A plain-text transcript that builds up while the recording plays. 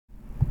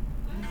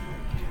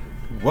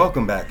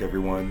Welcome back,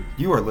 everyone.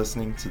 You are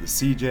listening to the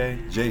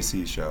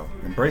CJ Show.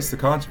 Embrace the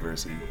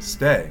controversy.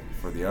 Stay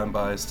for the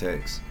unbiased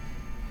takes.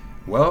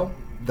 Well,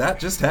 that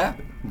just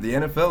happened. The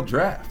NFL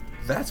draft.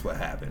 That's what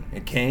happened.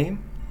 It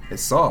came, it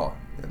saw,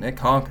 and it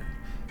conquered.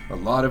 A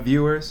lot of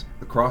viewers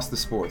across the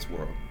sports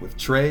world, with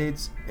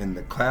trades and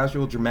the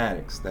casual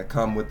dramatics that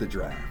come with the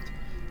draft.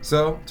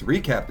 So, to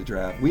recap the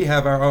draft, we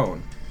have our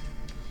own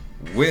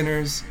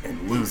winners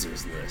and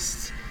losers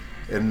lists.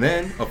 And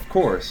then, of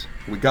course,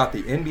 we got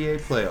the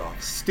NBA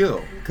playoffs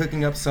still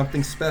cooking up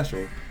something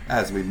special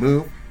as we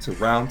move to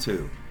round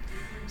two.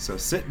 So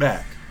sit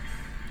back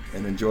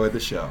and enjoy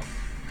the show.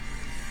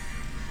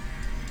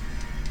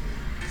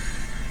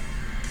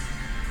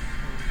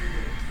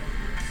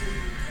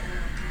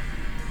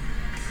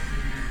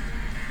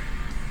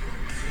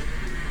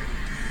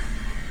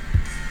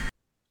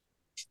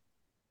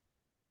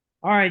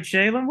 All right,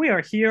 Jalen, we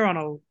are here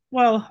on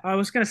well, I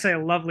was going to say a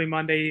lovely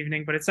Monday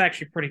evening, but it's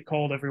actually pretty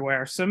cold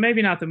everywhere. So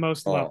maybe not the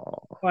most lovely,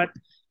 Oh, but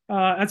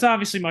that's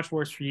obviously much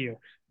worse for you.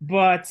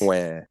 But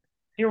wah.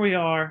 here we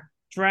are,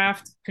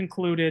 draft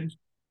concluded,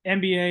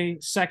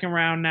 NBA second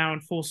round now in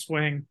full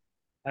swing.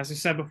 As I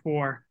said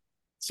before,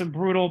 some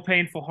brutal,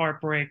 painful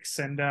heartbreaks,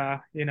 and the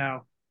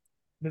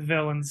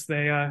villains,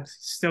 they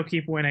still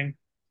keep winning.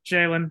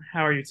 Jalen,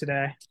 how are you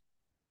today?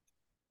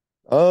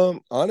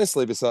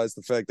 Honestly, besides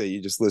the fact that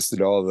you just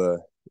listed all the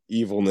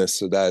evilness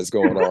that is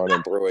going on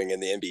and brewing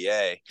in the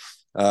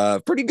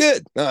NBA, pretty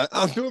good.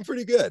 I'm doing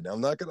pretty good. I'm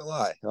not gonna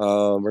lie.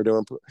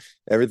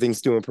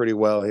 Everything's doing pretty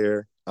well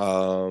here.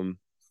 And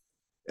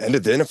the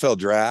NFL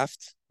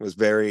draft was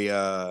very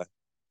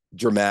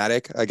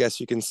dramatic, I guess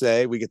you can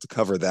say. We get to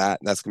cover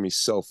that. And that's gonna be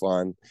so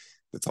fun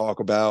to talk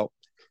about.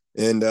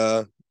 And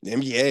the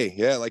NBA,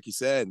 yeah, like you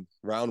said,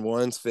 round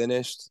one's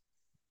finished.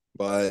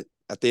 But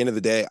at the end of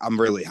the day, I'm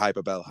really hype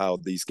about how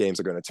these games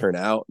are going to turn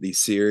out, these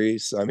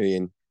series. I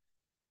mean,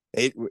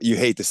 you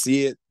hate to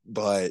see it,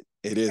 but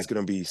it is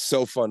going to be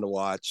so fun to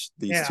watch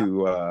these Yeah,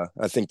 two.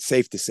 I think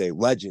safe to say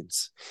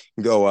legends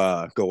go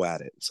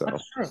at it. So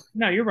that's true.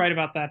 No, you're right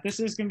about that. This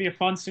is going to be a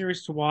fun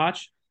series to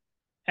watch.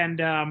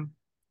 And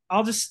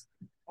I'll just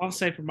I'll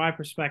say from my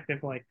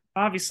perspective, like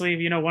obviously,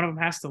 one of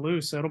them has to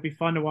lose, so it'll be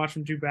fun to watch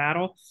them do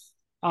battle.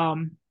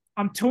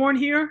 I'm torn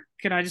here.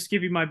 Can I just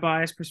give you my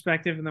biased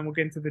perspective, and then we'll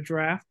get into the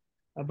draft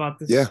about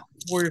yeah,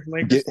 this Warriors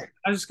Lakers? get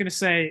I was just gonna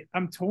say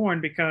I'm torn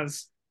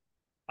because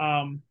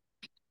um,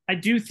 I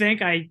do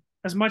think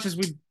as much as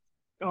we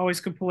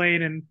always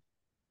complain and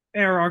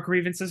air our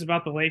grievances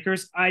about the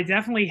Lakers, I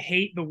definitely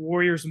hate the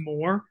Warriors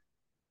more.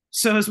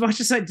 So as much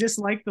as I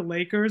dislike the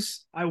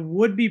Lakers, I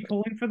would be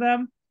pulling for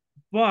them,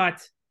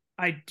 but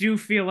I do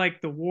feel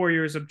like the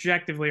Warriors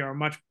objectively are a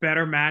much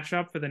better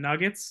matchup for the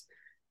Nuggets.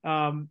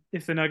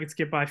 If the Nuggets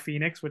get by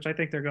Phoenix, which I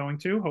think they're going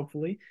to,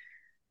 hopefully.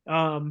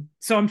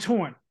 So I'm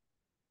torn.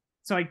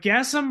 So I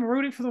guess I'm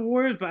rooting for the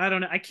Warriors, but I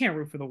don't know. I can't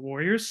root for the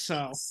Warriors.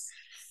 So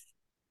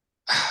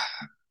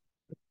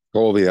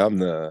Colby. I'm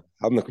the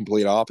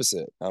complete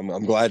opposite. I'm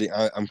glad.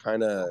 I'm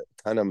kind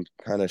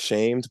of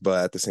shamed,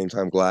 but at the same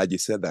time glad you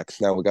said that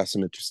because now we got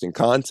some interesting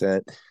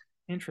content.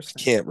 I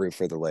interesting. can't root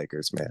for the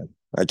Lakers, man.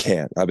 I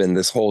can't. I've been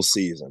this whole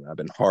season. I've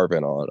been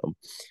harping on them,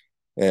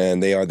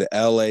 and they are the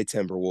LA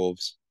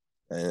Timberwolves.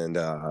 And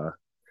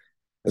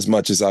as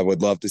much as I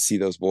would love to see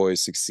those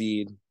boys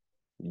succeed,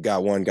 you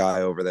got one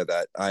guy over there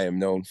that I am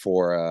known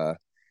for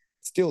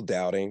still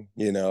doubting,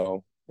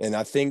 And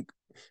I think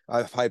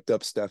I've hyped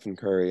up Stephen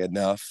Curry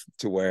enough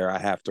to where I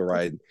have to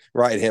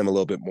ride him a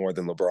little bit more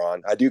than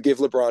LeBron. I do give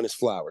LeBron his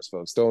flowers,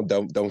 folks. Don't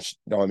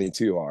I mean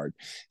too hard.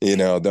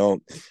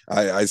 Don't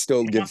I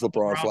still You give want the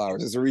LeBron LeBron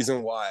flowers. There's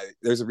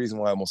a reason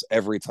why almost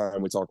every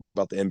time we talk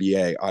about the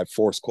NBA, I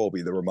force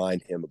Colby to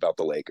remind him about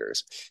the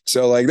Lakers.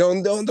 So like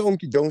don't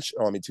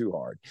on me too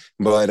hard.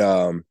 But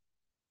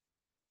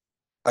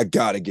I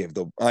gotta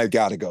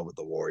go with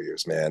the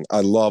Warriors, man.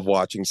 I love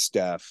watching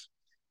Steph.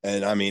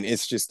 And I mean,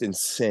 it's just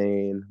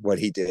insane what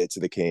he did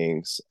to the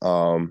Kings.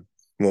 When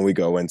we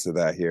go into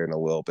that here in a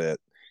little bit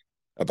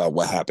about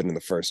what happened in the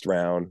first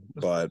round.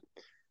 But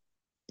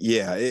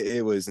yeah,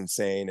 it was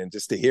insane. And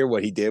just to hear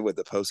what he did with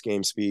the post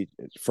game speech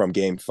from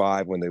game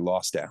 5 when they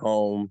lost at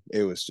home,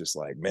 it was just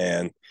like,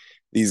 man,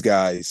 these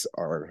guys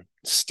are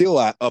still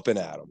up and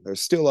at them. They're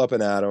still up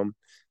and at them.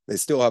 They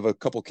still have a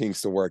couple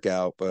kinks to work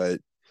out, but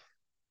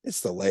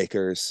it's the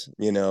Lakers.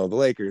 The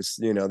Lakers,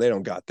 they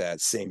don't got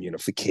that same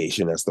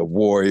unification as the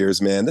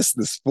Warriors, man. This is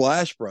the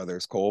Splash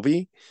Brothers,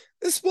 Colby.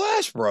 The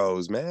Splash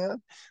Bros,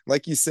 man.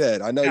 Like you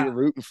said, I know Yeah. you're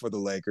rooting for the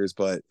Lakers,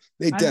 but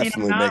they I mean, I'm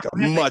definitely not make a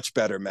really. much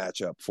better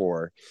matchup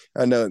for.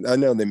 I know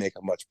they make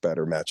a much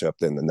better matchup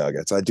than the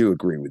Nuggets. I do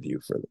agree with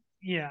you for them.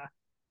 Yeah.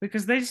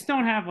 Because they just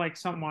don't have like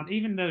someone,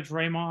 even though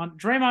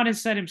Draymond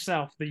has said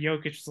himself that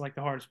Jokic is like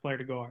the hardest player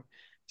to guard.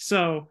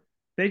 So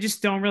they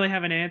just don't really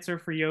have an answer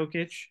for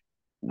Jokic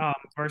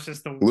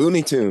versus the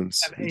Looney Tunes.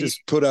 have He eight.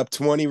 just put up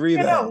 20 Yeah, no,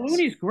 rebounds.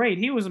 Looney's great.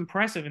 He was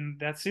impressive in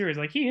that series.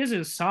 Like he is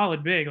a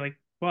solid big. Like,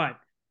 but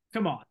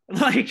come on,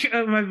 like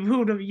who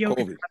would Jokic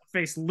Colby.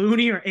 face,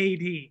 Looney or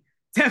AD?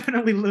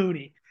 Definitely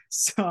Looney.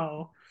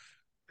 So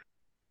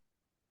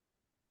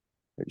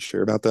Are you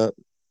sure about that?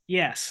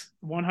 Yes,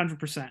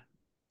 100%.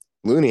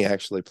 Looney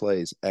actually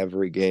plays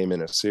every game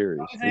in a series.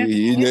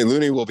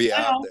 Looney will be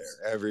out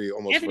there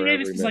almost Anthony for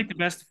Davis every is like minute. the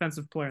best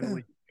defensive player in the Yeah.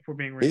 league, if we're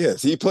being He real.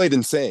 is. He played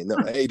insane. No,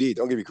 AD,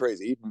 don't get me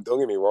crazy. Don't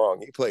get me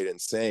wrong. He played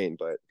insane,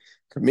 but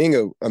not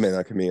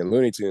Kaminga,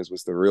 Looney Tunes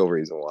was the real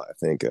reason why I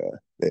think,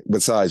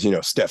 besides,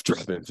 Steph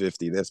dropping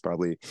 50, that's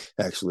probably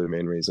actually the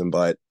main reason.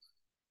 But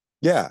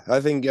yeah,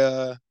 I think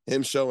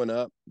him showing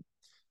up,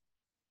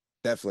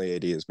 definitely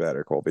AD is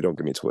better, Colby. Don't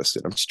get me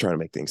twisted. I'm just trying to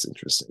make things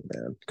interesting,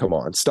 man. Come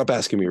on. Stop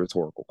asking me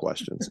rhetorical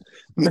questions.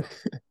 That's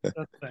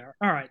fair.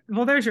 All right.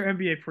 Well, there's your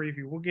NBA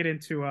preview. We'll get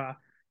into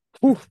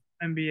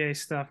NBA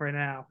stuff right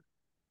now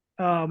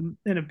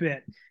in a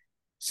bit.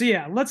 So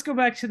yeah, let's go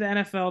back to the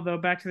NFL though,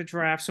 back to the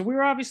draft. So we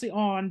were obviously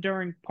on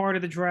during part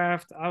of the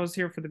draft. I was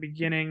here for the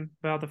beginning,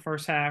 about the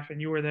first half,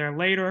 and you were there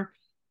later.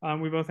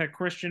 We both had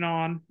Christian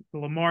on. The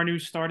Lamar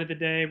news started the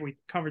day. We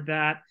covered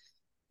that.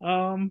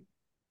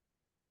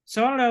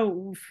 So I don't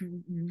know,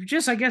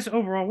 just I guess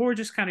overall, what were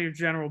just kind of your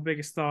general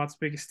biggest thoughts,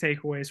 biggest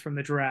takeaways from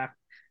the draft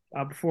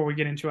before we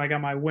get into, I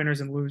got my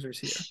winners and losers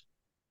here.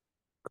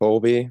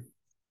 Colby.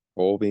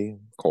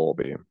 The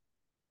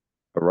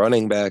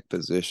running back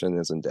position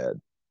isn't dead.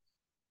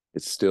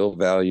 It's still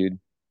valued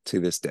to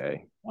this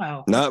day.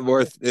 Wow.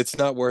 It's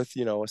not worth,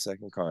 a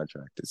second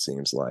contract, it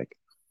seems like.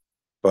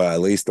 But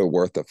at least they're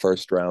worth a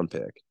first round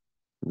pick.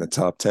 In the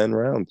top 10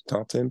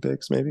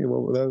 picks, maybe.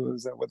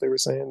 Was that what they were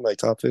saying? Like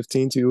top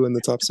 15 too in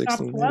the top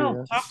 16? Top 12.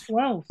 Maybe, yeah. Top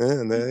 12.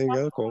 And there you top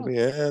go, 12. Colby.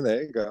 Yeah,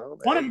 there you go.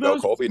 One of those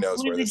Colby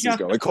knows where this is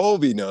going.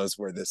 Colby knows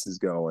where this is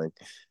going.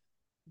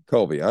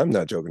 Colby, I'm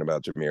not joking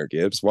about Jahmyr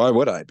Gibbs. Why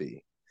would I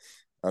be?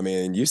 I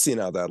mean, you've seen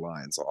how that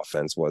Lions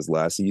offense was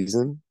last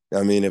season.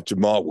 I mean, if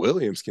Jamal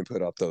Williams can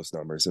put up those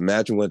numbers,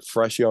 imagine what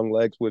fresh young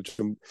legs with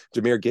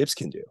Jahmyr Gibbs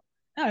can do.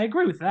 I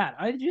agree with that.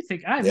 I do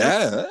think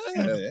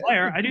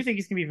player. I do think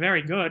he's gonna be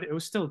very good. It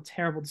was still a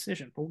terrible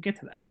decision, but we'll get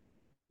to that.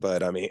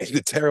 But I mean,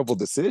 the terrible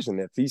decision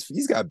if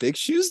he's got big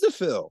shoes to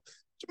fill.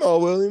 Jamal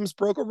Williams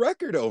broke a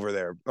record over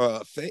there,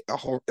 a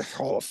Hall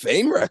of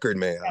Fame record,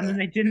 man. And then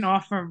they didn't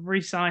offer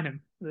re-sign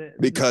him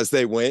because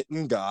they went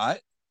and got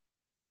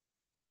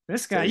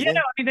this guy. Yeah, no,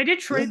 I mean they did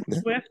trade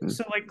Swift,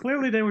 so like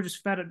clearly they were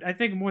just fed. I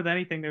think more than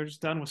anything, they were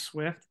just done with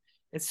Swift.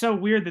 It's so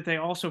weird that they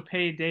also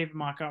paid David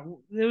Montgomery.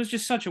 It was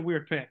just such a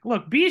weird pick.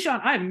 Look,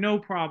 Bijan, I have no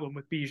problem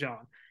with Bijan.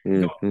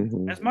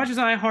 Mm-hmm. As much as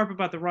I harp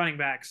about the running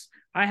backs,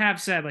 I have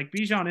said like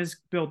Bijan is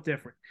built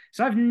different.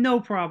 So I have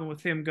no problem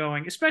with him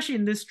going, especially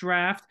in this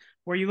draft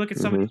where you look at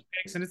some of these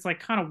picks and it's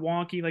like kind of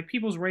wonky. Like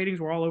people's ratings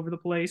were all over the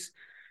place.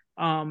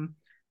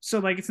 So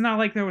like it's not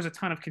like there was a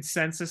ton of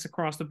consensus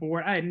across the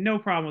board. I had no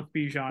problem with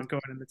Bijan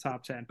going in the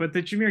top 10, but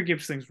the Jahmyr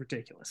Gibbs thing's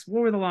ridiculous.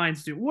 What were the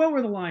Lions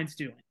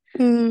doing?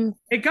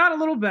 It got a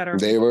little better.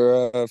 They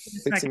were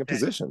fixing a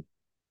position.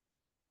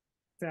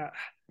 They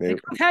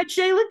could have had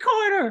Jalen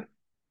Carter.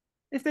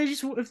 If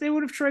they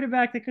would have traded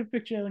back, they could have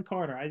picked Jalen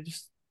Carter. I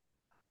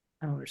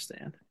don't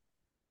understand.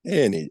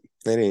 They didn't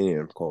need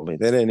him, Colby.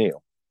 They didn't need him.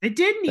 They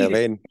did need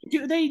him.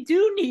 They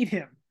do need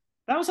him.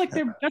 That's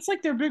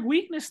like their big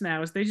weakness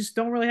now is they just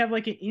don't really have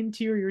like an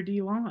interior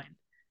D line.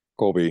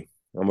 Colby,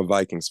 I'm a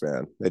Vikings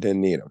fan. They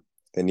didn't need him.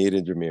 They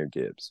needed Jahmyr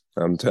Gibbs.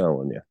 I'm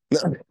telling you.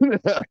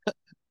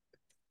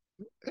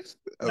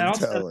 I'm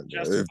telling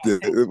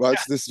you. Watch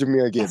this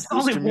Jahmyr Gibbs.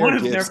 This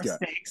Jahmyr Gibbs guy.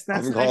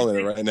 I'm calling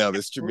it right now.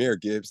 This Jahmyr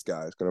Gibbs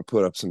guy is going to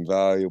put up some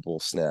valuable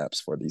snaps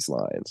for these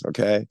Lions.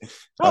 Okay,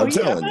 I'm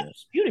telling you.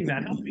 Disputing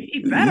that.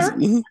 He better.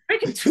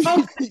 Picking 12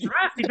 in the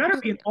draft. He better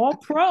be an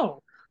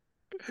All-Pro.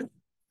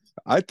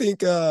 I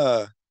think.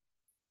 You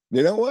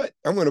know what?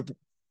 I'm going to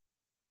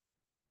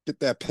get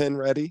that pen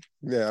ready.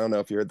 Yeah, I don't know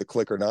if you heard the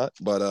click or not,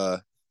 but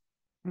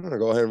I'm going to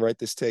go ahead and write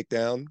this take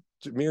down.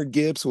 Jahmyr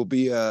Gibbs will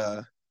be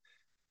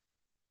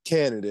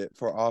candidate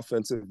for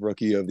offensive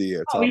rookie of the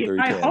year. Top 3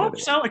 I candidate. hope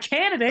so. A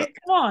candidate.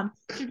 Come on.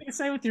 You can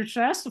say with your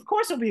chest. Of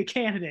course he'll be a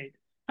candidate.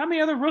 How many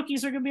other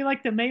rookies are going to be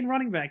like the main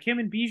running back? Him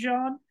and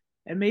Bijan,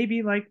 and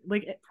maybe like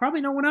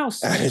probably no one else.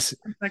 Second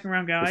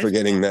round guys.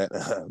 Forgetting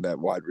that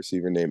wide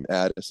receiver named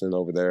Addison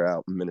over there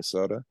out in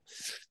Minnesota.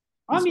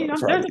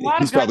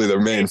 He's probably their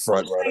main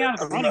front runner.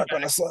 I'm not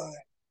going to say.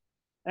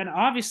 And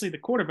obviously the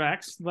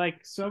quarterbacks.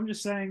 So I'm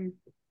just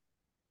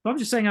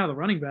saying out of the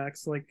running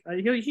backs,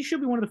 he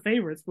should be one of the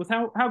favorites with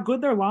how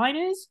good their line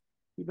is.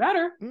 You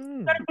better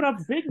put up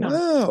big numbers.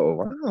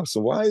 Wow. So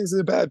why is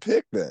it a bad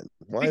pick then?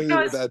 Why is it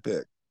a bad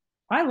pick?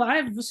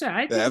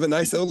 They have a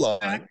nice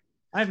O-line.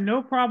 I have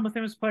no problem with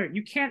him as a player.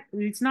 You can't.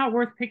 It's not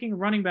worth picking a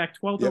running back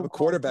 12. You have a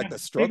quarterback that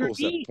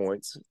struggles at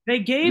points. They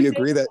gave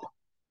Montgomery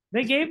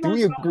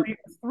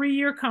a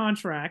 3-year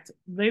contract.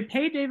 They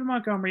paid David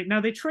Montgomery.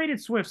 Now they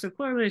traded Swift, so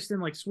clearly they just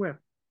didn't like Swift.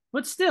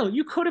 But still,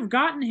 you could have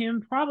gotten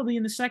him probably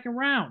in the second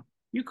round.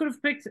 You could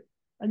have picked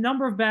a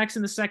number of backs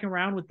in the second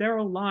round with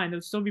their line that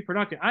would still be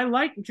productive. I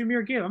like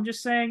Jahmyr Gibbs. I'm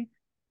just saying.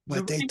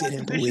 But they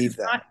didn't believe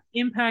that. Not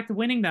impact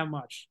winning that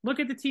much. Look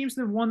at the teams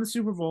that have won the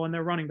Super Bowl and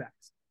their running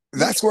backs.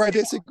 That's where I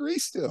disagree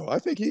still. I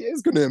think he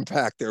is going to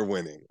impact their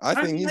winning. I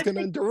think he's going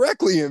to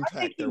directly I think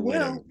impact he their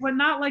winning. will, but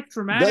not like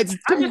dramatically. That's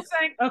I'm just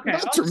saying, okay,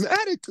 not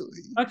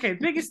dramatically. okay,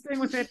 biggest thing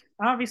with it,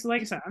 obviously,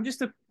 like I said,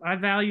 I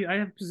have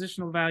a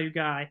positional value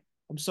guy.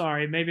 I'm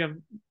sorry, maybe I've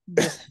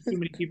missed too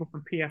many people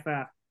from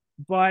PFF,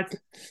 but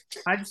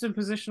I just have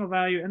positional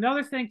value.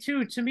 Another thing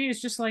too, to me,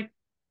 is just like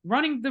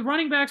the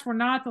running backs were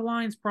not the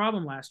Lions'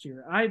 problem last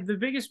year. My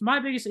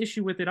biggest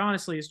issue with it,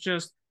 honestly, is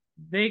just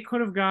they could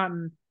have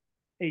gotten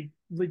a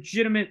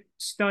legitimate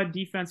stud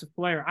defensive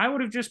player. I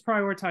would have just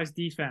prioritized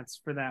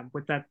defense for them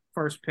with that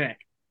first pick.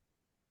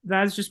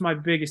 That's just my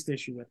biggest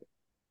issue with it.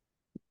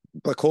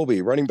 But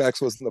Colby, running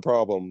backs wasn't the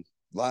problem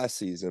last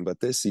season,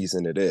 but this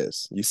season it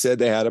is. You said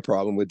they had a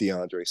problem with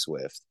DeAndre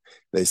Swift.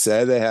 They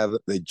said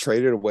they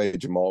traded away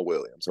Jamal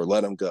Williams or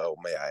let him go.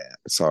 May I add?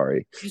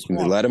 Sorry, they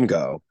let him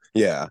go.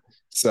 Yeah.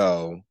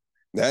 So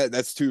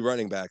that's two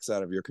running backs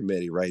out of your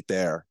committee right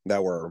there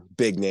that were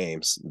big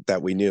names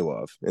that we knew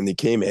of, and they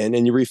came in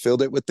and you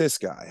refilled it with this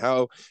guy.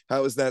 How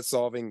is that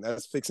solving?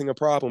 That's fixing a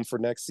problem for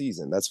next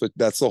season. That's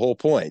the whole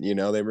point. You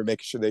know, they were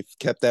making sure they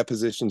kept that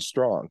position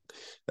strong.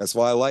 That's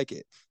why I like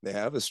it. They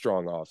have a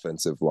strong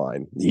offensive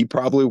line. He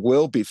probably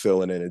will be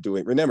filling in and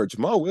doing. Remember,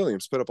 Jamal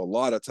Williams put up a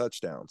lot of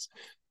touchdowns.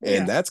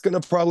 And that's going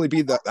to probably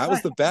be that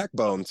was the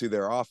backbone to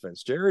their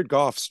offense. Jared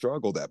Goff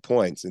struggled at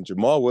points, and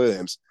Jamal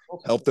Williams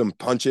helped them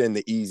punch in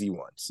the easy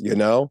ones, you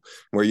know,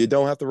 where you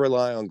don't have to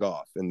rely on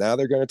Goff. And now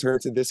they're going to turn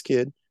to this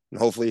kid, and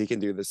hopefully he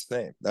can do the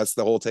same. That's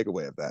the whole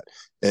takeaway of that.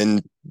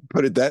 And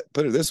put it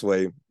this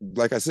way,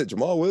 like I said,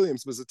 Jamal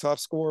Williams was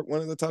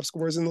one of the top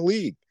scorers in the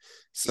league.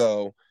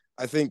 So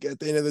I think at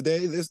the end of the day,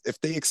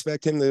 if they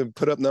expect him to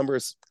put up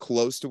numbers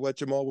close to what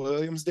Jamal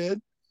Williams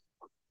did,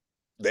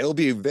 they'll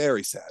be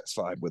very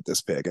satisfied with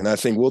this pick. And I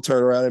think we'll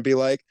turn around and be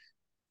like,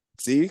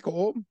 see,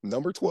 Cole,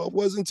 number 12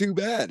 wasn't too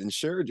bad. And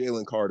sure,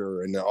 Jalen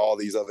Carter and all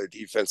these other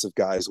defensive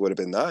guys would have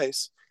been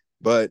nice.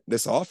 But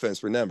this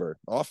offense, remember,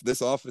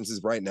 this offense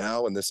is right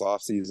now, and this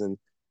offseason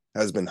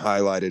has been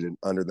highlighted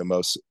under the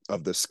most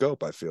of the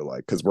scope, I feel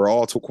like, because we're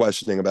all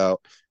questioning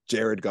about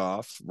Jared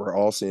Goff. We're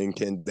all seeing,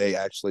 can they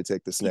actually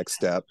take this next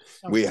step?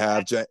 We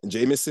have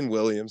Jamison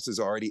Williams is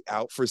already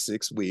out for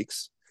 6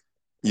 weeks.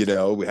 You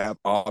know, we have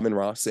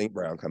Amon-Ra St.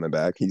 Brown coming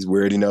back. We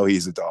already know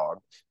he's a dog,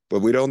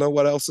 but we don't know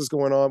what else is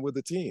going on with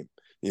the team.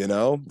 You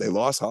know, they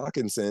lost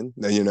Hawkinson.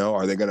 Now, you know,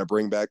 are they going to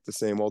bring back the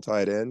same old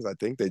tight ends? I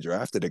think they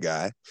drafted a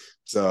guy.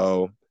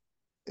 So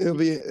it'll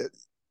be,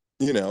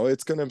 you know,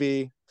 it's going to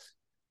be,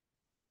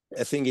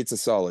 I think it's a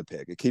solid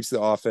pick. It keeps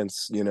the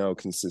offense, you know,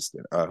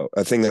 consistent.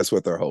 I think that's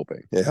what they're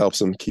hoping. It helps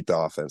them keep the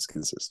offense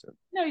consistent.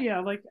 No,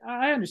 yeah, like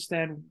I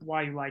understand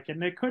why you like it.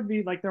 And it could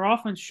be like their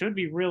offense should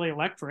be really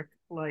electric.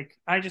 Like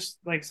I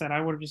said,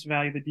 I would have just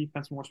valued the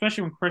defense more,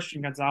 especially when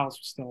Christian Gonzalez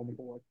was still on the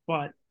board.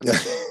 But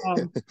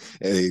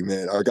hey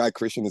man, our guy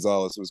Christian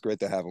Gonzalez, was great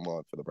to have him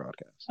on for the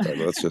broadcast.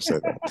 Let's just say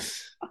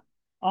that.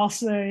 I'll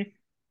say,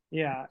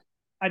 yeah.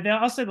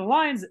 I'll say the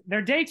Lions,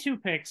 their day 2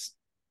 picks,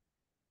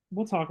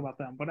 we'll talk about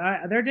them, but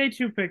their day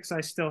 2 picks I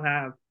still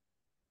have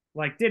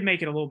did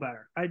make it a little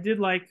better. I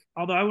did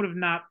although I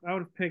would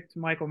have picked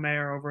Michael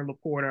Mayer over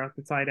Laporta,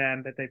 the tight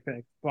end that they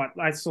picked, but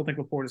I still think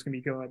Laporta's going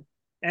to be good.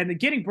 And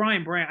getting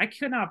Brian Branch, I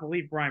could not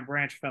believe Brian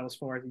Branch fell as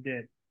far as he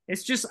did.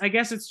 It's just, I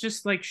guess it's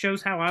just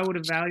shows how I would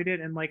have valued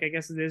it. And I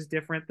guess it is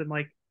different than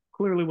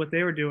clearly what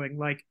they were doing.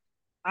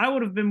 I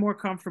would have been more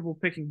comfortable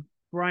picking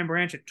Brian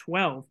Branch at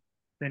 12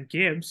 than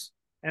Gibbs.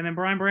 And then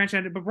Brian Branch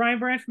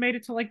made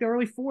it to the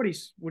early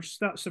 40s, which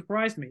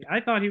surprised me. I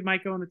thought he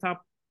might go in the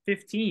top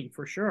 15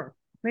 for sure.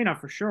 Maybe not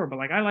for sure, but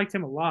I liked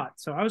him a lot.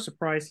 So I was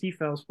surprised he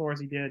fell as far as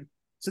he did.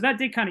 So that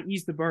did kind of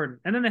ease the burden.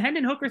 And then the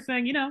Hendon Hooker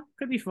thing, you know,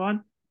 could be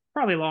fun.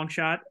 Probably a long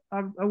shot.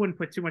 I wouldn't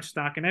put too much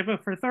stock in it,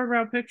 but for a 3rd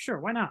round pick, sure,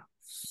 why not?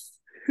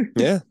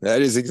 Yeah,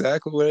 that is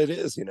exactly what it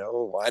is. You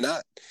know, why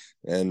not?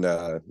 And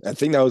I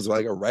think that was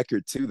a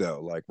record too,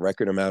 though,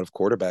 record amount of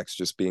quarterbacks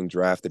just being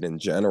drafted in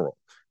general.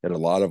 And a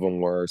lot of them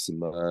were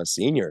some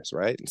seniors,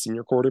 right? And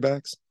senior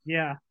quarterbacks.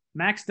 Yeah.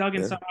 Max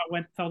Duggan somehow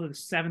fell to the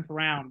 7th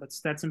round, but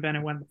Stetson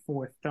Bennett went the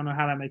 4th. Don't know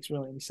how that makes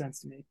really any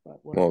sense to me. But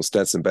well,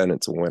 Stetson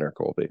Bennett's a winner,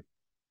 Colby.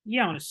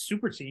 Yeah, on a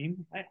super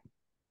team.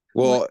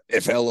 Well,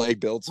 if LA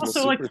builds a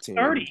super team,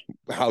 30.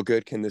 How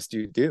good can this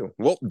dude do?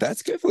 Well,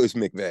 that's good for this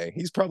McVay.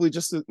 He's probably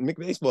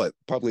McVay's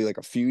probably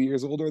a few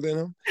years older than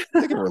him.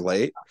 They can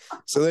relate.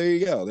 So there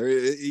you go.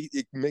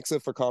 It makes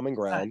it for common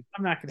ground.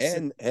 I'm not going to.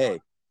 And hey,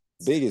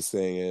 biggest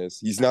thing is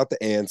he's not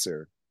the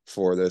answer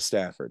for the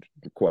Stafford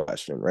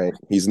question, right?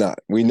 He's not.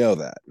 We know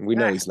that. We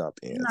know he's not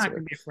the answer. He's not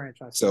going to be a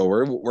franchise. So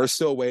we're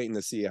still waiting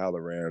to see how the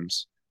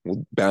Rams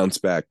will bounce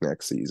back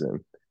next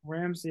season.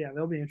 Rams, yeah,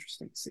 they'll be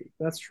interesting to see.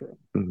 That's true.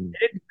 Mm-hmm.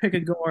 They did pick a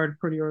guard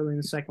pretty early in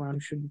the 2nd round, who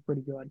should be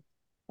pretty good.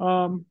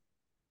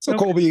 So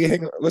Colby,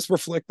 let's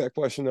reflect that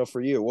question though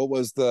for you. What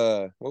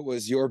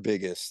was your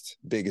biggest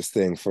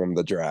thing from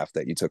the draft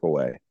that you took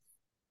away?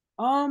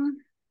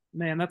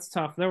 Man, that's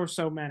tough. There were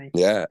so many.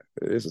 Yeah,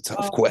 it is a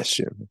tough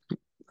question.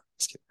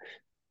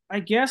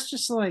 I guess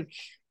just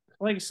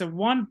like I said,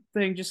 one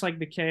thing, just like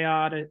the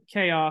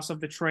chaos of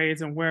the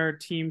trades and where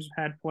teams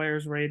had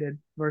players rated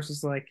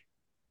versus like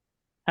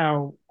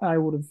how I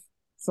would have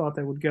thought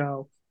they would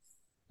go.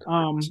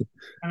 I mean,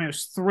 I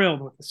was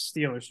thrilled with the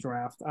Steelers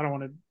draft. I don't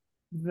want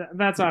to.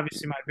 That's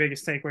obviously my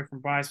biggest takeaway from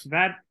bias.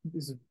 That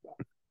is,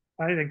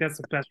 I think that's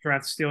the best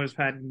draft the Steelers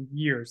have had in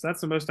years.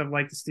 That's the most I've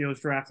liked the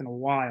Steelers draft in a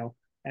while,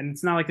 and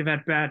it's not like they've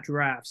had bad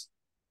drafts.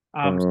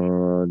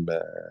 Con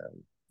man.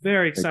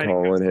 Very They exciting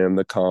calling him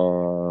the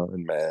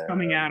con man.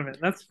 coming out of it.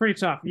 That's pretty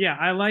tough. Yeah,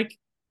 I like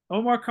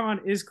Omar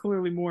Khan is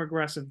clearly more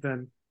aggressive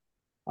than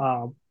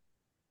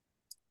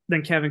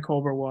Kevin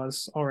Colbert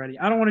was already.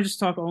 I don't want to just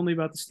talk only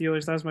about the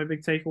Steelers. That was my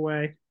big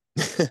takeaway.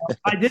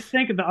 I did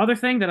think of the other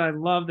thing that I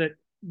love that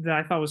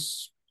I thought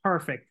was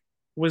perfect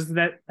was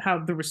that how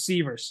the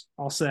receivers,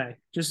 I'll say,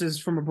 just as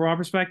from a broad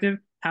perspective,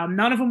 how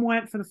none of them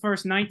went for the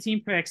first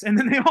 19 picks, and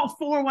then they all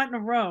four went in a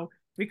row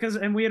because,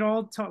 and we had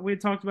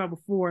talked about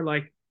before,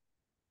 like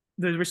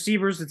the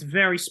receivers, it's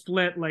very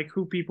split, like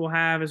who people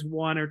have as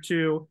one or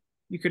two.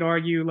 You could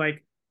argue,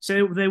 like,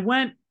 so they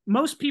went.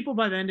 Most people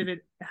by the end of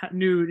it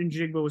knew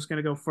Njigba was going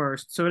to go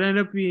first, so it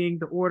ended up being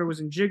the order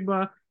was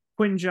Njigba,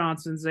 Quentin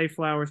Johnson, Zay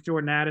Flowers,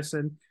 Jordan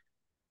Addison.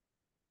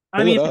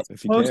 Pull it up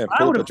if you can.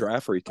 Pull up a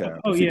draft recap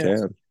if you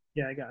can.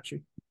 Yeah, I got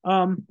you.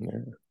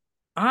 Yeah.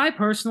 I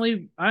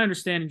personally, I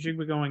understand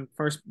Njigba going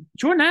first.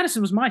 Jordan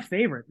Addison was my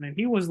favorite, and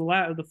he was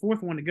the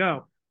fourth one to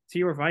go to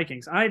your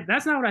Vikings.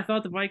 That's not what I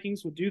thought the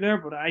Vikings would do there,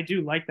 but I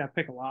do like that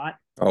pick a lot.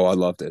 Oh, I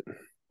loved it.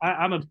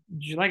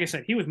 Like I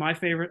said, he was my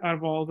favorite out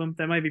of all of them.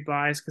 That might be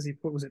biased because he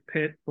was at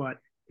Pitt, but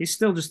he's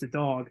still just a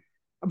dog.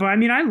 But I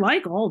mean, I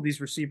like all of these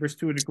receivers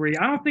to a degree.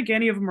 I don't think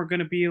any of them are going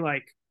to be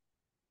like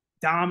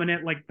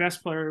dominant, like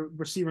best player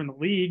receiver in the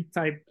league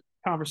type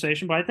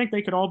conversation, but I think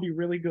they could all be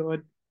really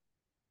good.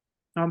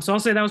 So I'll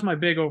say that was my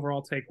big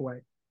overall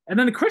takeaway. And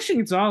then the Christian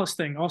Gonzalez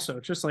thing also,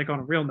 just like on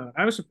a real note,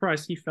 I was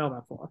surprised he fell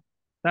that far.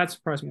 That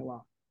surprised me a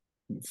lot.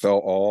 Fell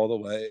all the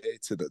way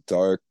to the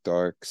dark,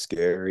 dark,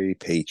 scary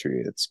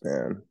Patriots,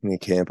 man. You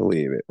can't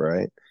believe it,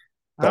 right?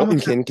 Dalton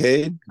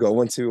Kincaid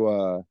going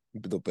to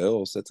the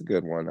Bills. That's a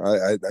good one.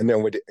 I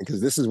know because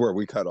this is where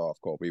we cut off,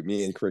 Colby.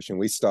 Me and Christian,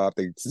 we stopped.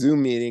 The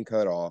Zoom meeting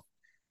cut off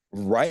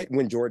right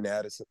when Jordan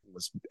Addison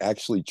was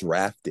actually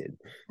drafted.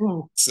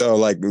 Ooh. So,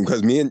 like,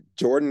 because me and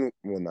Jordan,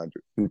 well,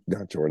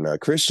 not Jordan,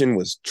 Christian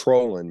was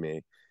trolling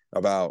me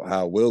about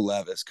how Will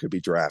Levis could be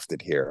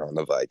drafted here on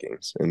the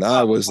Vikings. And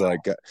I was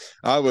like,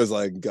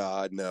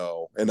 God,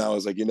 no. And I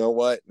was like, you know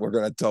what? We're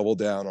going to double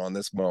down on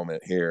this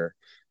moment here.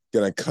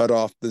 Going to cut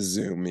off the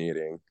Zoom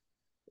meeting.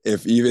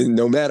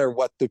 No matter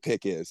what the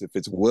pick is, if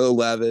it's Will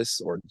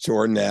Levis or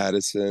Jordan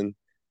Addison,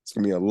 it's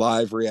going to be a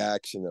live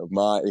reaction of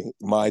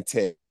my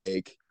take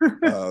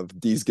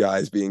of these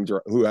guys being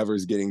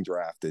whoever's getting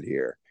drafted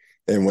here.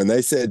 And when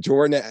they said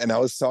Jordan, and I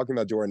was talking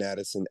about Jordan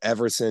Addison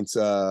ever since,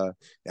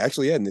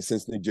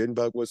 since Nick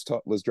Jittenbug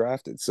was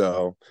drafted.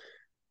 So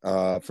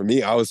for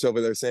me, I was over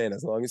there saying,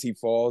 as long as he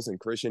falls, and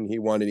Christian, he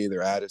wanted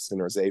either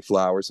Addison or Zay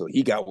Flowers, so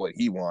he got what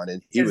he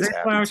wanted. He was Zay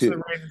happy Flowers too.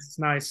 The Ravens is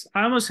nice.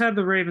 I almost had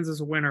the Ravens as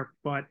a winner,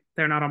 but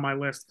they're not on my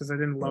list because I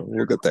didn't love them.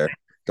 We'll get there.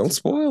 Don't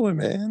spoil it,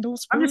 man. Don't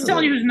spoil it. I'm just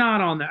telling you who's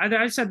not on there.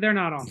 I said they're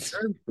not on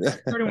there.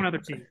 31 other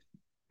teams.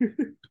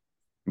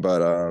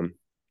 But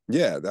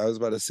yeah, I was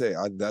about to say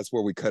that's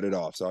where we cut it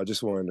off. So I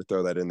just wanted to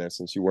throw that in there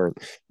since you weren't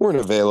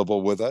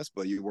available with us,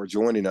 but you were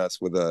joining us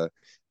with the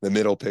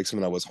middle picks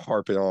when I was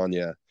harping on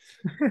you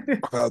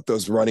about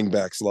those running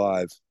backs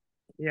live.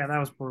 Yeah, that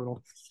was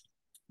brutal.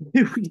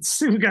 We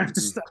got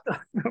to stop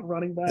talking about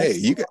running backs.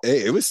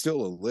 It was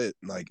still a lit.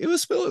 Like it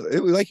was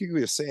like you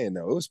were saying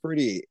though. It was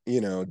pretty,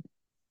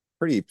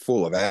 pretty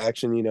full of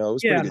action. It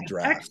was pretty good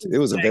draft. It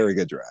was a very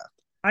good draft.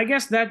 I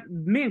guess that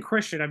me and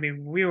Christian, I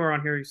mean, we were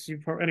on here.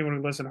 Anyone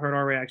who listened heard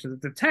our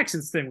reactions. The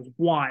Texans thing was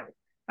wild.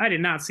 I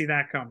did not see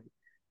that coming.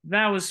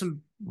 That was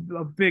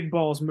a big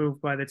balls move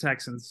by the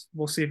Texans.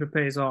 We'll see if it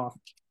pays off.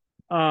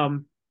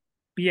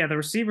 But yeah, the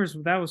receivers,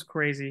 that was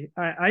crazy.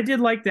 I did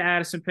like the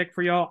Addison pick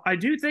for y'all. I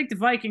do think the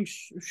Vikings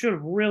should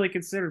have really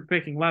considered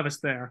picking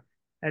Levis there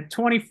at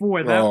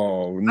 24.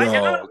 No,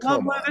 I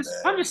come Levis.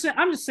 on,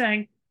 I'm just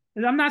saying.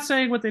 I'm not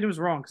saying what they did was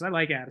wrong because I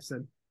like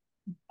Addison.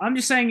 I'm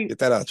just saying. Get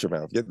that out your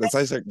mouth.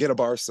 Get a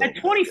bar soap. At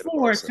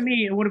 24, to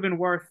me, it would have been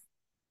worth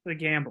the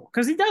gamble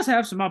because he does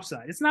have some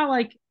upside. It's not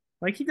like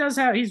he does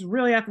have. He's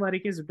really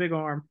athletic. He has a big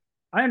arm.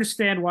 I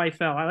understand why he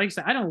fell. Like I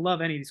said, I don't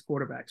love any of these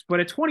quarterbacks,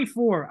 but at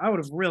 24, I would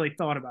have really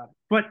thought about it.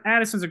 But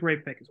Addison's a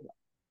great pick as well.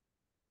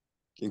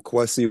 In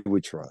Kwesi,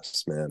 we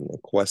trust, man. In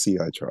Kwesi,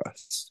 I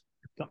trust.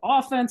 The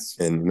offense.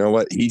 And you know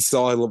what? He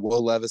saw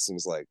Will Levis and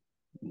was like,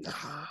 nah.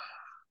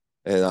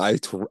 And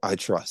I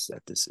trust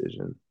that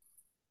decision.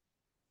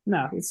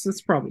 No,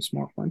 it's probably a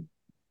smart one.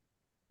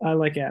 I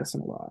like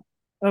Addison a lot.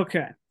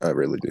 Okay. I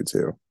really do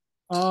too.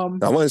 I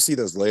want to see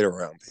those later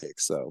round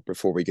picks though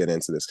before we get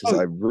into this because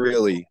I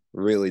really,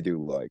 really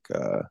do like.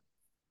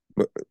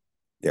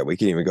 Yeah, we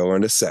can even go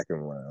into second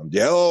round.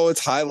 Yeah,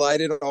 it's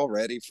highlighted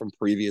already from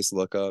previous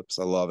lookups.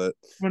 I love it.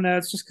 Well, no,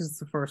 it's just because it's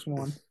the first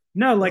one.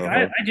 No, like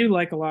Uh-huh. I do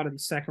like a lot of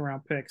these second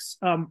round picks.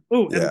 Oh,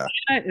 Yeah.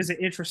 Atlanta is an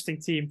interesting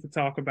team to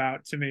talk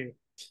about to me.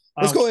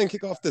 Let's Um, go ahead and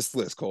kick off this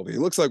list, Colby. It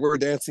looks like we're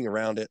dancing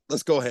around it.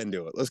 Let's go ahead and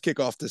do it. Let's kick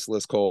off this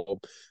list,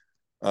 Cole.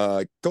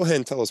 Go ahead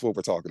and tell us what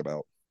we're talking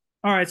about.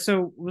 all right,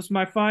 so was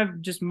my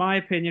five, just my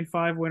opinion,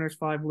 five winners,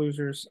 five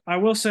losers. I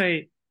will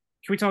say,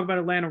 can we talk about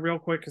Atlanta real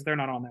quick because they're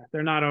not on there.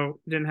 They're not. Oh,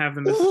 didn't have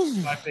them as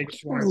the five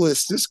biggest Our winners.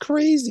 list is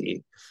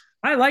crazy.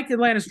 I liked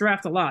Atlanta's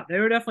draft a lot. They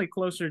were definitely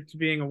closer to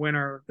being a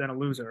winner than a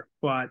loser,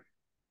 but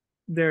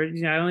they're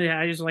I'm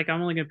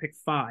only gonna pick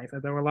five.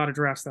 There were a lot of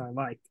drafts that I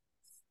liked.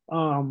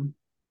 Um,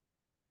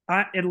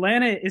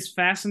 Atlanta is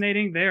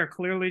fascinating. They are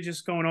clearly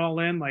just going all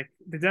in, like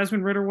the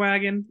Desmond Ritter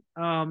wagon.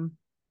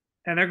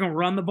 And they're going to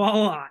run the ball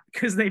a lot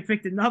because they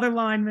picked another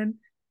lineman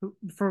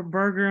for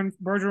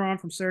Bergeron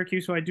from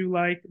Syracuse, who I do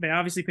like. They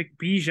obviously picked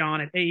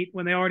Bijan at 8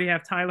 when they already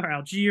have Tyler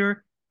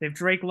Algier. They have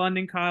Drake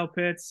London, Kyle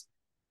Pitts.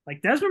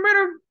 Like Desmond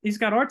Ritter, he's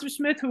got Arthur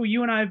Smith, who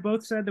you and I have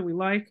both said that we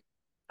like.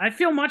 I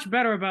feel much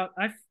better about.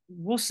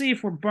 We'll see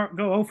if we go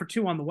 0 for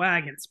 2 on the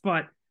wagons,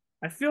 but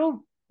I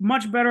feel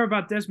much better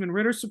about Desmond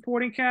Ritter's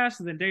supporting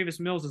cast than Davis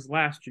Mills's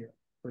last year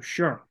for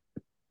sure.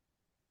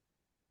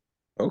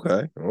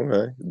 Okay.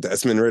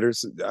 Desmond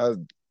Ritter's.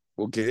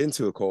 We'll get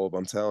into it, Cole.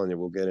 I'm telling you,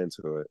 we'll get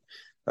into it.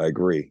 I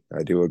agree.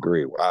 I do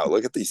agree. Wow,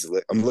 look at these.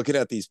 I'm looking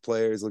at these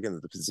players, looking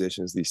at the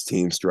positions these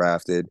teams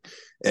drafted,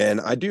 and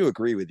I do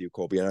agree with you,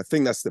 Colby. And I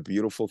think that's the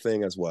beautiful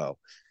thing as well,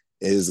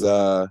 is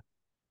the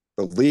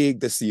league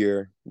this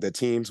year, the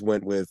teams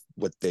went with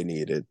what they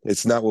needed.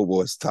 It's not what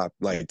was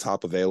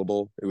top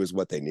available. It was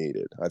what they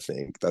needed. I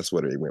think that's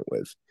what they went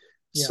with.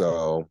 Yeah.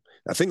 So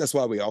I think that's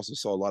why we also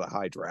saw a lot of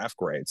high draft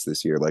grades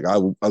this year. Like I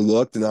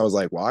looked and I was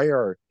like, why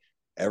are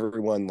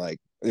everyone like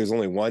there's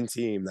only one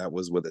team that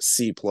was with a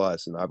C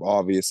plus, and I've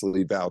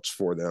obviously vouched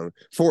for them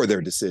for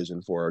their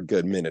decision for a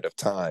good minute of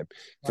time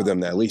for them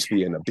to at least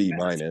be in a B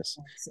minus.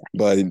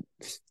 But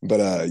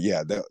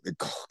yeah,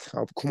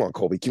 come on,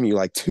 Colby, give me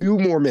like 2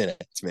 more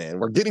minutes, man.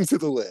 We're getting to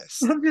the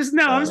list. I'm just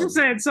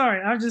saying.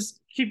 Sorry, I'm just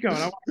keep going.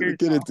 I want to hear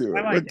get into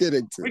it. We're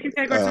getting to we can it.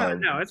 take our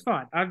time. No, it's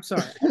fine. I'm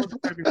sorry.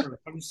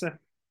 I'm just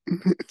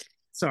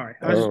sorry.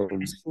 I was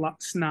just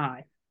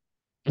snide.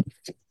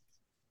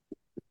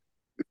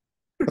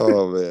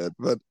 Oh man,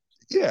 but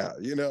yeah,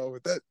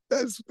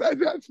 that's what I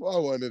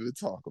wanted to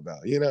talk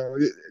about.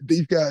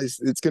 These guys,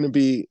 it's going to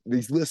be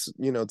these lists.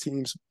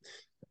 Teams.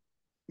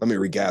 Let me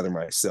regather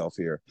myself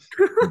here.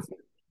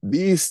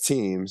 These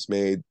teams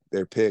made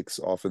their picks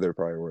off of their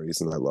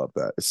priorities, and I love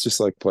that. It's just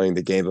like playing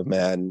the game of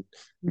Madden.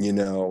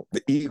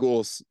 The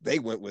Eagles, they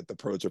went with the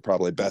approach of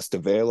probably best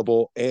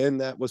available, and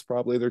that was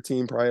probably their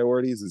team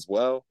priorities as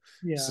well.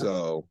 Yeah.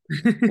 So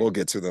we'll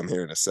get to them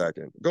here in a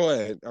second. Go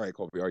ahead. All right,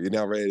 Colby, are you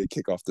now ready to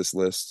kick off this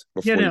list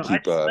before you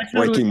keep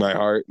breaking my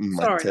heart and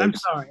my takes? I'm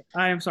sorry.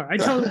 I am sorry. I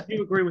totally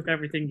do agree with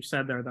everything you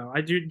said there, though.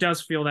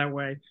 Does feel that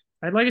way.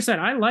 Like I said,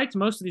 I liked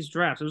most of these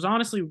drafts. It was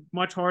honestly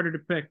much harder to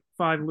pick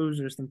 5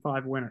 losers than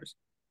 5 winners.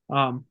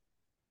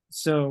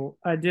 So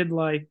I did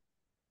like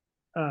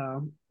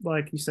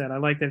you said, I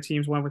like that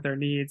teams went with their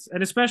needs,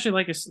 and especially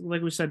like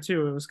we said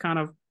too, it was kind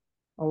of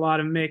a lot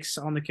of mix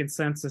on the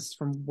consensus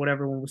from what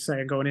everyone was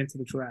saying going into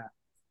the draft.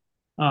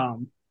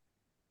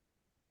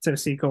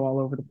 Tennessee go all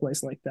over the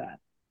place like that.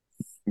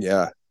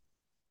 Yeah.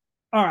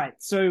 All right,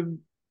 so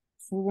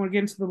if we want to get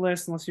into the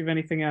list, unless you have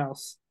anything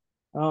else,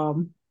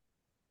 do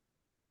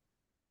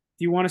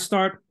you want to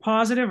start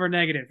positive or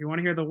negative? You want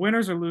to hear the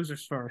winners or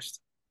losers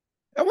first?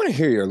 I want to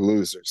hear your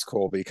losers,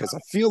 Colby, because I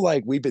feel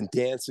like we've been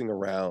dancing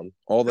around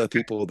all the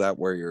people that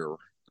were your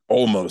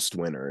almost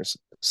winners.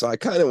 So I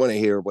kind of want to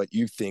hear what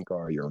you think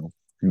are your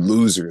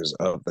losers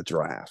of the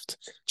draft,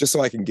 just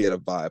so I can get a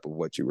vibe of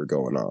what you were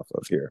going off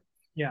of here.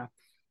 Yeah.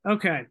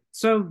 Okay.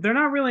 So they're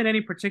not really in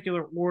any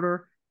particular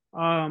order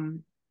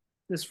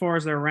as far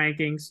as their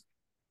rankings.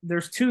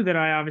 There's 2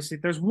 that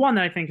there's one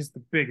that I think is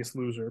the biggest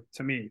loser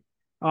to me.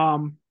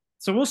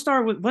 So let's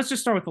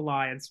just start with the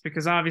Lions,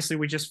 because obviously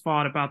we just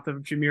fought about the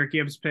Jahmyr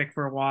Gibbs pick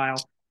for a while.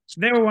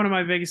 They were one of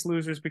my biggest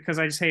losers because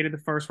I just hated the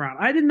first round.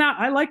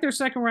 I like their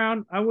second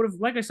round. I would have,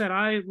 like I said,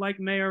 I like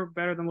Mayer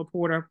better than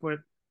Laporta, but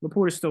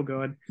Laporta's still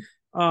good.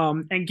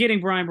 And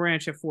getting Brian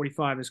Branch at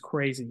 45 is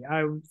crazy.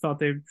 I thought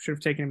they should have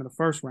taken him in the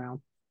first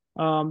round.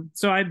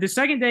 The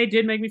second day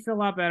did make me feel a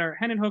lot better.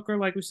 Hendon Hooker,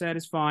 like we said,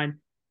 is fine.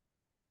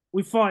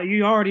 We fought.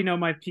 You already know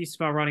my piece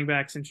about running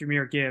backs and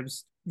Jahmyr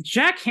Gibbs.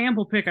 Jack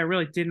Campbell pick I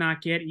really did not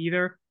get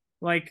either.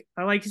 Like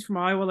he's from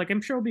Iowa. Like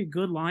I'm sure he'll be a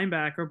good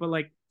linebacker, but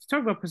like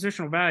talk about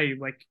positional value.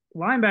 Like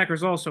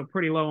linebacker's also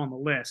pretty low on the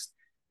list.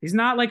 He's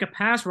not like a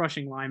pass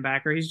rushing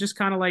linebacker. He's just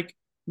kind of like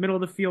middle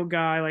of the field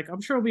guy. Like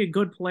I'm sure he'll be a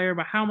good player,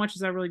 but how much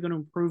is that really going to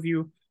improve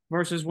you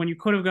versus when you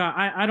could have got?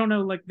 I don't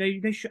know. Like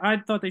I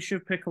thought they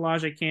should pick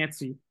Elijah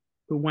Cansey,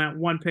 who went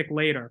 1 pick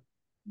later.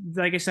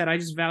 Like I said, I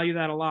just value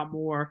that a lot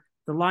more.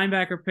 The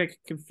linebacker pick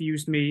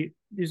confused me.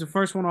 He was the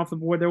first one off the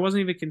board. There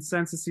wasn't even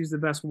consensus he's the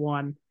best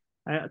one.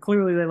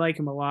 Clearly, they like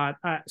him a lot.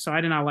 So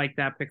I did not like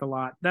that pick a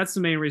lot. That's the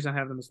main reason I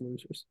have them as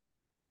losers.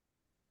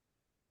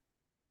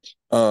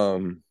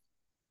 So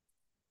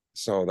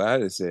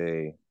that is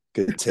a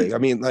Good take. I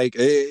mean, like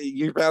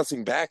you're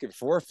bouncing back and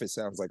forth. It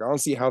sounds like I don't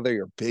see how they're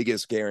your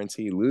biggest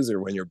guaranteed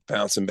loser when you're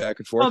bouncing back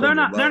and Oh, forth and you're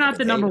they're loving not and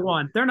the number hating.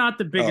 one. They're not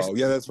the biggest. Oh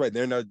yeah, that's right.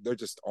 They're not. They're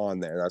just on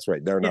there. That's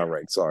right. They're Yeah. not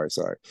ranked. Sorry.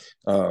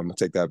 I'll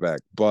take that back.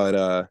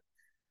 But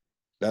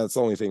that's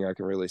the only thing I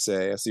can really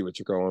say. I see what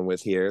you're going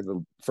with here.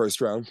 The first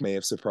round may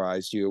have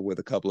surprised you with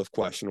a couple of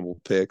questionable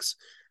picks.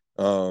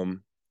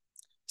 Um,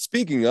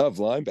 Speaking of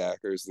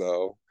linebackers,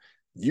 though,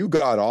 you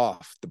got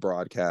off the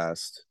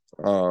broadcast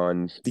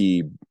on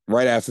the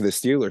right after the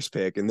Steelers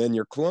pick, and then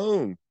your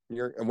clone,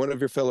 your one of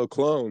your fellow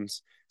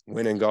clones,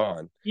 went and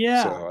gone.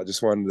 Yeah. So I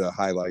just wanted to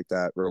highlight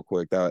that real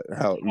quick. That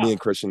how me and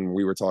Christian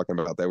we were talking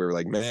about that. We were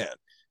like, man,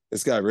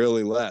 this guy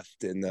really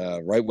left, and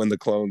right when the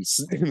clones,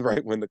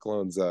 right when the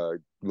clones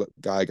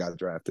guy got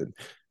drafted.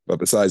 But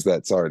besides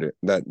that,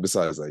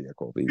 besides that, yeah,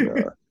 Colby.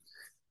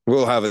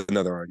 We'll have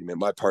another argument.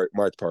 My part,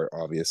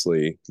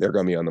 obviously, they're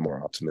going to be on the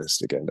more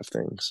optimistic end of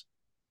things.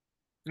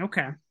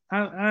 Okay.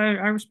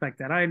 I respect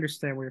that. I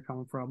understand where you're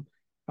coming from.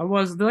 I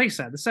was, like I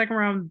said, the second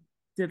round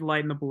did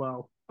lighten the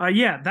blow.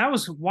 Yeah, that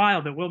was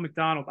wild that Will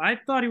McDonald. I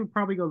thought he would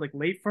probably go like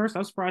late first. I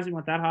was surprised he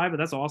went that high, but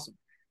that's awesome.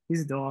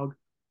 He's a dog.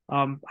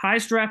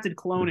 Highest drafted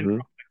clone in Mm-hmm.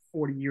 like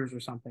 40 years or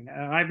something.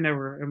 I've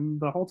never,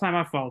 the whole time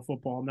I've followed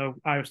football, no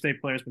Iowa State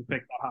player's been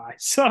picked that high.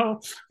 So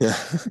Yeah.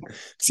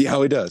 See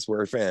how he does.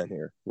 We're a fan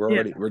here.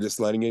 yeah, We're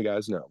just letting you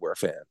guys know we're a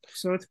fan.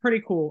 so it's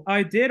pretty cool.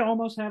 I did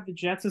almost have the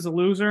Jets as a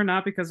loser,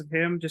 not because of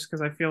him, just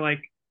because I feel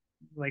like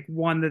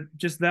one that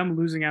just them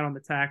losing out on the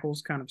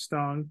tackles kind of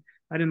stung.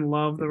 I didn't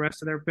love the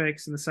rest of their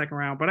picks in the second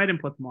round, but I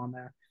didn't put them on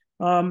there.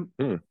 Hmm.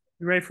 You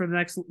ready for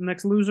the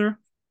next loser?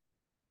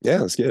 Yeah,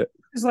 let's get it.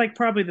 It's like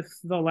probably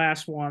the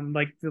last one,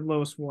 like the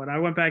lowest one. I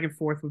went back and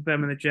forth with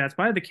them and the Jets,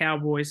 but I had the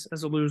Cowboys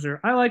as a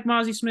loser. I like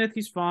Mozzie Smith;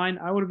 he's fine.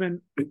 I would have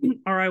been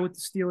all right with the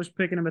Steelers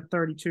picking him at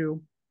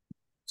 32.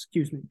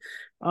 Excuse me.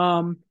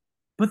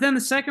 But then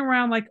the second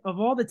round, like of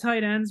all the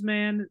tight ends,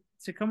 man,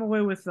 to come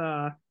away with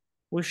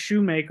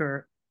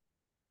Shoemaker,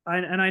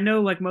 and I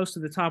know like most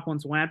of the top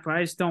ones went, but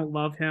I just don't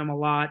love him a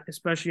lot,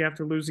 especially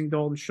after losing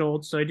Dalton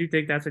Schultz. So I do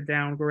think that's a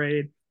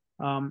downgrade.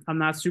 I'm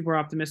not super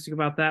optimistic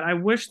about that. I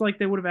wish like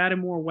they would have added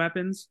more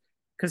weapons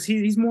because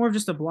he's more of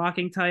just a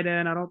blocking tight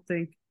end. I don't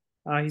think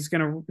he's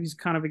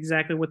kind of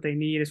exactly what they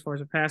need as far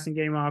as a passing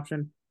game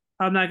option.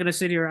 I'm not gonna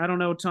sit here. I don't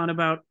know a ton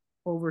about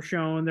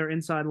Overshown, their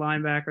inside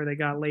linebacker they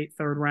got late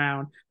third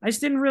round. I just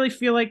didn't really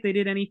feel like they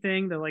did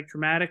anything to like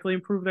dramatically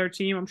improve their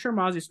team. I'm sure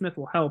Mozzie Smith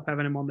will help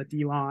having him on the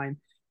D line,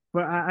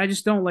 but I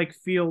just don't like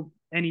feel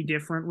any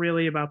different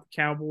really about the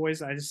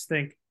Cowboys. I just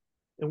think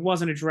it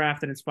wasn't a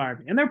draft that inspired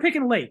me, and they're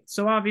picking late,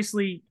 so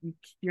obviously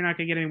you're not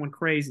gonna get anyone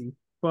crazy.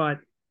 But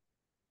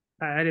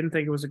I didn't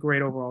think it was a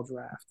great overall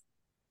draft.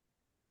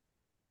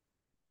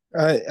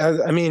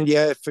 I mean,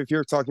 yeah, if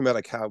you're talking about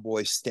a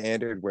Cowboy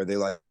standard where they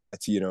like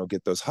to,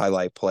 get those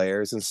highlight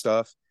players and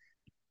stuff,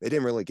 they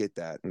didn't really get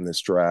that in this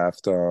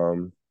draft.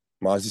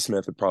 Mozzie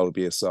Smith would probably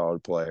be a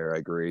solid player, I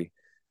agree.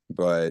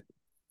 But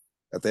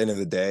at the end of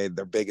the day,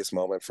 their biggest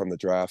moment from the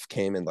draft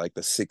came in like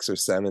the 6th or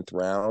 7th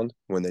round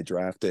when they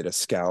drafted a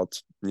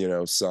scout,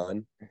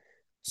 son.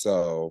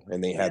 So,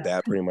 and they had Yeah,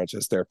 that pretty much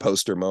as their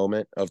poster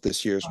moment of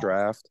this year's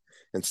draft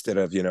instead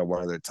of,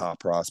 one of their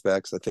top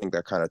prospects. I think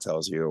that kind of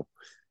tells you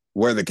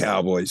where the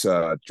Cowboys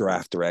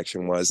draft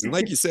direction was. And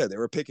like you said, they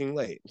were picking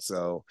late.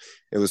 So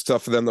it was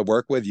tough for them to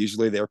work with.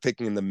 Usually they were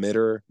picking in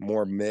the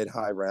more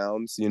mid-high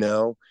rounds.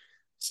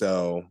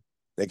 So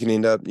they can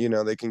end up,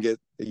 they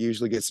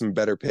usually get some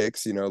better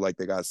picks, like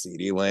they got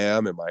CeeDee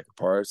Lamb and Micah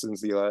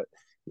Parsons,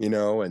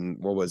 and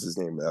what was his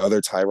name? The other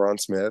Tyron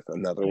Smith,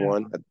 another yeah.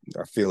 one.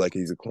 I feel like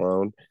he's a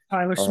clone.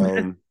 Tyler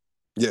Smith,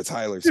 Yeah,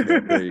 Tyler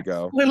Smith. There you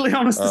go. literally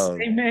almost the Um,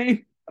 same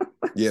name.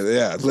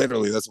 yeah,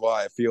 literally. That's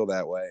why I feel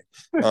that way.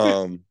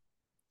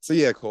 So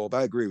yeah, Cole,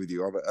 I agree with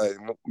you.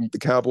 The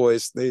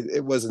Cowboys,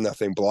 it was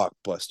nothing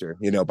blockbuster,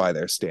 by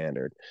their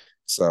standard.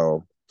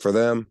 So for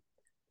them,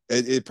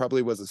 it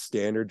probably was a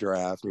standard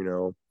draft.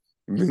 Who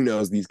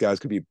knows? These guys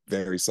could be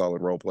very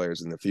solid role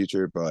players in the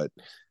future, but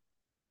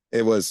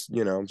it was,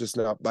 just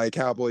not by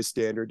Cowboys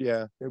standard.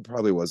 Yeah, it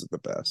probably wasn't the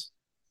best.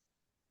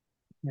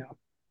 Yeah.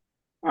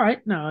 All right.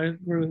 No,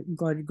 I'm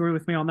glad you agree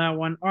with me on that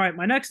one. All right,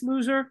 my next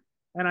loser,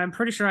 and I'm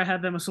pretty sure I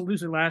had them as a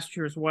loser last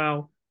year as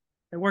well.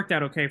 It worked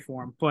out okay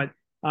for them, but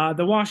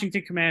the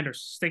Washington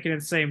Commanders sticking in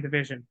the same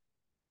division.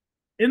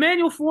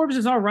 Emmanuel Forbes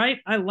is all right.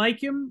 I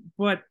like him,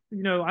 but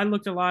I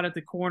looked a lot at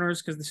the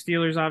corners because the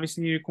Steelers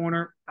obviously need a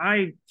corner.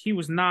 He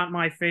was not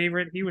my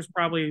favorite. He was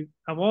probably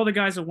of all the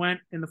guys that went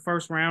in the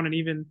first round, and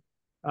even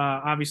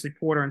obviously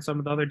Porter and some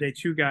of the other day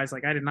two guys.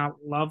 Like I did not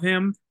love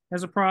him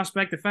as a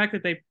prospect. The fact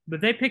that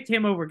they picked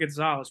him over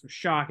Gonzalez was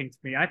shocking to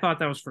me. I thought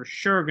that was for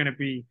sure going to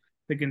be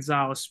the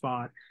Gonzalez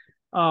spot.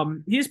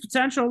 He has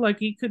potential, like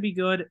he could be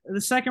good.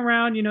 The second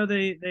round,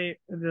 the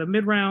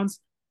mid rounds,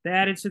 they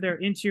added to their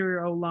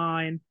interior O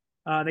line.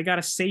 They got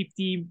a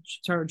safety,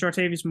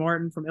 Jartavius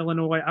Martin from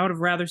Illinois. I would have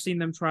rather seen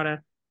them try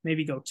to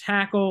maybe go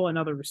tackle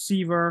another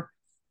receiver.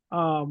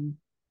 Like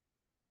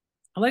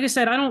I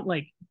said, I don't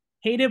like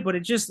hate it, but it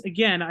just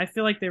again, I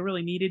feel like they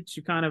really needed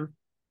to kind of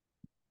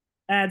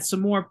add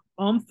some more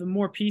oomph and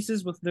more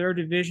pieces with their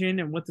division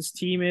and what this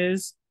team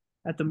is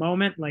at the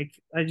moment. Like,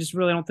 I just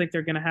really don't think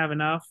they're going to have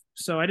enough.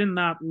 So I did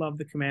not love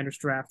the Commanders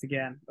draft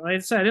again. Like I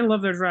said, I didn't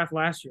love their draft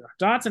last year.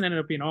 Dotson ended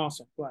up being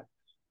awesome, but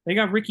they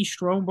got Ricky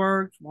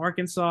Stromberg from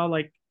Arkansas.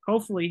 Like,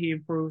 hopefully he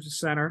improves the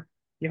center.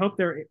 You hope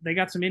they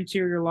got some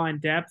interior line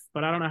depth,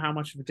 but I don't know how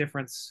much of a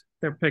difference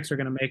their picks are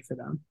going to make for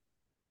them.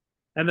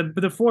 And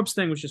the Forbes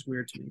thing was just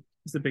weird to me.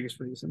 It's the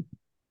biggest reason.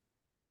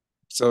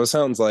 So it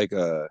sounds like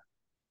they're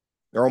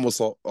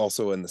almost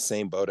also in the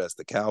same boat as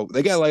the Cow.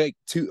 They got like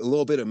a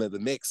little bit of the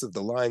mix of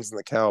the Lions and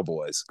the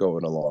Cowboys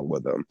going along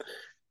with them.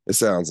 It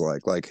sounds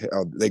like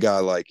they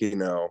got like,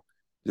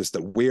 just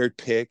a weird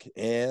pick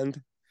and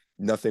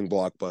nothing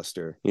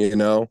blockbuster.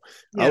 Yeah.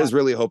 I was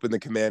really hoping the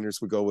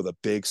Commanders would go with a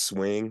big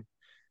swing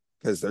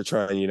because they're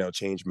trying,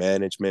 change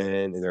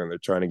management and they're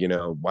trying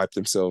to, wipe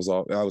themselves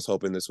off. I was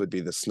hoping this would be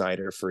the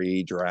Snyder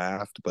free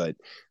draft, but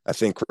I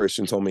think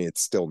Christian told me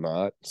it's still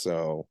not.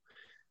 So,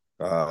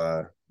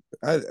 not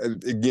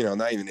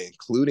even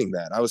including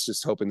that, I was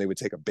just hoping they would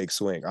take a big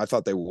swing. I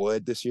thought they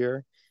would this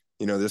year,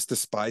 just to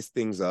spice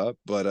things up.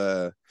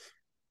 But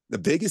the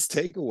biggest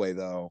takeaway,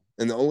 though,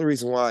 and the only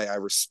reason why I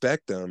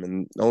respect them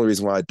and the only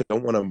reason why I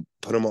don't want to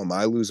put them on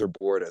my loser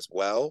board as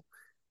well,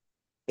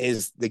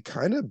 is they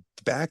kind of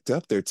backed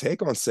up their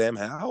take on Sam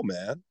Howell,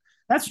 man.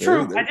 That's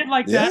true. I did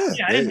like that.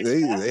 Yeah,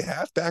 they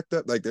have backed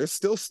up. Like, they're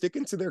still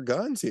sticking to their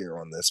guns here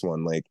on this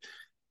one. Like,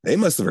 they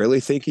must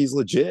really think he's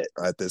legit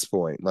at this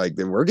point. Like,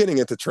 we're getting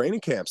into training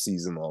camp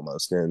season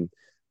almost, and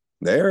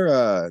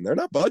they're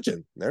not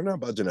budging. They're not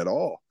budging at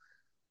all.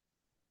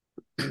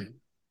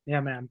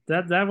 Yeah, man.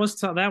 That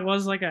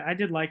was like I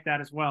did like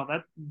that as well.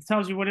 That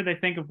tells you what did they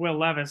think of Will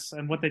Levis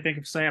and what they think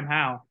of Sam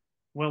Howell.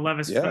 Will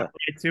Levis Yeah.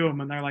 to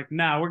him, and they're like,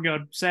 "No, we're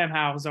good. Sam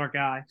Howell's our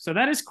guy." So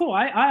that is cool.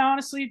 I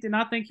honestly did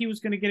not think he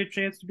was going to get a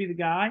chance to be the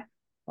guy,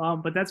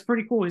 but that's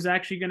pretty cool. He's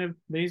gonna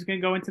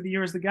go into the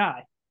year as the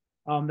guy.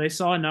 They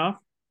saw enough.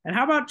 And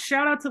how about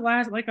shout out to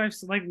like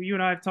you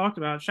and I have talked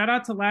about, shout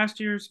out to last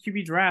year's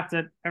QB draft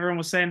that everyone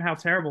was saying how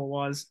terrible it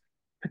was.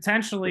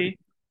 Potentially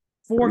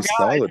four guys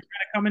are going to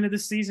come into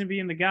this season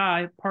being the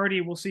guy.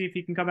 Purdy, we'll see if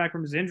he can come back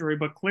from his injury,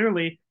 but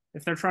clearly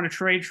if they're trying to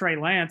trade Trey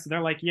Lance,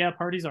 they're like, yeah,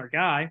 Purdy's our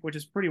guy, which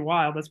is pretty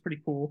wild. That's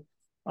pretty cool.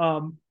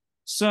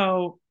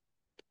 So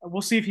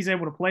we'll see if he's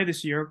able to play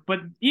this year.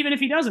 But even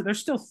if he doesn't, there's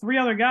still three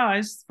other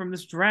guys from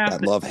this draft.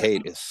 That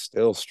love-hate is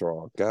still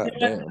strong. God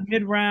damn.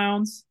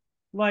 Mid-rounds,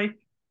 like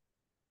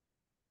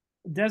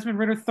Desmond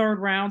Ridder 3rd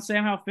round,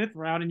 Sam Howell 5th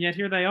round, and yet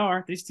here they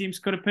are. These teams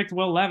could have picked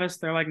Will Levis.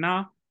 They're like,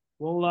 nah,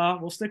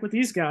 we'll stick with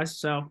these guys.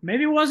 So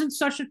maybe it wasn't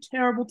such a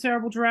terrible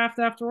draft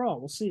after all.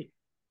 We'll see.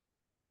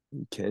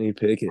 Kenny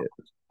Pickett.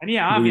 And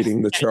yeah, obviously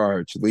leading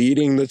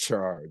the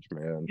charge,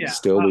 man. Yeah,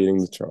 still leading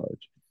the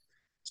charge.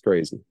 It's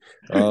crazy.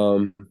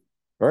 All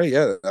right,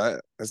 yeah.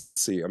 Let's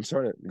see. I'm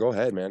starting to go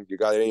ahead, man. You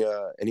got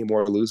any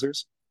more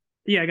losers?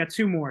 Yeah, I got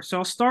two more. So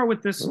I'll start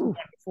with this one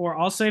before.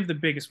 I'll save the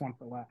biggest one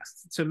for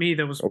last. To me,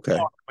 that was far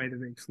away the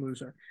biggest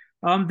loser.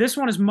 This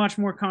one is much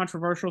more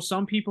controversial.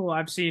 Some people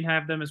I've seen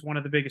have them as one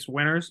of the biggest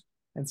winners.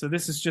 And so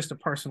this is just a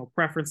personal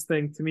preference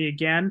thing to me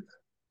again.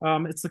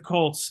 It's the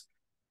Colts.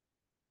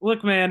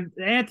 Look, man,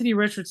 the Anthony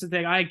Richardson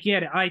thing, I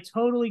get it. I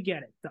totally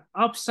get it. The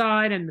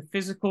upside and the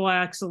physical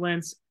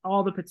excellence,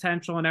 all the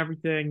potential and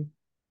everything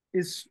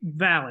is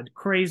valid.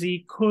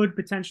 Crazy, could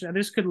potentially,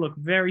 this could look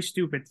very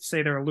stupid to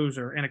say they're a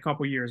loser in a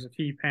couple years if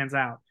he pans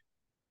out.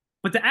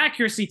 But the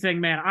accuracy thing,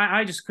 man,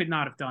 I just could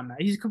not have done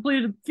that. He's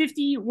completed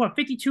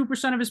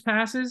 52% of his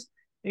passes.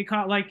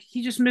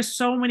 He just missed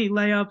so many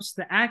layups.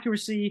 The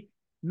accuracy,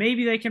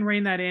 maybe they can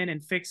rein that in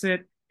and fix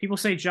it. People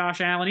say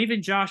Josh Allen.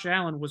 Even Josh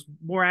Allen was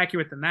more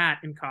accurate than that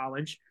in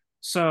college.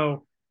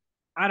 So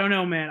I don't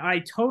know, man. I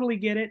totally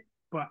get it,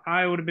 but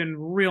I would have been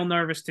real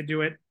nervous to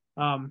do it.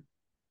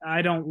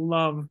 I don't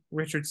love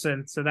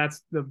Richardson, so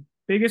that's the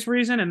biggest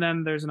reason. And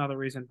then there's another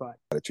reason, but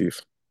Chief.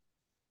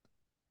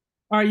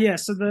 All right, yeah.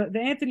 So the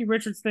Anthony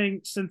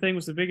Richardson thing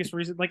was the biggest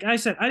reason. Like I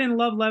said, I didn't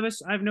love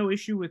Levis. I have no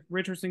issue with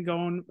Richardson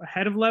going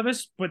ahead of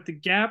Levis, but the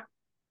gap,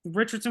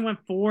 Richardson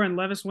went 4 and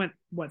Levis went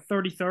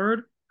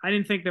 33rd. I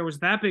didn't think there was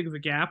that big of a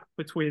gap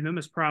between them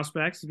as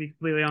prospects, to be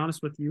completely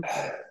honest with you.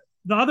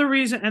 The other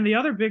reason, and the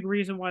other big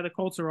reason why the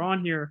Colts are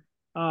on here,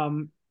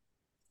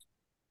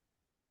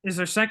 is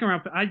their second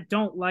round. I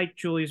don't like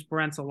Julius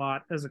Brents a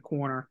lot as a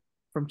corner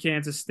from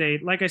Kansas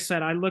State. Like I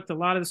said, I looked a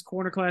lot of this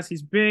corner class.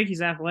 He's big,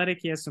 he's athletic,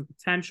 he has some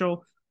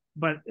potential,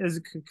 but as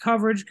a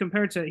coverage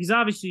compared to, he's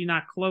obviously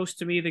not close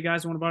to me, the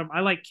guys who want to bottom. I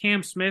like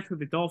Cam Smith, who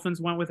the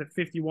Dolphins went with at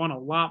 51, a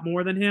lot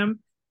more than him.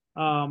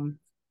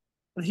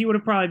 He would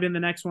have probably been the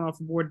next one off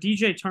the board.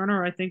 DJ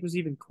Turner, I think, was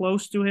even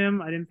close to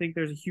him. I didn't think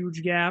there's a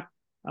huge gap.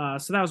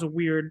 So that was a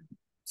weird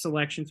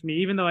selection to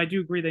me, even though I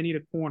do agree they need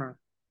a corner.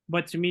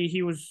 But to me,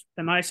 he was,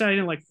 and I said I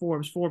didn't like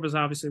Forbes. Forbes was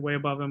obviously way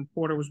above him.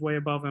 Porter was way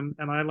above him,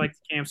 and I liked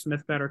Cam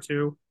Smith better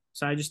too.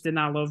 So I just did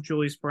not love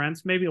Julius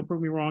Brents. Maybe he'll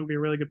prove me wrong, be a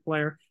really good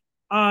player.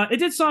 It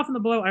did soften the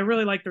blow. I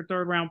really like their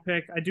 3rd round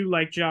pick. I do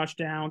like Josh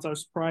Downs. I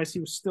was surprised he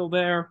was still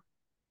there.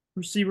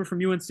 Receiver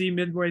from UNC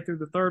midway through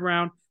the 3rd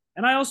round.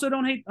 And I also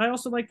don't hate. I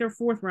also like their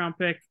fourth round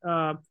pick,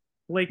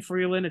 Blake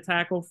Freeland, a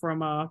tackle from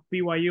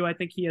BYU. I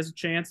think he has a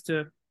chance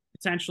to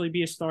potentially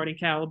be a starting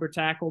caliber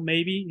tackle.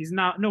 Maybe he's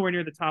not nowhere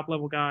near the top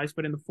level guys,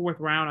 but in the fourth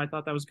round, I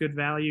thought that was good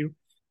value.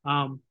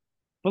 But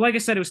like I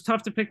said, it was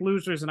tough to pick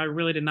losers, and I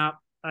really did not.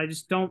 I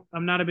just don't.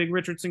 I'm not a big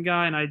Richardson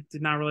guy, and I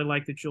did not really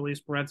like the Julius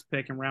Brents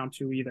pick in round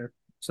two either.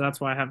 So that's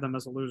why I have them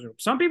as a loser.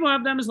 Some people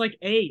have them as like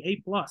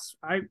A plus.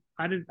 I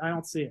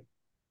don't see it.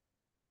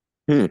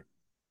 Hmm.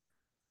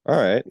 All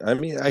right. I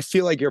mean, I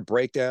feel like your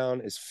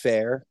breakdown is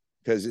fair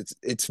because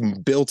it's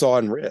built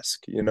on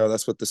risk. You know,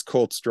 that's what this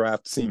Colts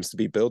draft seems to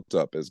be built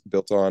up is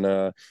built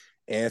on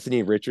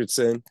Anthony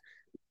Richardson.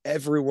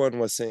 Everyone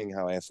was saying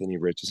how Anthony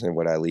Richardson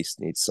would at least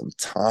need some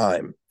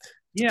time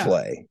to Yeah.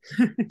 play.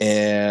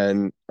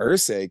 And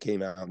Irsay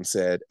came out and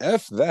said,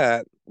 F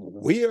that,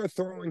 we are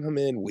throwing him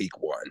in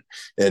week one.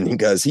 And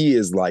because he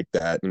is like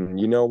that. And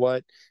you know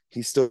what?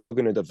 He's still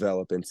going to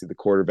develop into the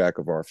quarterback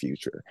of our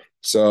future.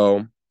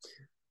 So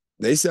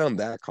they sound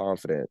that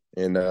confident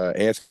in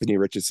Anthony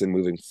Richardson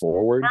moving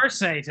forward.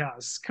 Irsay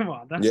does. Come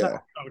on, that's not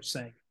what coach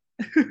saying.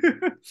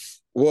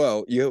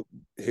 Well, you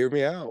hear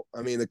me out.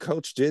 I mean, the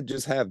coach did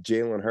just have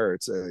Jalen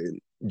Hurts.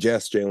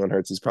 Jalen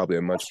Hurts is probably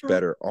a much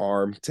better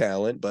arm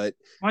talent, but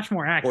much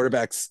more accurate.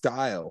 Quarterback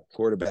style,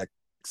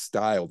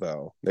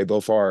 though. They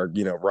both are,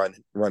 you know, run.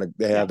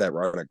 They have that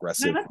run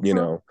aggressive, you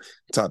know,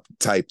 top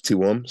type to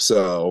them.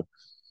 So,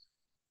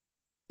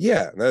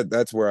 yeah,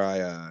 that's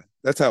where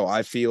that's how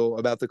I feel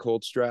about the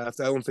Colts draft.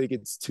 I don't think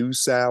it's too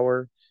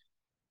sour.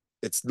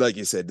 It's like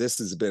you said, this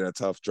has been a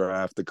tough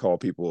draft to call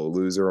people a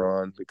loser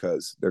on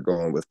because they're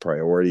going with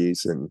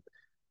priorities. And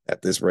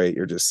at this rate,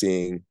 you're just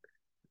seeing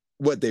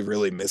what they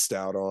really missed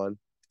out on.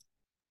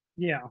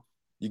 Yeah.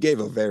 You gave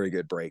a very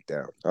good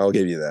breakdown. I'll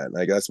give you that.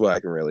 Like, that's what I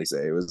can really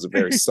say. It was a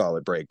very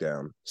solid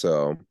breakdown.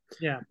 So,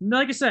 yeah,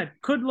 like I said,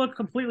 could look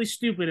completely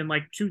stupid in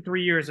like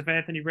 2-3 years if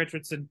Anthony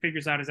Richardson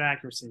figures out his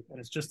accuracy. And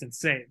it's just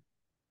insane.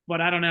 But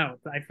I don't know.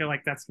 I feel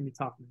like that's going to be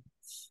tough.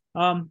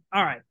 All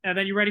right. And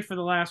then you ready for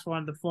the last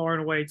one, the far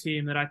and away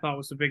team that I thought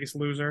was the biggest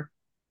loser?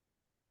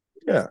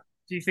 Yeah.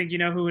 Do you think you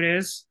know who it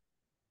is?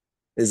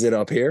 Is it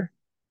up here?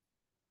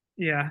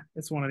 Yeah,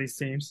 it's one of these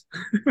teams.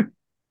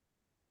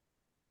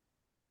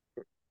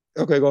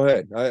 Okay, go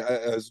ahead.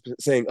 I was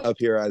saying up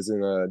here as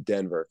in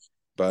Denver,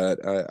 but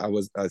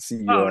I see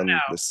you're on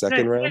the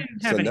second round.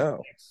 So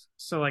no. Picks.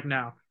 So like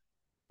no.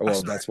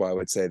 Well, that's why I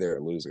would say they're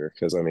a loser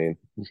because I mean,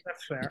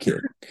 that's fair.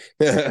 You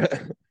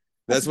can't.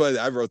 That's why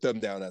I wrote them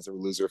down as a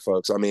loser,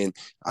 folks. I mean,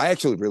 I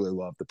actually really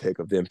love the pick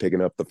of them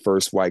picking up the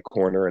first white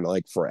corner in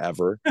like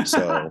forever.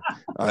 So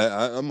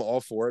I'm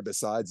all for it.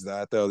 Besides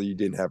that, though, you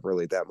didn't have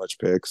really that much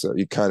pick, so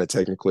you kind of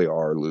technically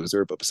are a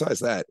loser. But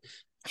besides that,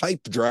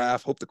 hype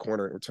draft. Hope the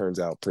corner turns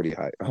out pretty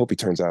high. I hope he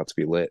turns out to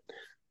be lit.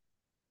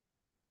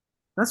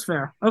 That's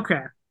fair.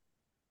 Okay.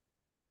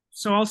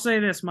 So I'll say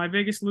this: my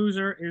biggest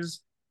loser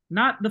is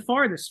not the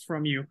farthest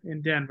from you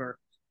in Denver.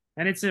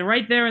 And it's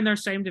right there in their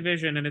same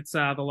division, and it's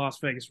the Las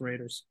Vegas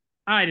Raiders.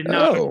 I did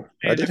not. Oh,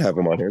 I did have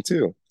them on here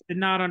too. Did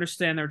not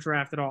understand their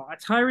draft at all.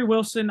 Tyree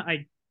Wilson,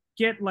 I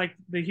get like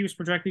that he was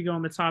projected to go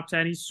in the top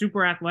 10. He's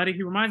super athletic.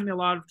 He reminds me a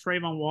lot of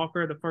Trayvon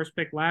Walker, the first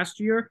pick last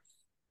year.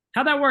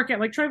 How'd that work out?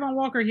 Like Trayvon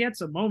Walker, he had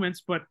some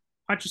moments, but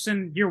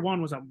Hutchinson, year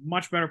one, was a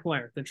much better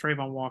player than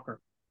Trayvon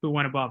Walker, who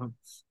went above him.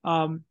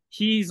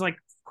 He's like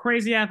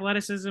crazy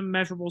athleticism,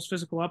 measurables,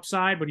 physical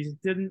upside, but he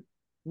doesn't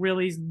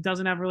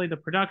have really the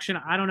production.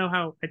 I don't know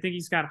how. I think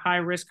he's got high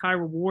risk, high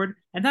reward,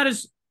 and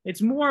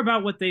it's more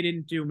about what they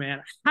didn't do,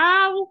 man.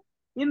 How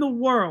in the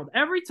world,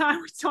 every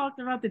time we talked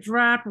about the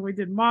draft and we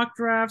did mock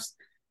drafts,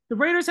 the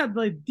Raiders had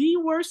the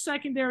worst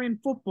secondary in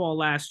football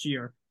last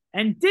year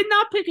and did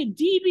not pick a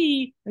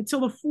DB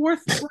until the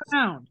fourth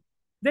round.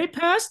 They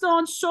passed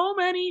on so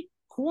many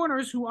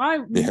corners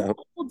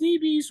multiple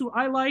DBs who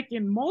I liked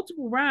in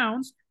multiple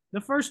rounds.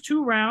 The first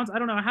 2 rounds, I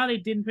don't know how they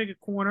didn't pick a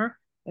corner,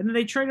 and then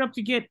they traded up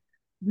to get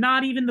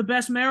not even the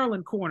best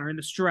Maryland corner in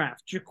this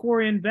draft,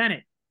 Jacorian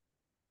Bennett.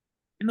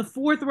 In the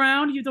 4th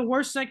round, you're the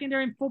worst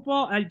secondary in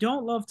football. I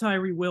don't love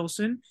Tyree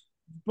Wilson.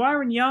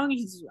 Byron Young,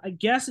 I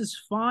guess, is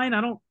fine. I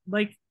don't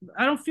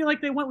feel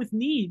like they went with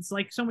needs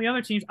like so many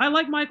other teams. I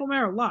like Michael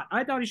Mayer a lot.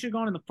 I thought he should have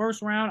gone in the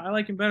 1st round. I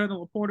like him better than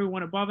Laporte, who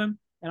went above him.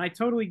 And I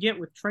totally get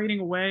with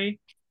trading away.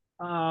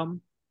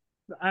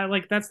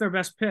 That's their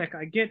best pick.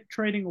 I get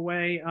trading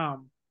away.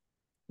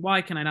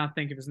 Why can I not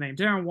think of his name?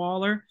 Darren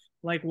Waller.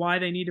 Like why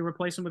they need to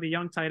replace him with a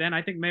young tight end.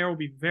 I think Mayer will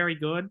be very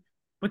good.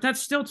 But that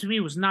still, to me,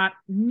 was not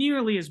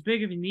nearly as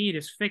big of a need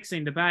as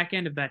fixing the back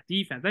end of that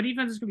defense. That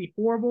defense is going to be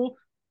horrible.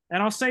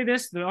 And I'll say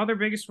this, the other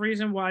biggest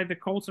reason why the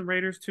Colts and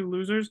Raiders, 2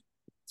 losers,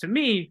 to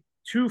me,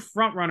 2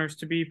 front runners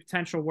to be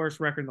potential worst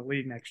record in the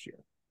league next year.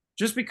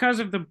 Just because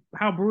of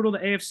how brutal the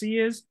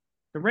AFC is,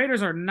 the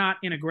Raiders are not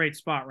in a great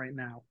spot right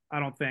now, I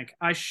don't think.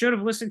 I should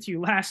have listened to you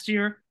last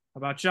year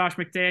about Josh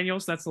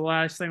McDaniels. That's the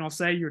last thing I'll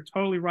say. You're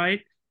totally right.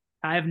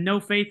 I have no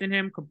faith in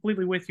him.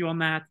 Completely with you on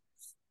that.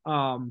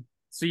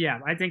 So yeah,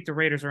 I think the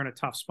Raiders are in a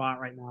tough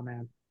spot right now,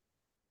 man.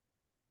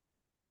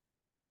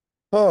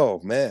 Oh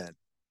man,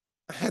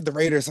 I had the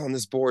Raiders on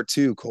this board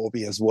too,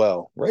 Colby, as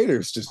well.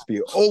 Raiders just be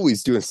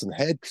always doing some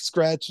head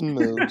scratching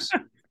moves.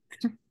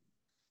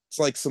 It's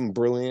like some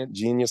brilliant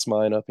genius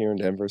mind up here in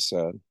Denver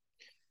said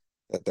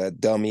that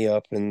dummy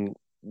up in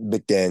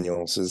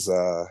McDaniels is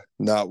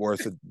not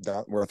worth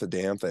a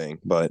damn thing,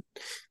 but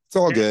it's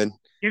all good.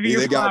 Give you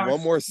your They got flowers.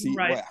 one more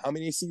Right. What? How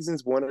many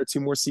seasons? One or two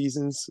more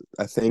seasons,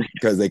 I think,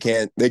 because they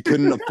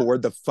couldn't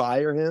afford to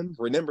fire him.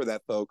 Remember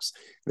that, folks.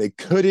 They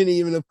couldn't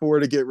even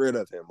afford to get rid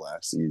of him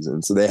last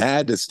season, so they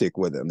had to stick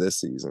with him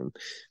this season.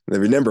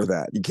 And remember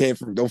that.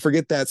 Don't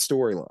forget that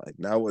storyline.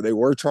 Now they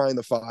were trying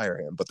to fire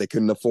him, but they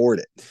couldn't afford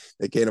it.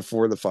 They can't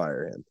afford to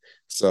fire him.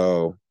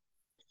 So,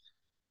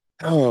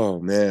 oh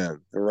man,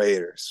 the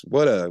Raiders.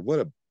 What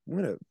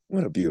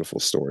a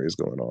beautiful story is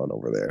going on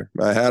over there.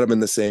 I had them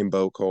in the same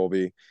boat,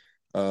 Colby.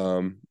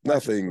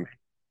 Nothing,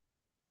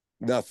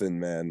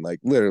 man. Like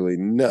literally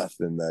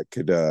nothing that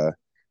could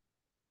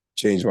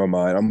change my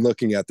mind. I'm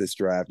looking at this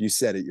draft. You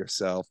said it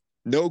yourself.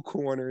 No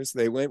corners.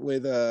 They went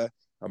with a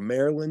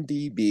Maryland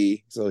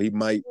DB, so he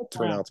might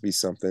turn out to be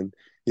something.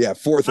 Yeah,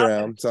 fourth Not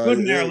round. So good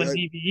Maryland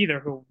DB either,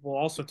 who we'll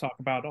also talk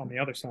about on the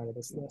other side of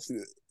this list.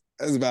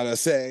 I was about to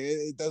say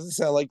it doesn't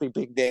sound like the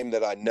big name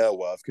that I know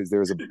of because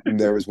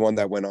there was one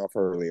that went off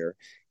earlier,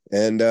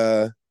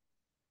 and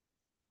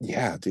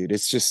yeah, dude,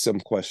 it's just some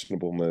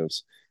questionable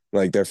moves.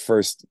 Like their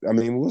first, I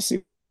mean, we'll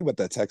see what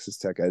that Texas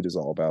Tech edge is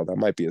all about. That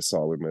might be a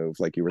solid move,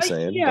 like you were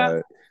saying. Yeah,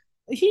 But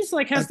he's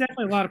like has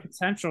definitely a lot of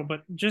potential,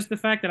 but just the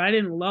fact that I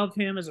didn't love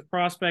him as a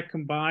prospect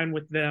combined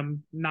with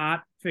them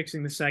not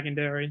fixing the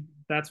secondary,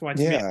 that's why to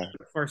me yeah,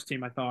 the first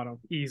team I thought of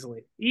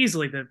easily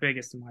the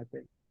biggest in my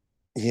opinion.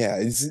 yeah,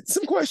 it's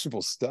some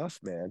questionable stuff,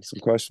 man. Some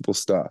questionable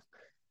stuff.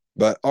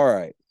 But all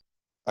right,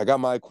 I got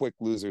my quick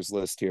losers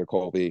list here,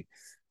 Colby.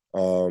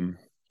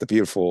 The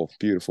beautiful,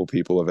 beautiful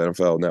people of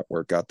NFL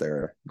Network got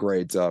their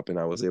grades up, and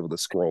I was able to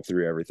scroll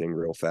through everything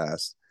real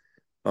fast.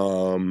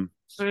 So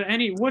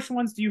which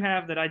ones do you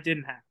have that I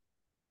didn't have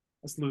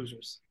as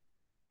losers?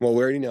 Well,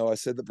 we already know I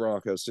said the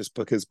Broncos just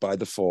because by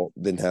default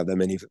didn't have that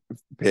many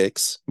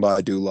picks, but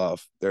I do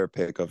love their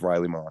pick of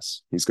Riley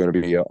Moss. He's going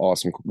to be an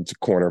awesome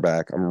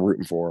cornerback. I'm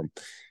rooting for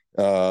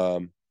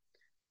him.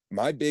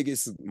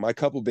 My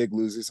couple big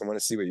losers. I want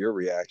to see what your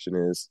reaction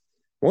is.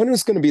 One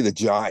is going to be the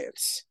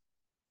Giants.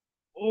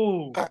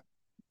 Oh,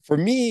 For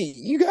me,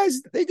 you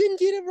guys, they didn't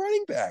get a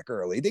running back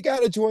early. They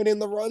got to join in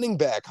the running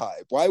back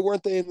hype. Why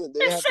weren't they in the?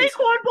 They it's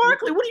Saquon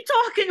Barkley. What are you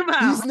talking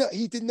about?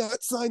 He did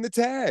not sign the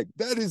tag.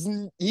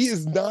 He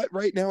is not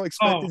right now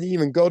expected Oh, to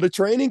even go to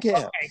training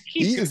camp. okay.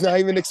 He is not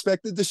even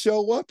expected to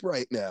show up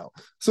right now.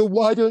 So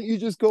why don't you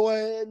just go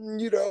ahead and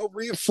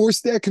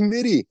reinforce that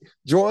committee?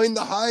 Join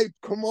the hype.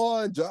 Come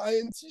on,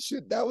 Giants.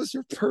 That was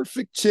your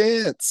perfect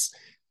chance.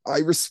 I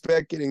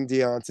respect getting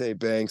Deontay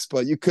Banks,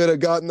 but you could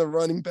have gotten the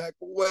running back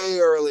way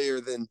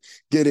earlier than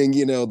getting,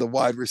 the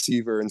wide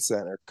receiver and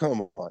center.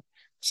 Come on.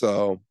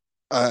 So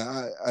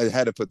I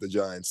had to put the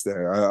Giants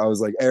there. I was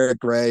like, Eric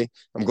Gray,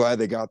 I'm glad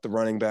they got the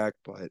running back,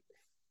 but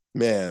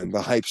man,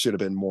 the hype should have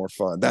been more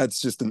fun.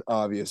 That's just an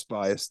obvious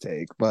bias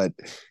take, but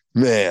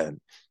man,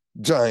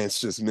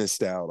 Giants just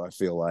missed out, I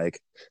feel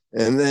like.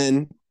 And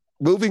then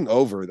moving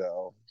over,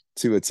 though,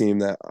 to a team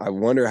that I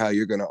wonder how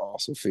you're going to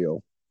also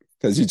feel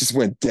because you just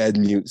went dead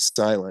mute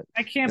silent.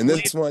 I can't And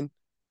believe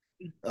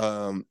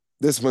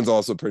this one's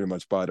also pretty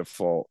much by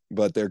default,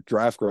 but their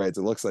draft grades,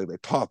 it looks like they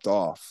popped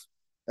off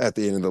at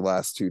the end of the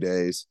last 2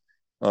 days.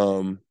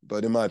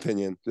 But in my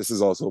opinion, this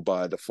is also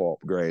by default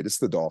grade. It's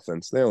the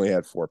Dolphins. They only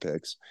had 4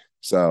 picks.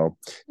 So,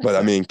 but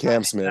I mean,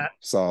 Cam Smith,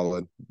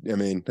 solid. I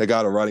mean, they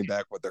got a running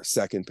back with their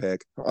second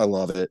pick. I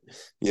love it,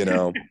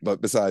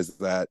 but besides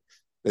that,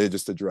 they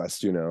just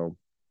addressed, Did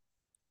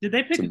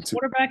they pick a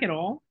quarterback at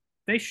all?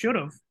 They should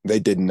have. They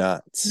did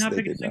not. Not they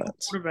pick a did single not.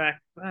 quarterback.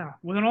 Wow.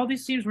 When all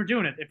these teams were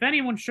doing it, if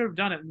anyone should have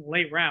done it in the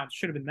late rounds,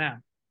 should have been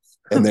them.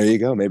 And there you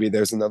go. Maybe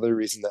there's another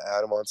reason to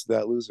add them onto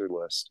that loser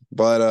list.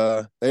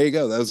 But there you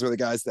go. Those are the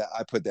guys that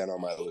I put down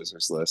on my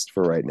losers list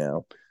for right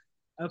now.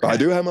 Okay. But I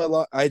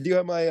do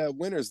have my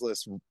winners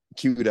list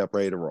queued up,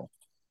 ready to roll.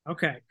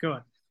 Okay, good.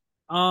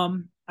 I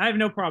have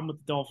no problem with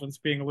the Dolphins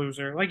being a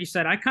loser. Like you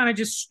said, I kind of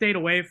just stayed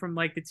away from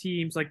like the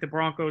teams like the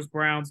Broncos,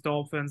 Browns,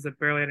 Dolphins that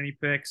barely had any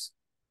picks.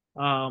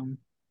 But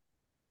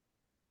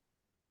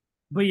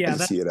yeah,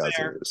 that's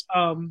fair.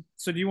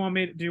 So do you want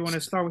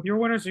to start with your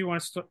winners, or you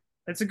want to start?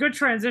 It's a good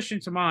transition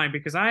to mine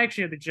because I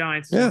actually had the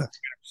Giants. Yeah.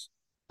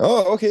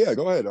 Oh, okay. Yeah,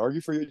 go ahead. Argue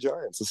for your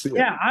Giants. Let's see it.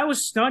 Yeah, I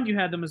was stunned you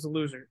had them as a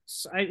loser.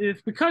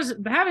 It's because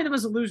having them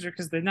as a loser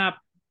because they not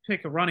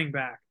pick a running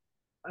back.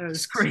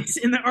 It's crazy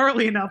in the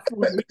early enough.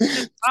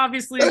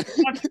 Obviously,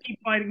 we have to keep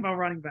fighting about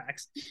running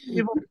backs.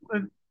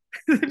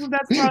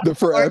 That's the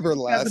forever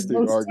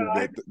lasting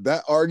argument.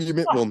 That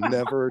argument will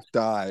never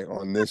die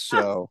on this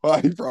show.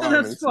 I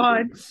promise. That's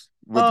fine.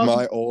 With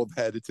my old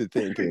head to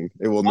thinking,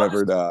 it will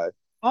never die.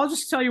 I'll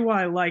just tell you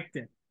why I liked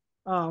it.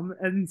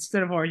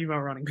 Instead of arguing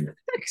about running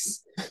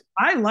backs,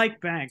 I like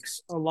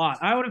Banks a lot.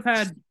 He would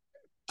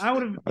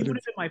have been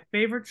my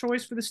favorite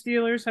choice for the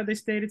Steelers had they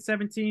stayed at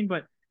 17.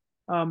 But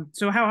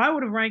So how I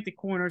would have ranked the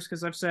corners,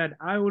 because I've said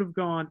I would have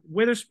gone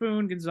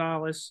Witherspoon,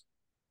 Gonzalez.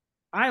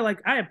 I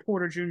had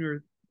Porter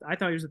Jr. I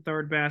thought he was the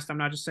third best. I'm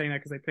not just saying that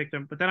because I picked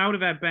him, but then I would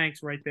have had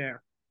Banks right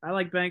there. I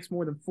like Banks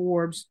more than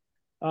Forbes,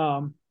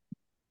 more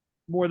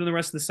than the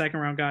rest of the second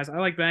round guys. I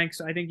like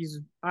Banks. I think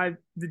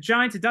the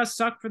Giants. It does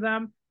suck for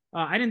them.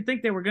 I didn't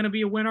think they were going to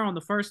be a winner on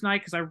the first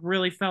night because I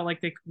really felt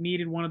like they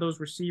needed one of those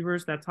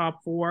receivers, that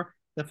top four.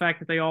 The fact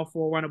that they all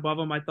four went above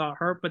them, I thought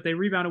hurt, but they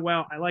rebounded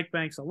well. I like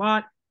Banks a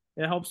lot.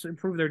 It helps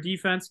improve their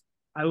defense.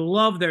 I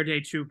love their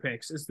day two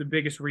picks. Is the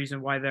biggest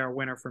reason why they're a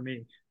winner for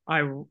me.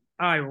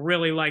 I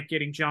really like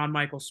getting John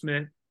Michael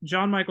Smith.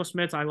 John Michael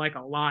Smith, I like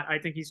a lot. I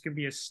think he's going to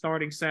be a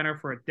starting center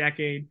for a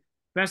decade.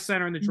 Best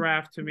center in the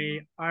draft to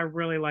me. I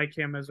really like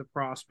him as a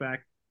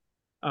prospect.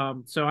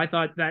 So I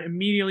thought that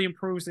immediately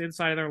improves the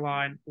inside of their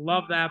line.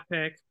 Love that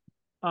pick.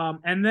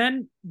 And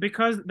then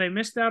because they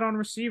missed out on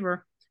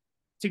receiver,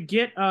 to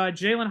get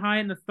Jalen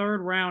Hyatt in the third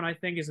round, I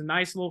think is a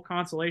nice little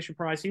consolation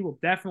prize. He will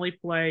definitely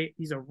play.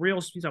 He's a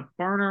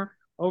burner,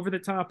 over the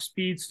top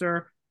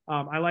speedster.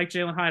 I like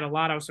Jalen Hyatt a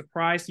lot. I was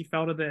surprised he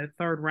fell to the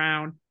third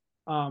round.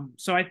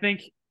 So I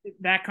think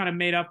that kind of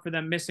made up for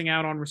them missing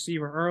out on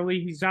receiver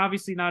early. He's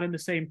obviously not in the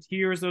same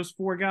tier as those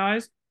four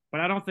guys, but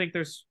I don't think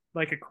there's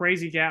like a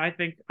crazy gap. I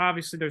think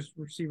obviously there's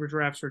receiver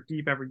drafts are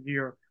deep every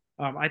year.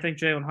 I think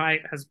Jalen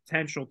Hyatt has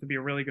potential to be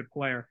a really good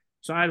player.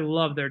 So I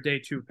love their day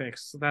two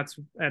picks. So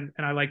and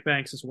I like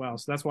Banks as well.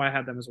 So that's why I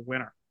had them as a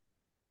winner.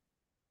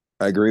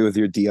 I agree with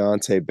your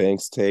Deontay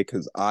Banks take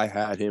because I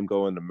had him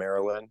going to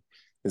Maryland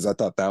because I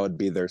thought that would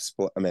be their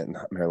split. I mean,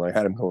 not Maryland. I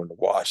had him going to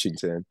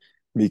Washington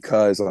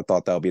because I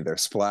thought that would be their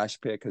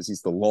splash pick because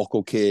he's the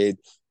local kid,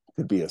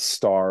 could be a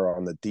star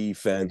on the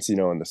defense, in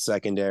the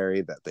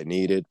secondary that they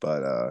needed.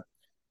 But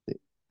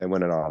they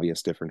went an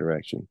obvious different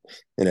direction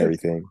and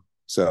everything.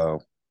 So,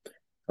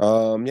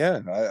 yeah,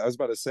 I was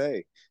about to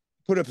say,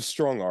 put up a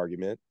strong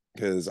argument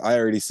because I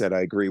already said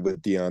I agree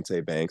with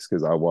Deontay Banks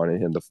because I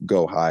wanted him to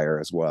go higher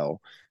as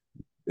well.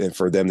 And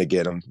for them to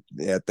get him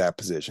at that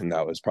position,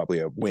 that was probably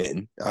a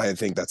win. I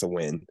think that's a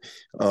win.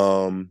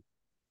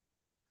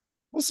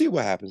 We'll see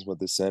what happens with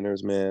the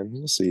centers, man.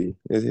 We'll see.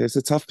 It's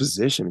a tough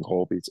position,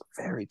 Colby. It's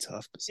a very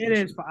tough position. It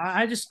is.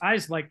 I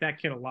just like that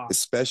kid a lot,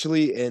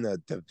 especially in a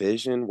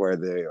division where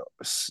they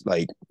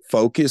like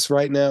focus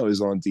right now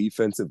is on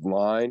defensive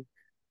line.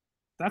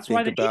 That's Think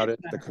why they about it.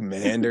 The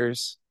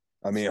Commanders.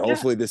 I mean,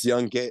 hopefully this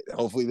young kid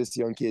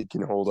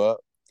can hold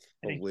up.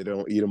 Hopefully they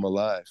don't eat him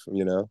alive,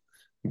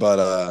 But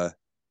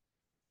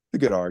a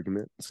good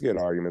argument. It's a good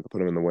argument to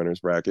put him in the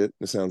winners bracket.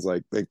 It sounds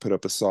like they put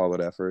up a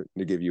solid effort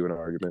to give you an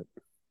argument.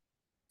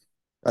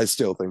 I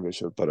still think they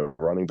should put a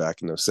running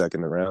back in the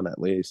second round at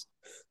least.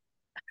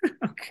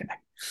 Okay.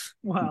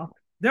 Well,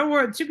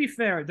 to be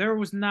fair, there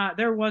was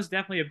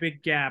definitely a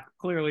big gap,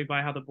 clearly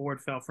by how the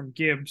board fell from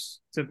Gibbs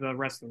to the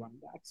rest of the running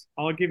backs.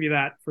 I'll give you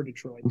that for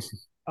Detroit.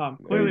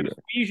 Clearly it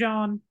was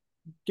Bijan,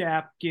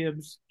 Gap,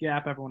 Gibbs,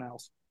 Gap, everyone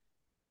else.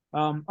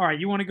 All right,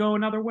 you want to go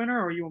another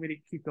winner, or you want me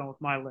to keep going with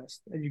my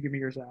list and you give me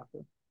yours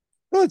after?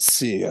 Let's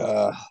see.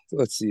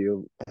 Let's see.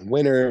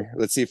 Winner.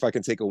 Let's see if I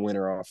can take a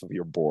winner off of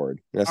your board.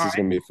 This is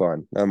gonna be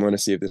fun. I'm gonna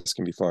see if this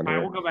can be fun. All right,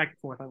 we'll go back and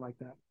forth. I like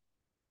that.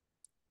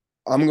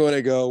 I'm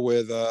gonna go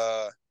with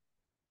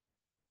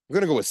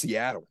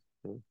Seattle.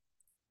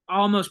 I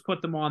almost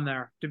put them on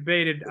there.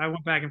 Debated. I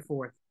went back and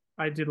forth.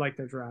 I did like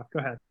their draft. Go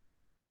ahead.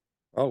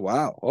 Oh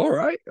wow. All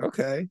right.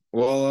 Okay.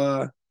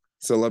 Well,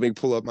 so let me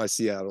pull up my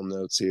Seattle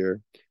notes here.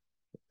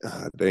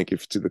 Thank you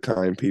to the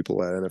kind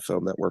people at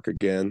NFL Network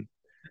again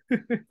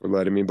for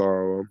letting me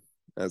borrow them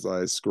as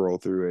I scroll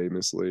through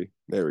aimlessly.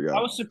 There we go. I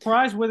was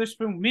surprised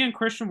Witherspoon. Me and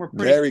Christian were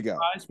pretty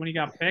surprised when he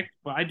got picked,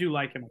 but I do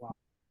like him a lot.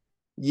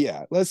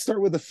 Yeah, let's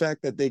start with the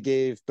fact that they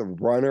gave the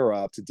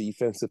runner-up to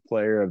Defensive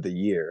Player of the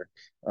Year,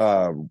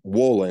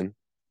 Woolen,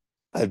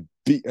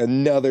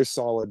 another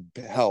solid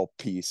help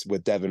piece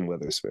with Devin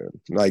Witherspoon.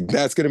 Like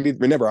that's going to be.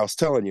 Remember, I was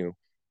telling you,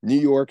 New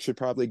York should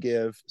probably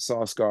give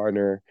Sauce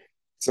Gardner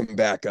some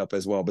backup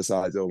as well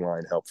besides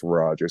O-line help for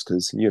Rodgers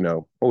because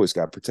always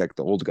got to protect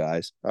the old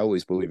guys. I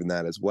always believe in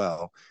that as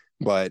well.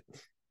 But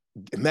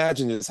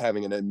imagine just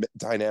having a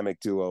dynamic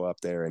duo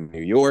up there in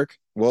New York.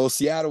 Well,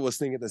 Seattle was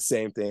thinking the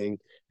same thing,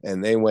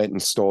 and they went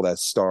and stole that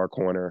star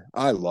corner.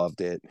 I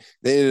loved it.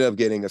 They ended up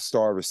getting a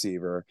star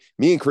receiver.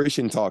 Me and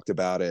Christian talked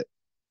about it.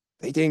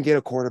 They didn't get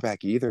a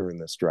quarterback either in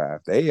this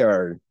draft. They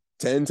are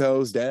 10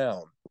 toes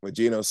down with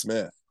Geno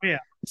Smith. Yeah.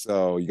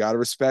 So you got to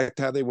respect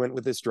how they went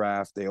with this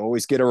draft. They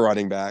always get a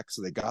running back,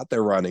 so they got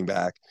their running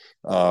back.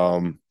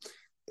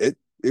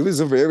 It was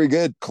a very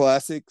good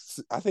classic.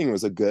 I think it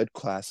was a good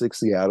classic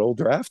Seattle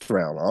draft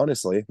round,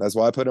 honestly. That's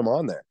why I put them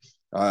on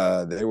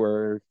there. They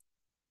were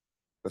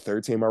the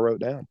third team I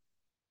wrote down.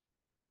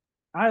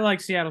 I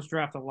like Seattle's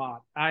draft a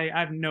lot. I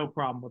have no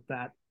problem with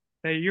that.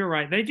 You're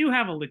right. They do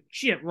have a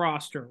legit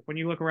roster when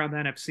you look around the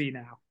NFC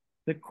now.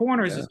 The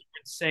corners is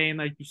insane,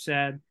 like you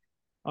said.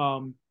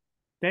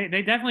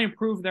 They definitely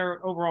improved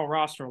their overall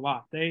roster a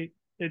lot.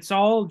 It's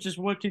all just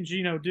what can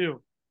Geno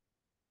do.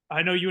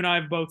 I know you and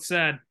I have both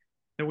said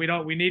that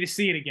we need to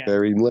see it again.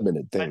 Very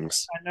limited I,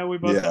 things. I know we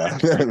both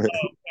have Yeah. it in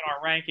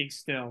our rankings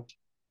still.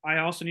 I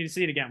also need to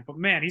see it again. But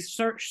man, he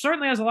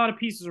certainly has a lot of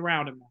pieces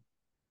around him.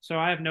 So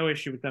I have no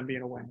issue with them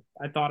being away.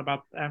 I thought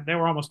about they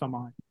were almost on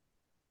mine.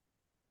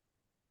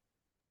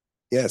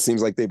 Yeah, it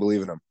seems like they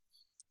believe in him.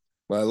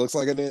 Well, it looks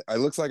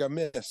like I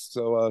missed.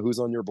 So who's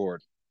on your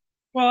board?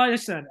 Well, I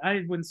just said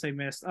I wouldn't say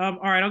missed. All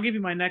right, I'll give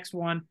you my next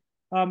one.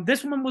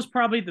 This one was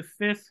probably the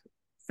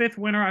fifth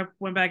winner. I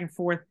went back and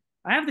forth.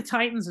 I have the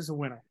Titans as a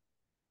winner.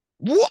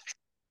 What?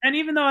 And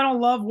even though I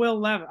don't love Will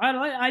Levis,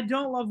 I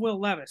don't love Will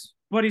Levis,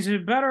 but he's a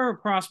better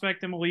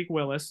prospect than Malik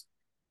Willis.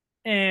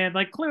 And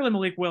like clearly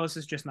Malik Willis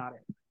is just not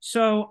it.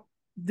 So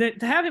to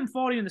have him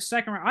falling in the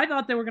second round, I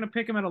thought they were going to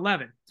pick him at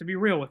 11. To be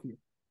real with you,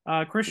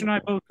 Christian and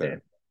I both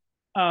did.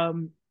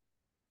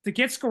 To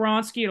get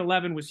Skoronski at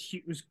 11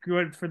 was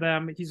good for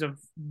them. He's a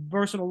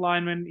versatile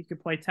lineman. He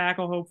could play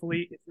tackle,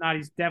 hopefully. If not,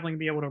 he's definitely going to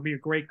be able to be a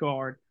great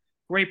guard.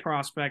 Great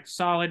prospect.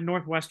 Solid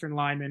Northwestern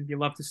lineman. You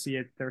love to see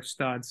it. They're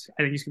studs.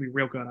 I think he's going to be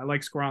real good. I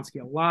like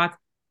Skoronski a lot.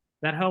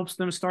 That helps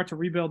them start to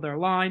rebuild their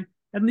line.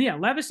 And yeah,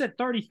 Levis at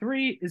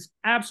 33 is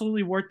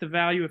absolutely worth the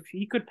value if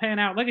he could pan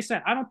out. Like I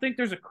said, I don't think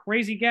there's a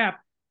crazy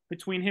gap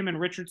between him and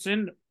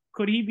Richardson.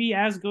 Could he be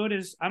as good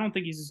as, I don't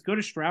think he's as good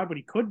as Stroud, but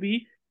he could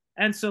be.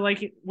 And so,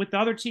 like, with the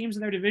other teams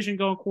in their division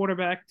going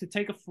quarterback, to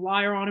take a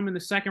flyer on him in the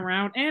second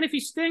round, and if he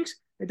stinks,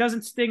 it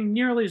doesn't sting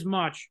nearly as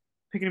much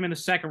picking him in the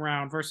second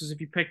round versus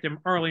if you picked him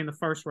early in the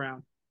first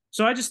round.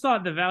 So I just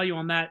thought the value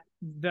on that,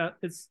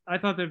 I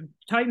thought the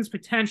Titans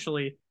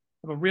potentially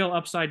have a real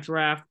upside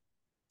draft.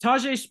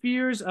 Tajay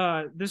Spears,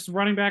 this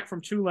running back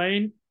from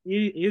Tulane,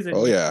 is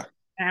a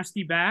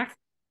nasty back.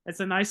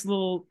 It's a nice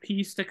little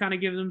piece to kind of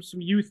give them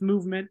some youth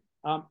movement.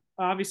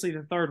 Obviously,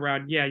 the third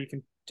round, yeah, you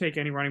can take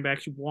any running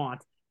backs you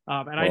want.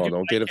 I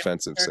don't get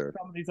offensive, sir.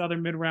 Some of these other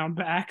mid-round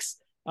backs.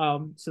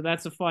 So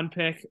that's a fun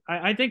pick.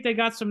 I think they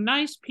got some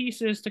nice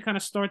pieces to kind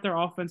of start their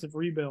offensive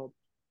rebuild.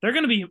 They're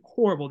going to be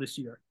horrible this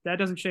year. That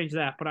doesn't change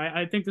that. But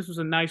I think this was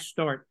a nice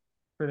start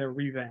for their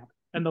revamp.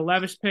 And the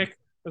Levis pick,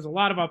 there's a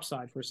lot of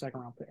upside for a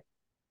second-round pick.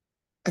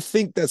 I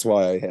think that's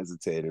why I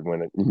hesitated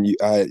when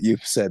you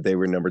said they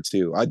were number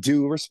 2. I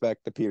do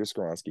respect the Peter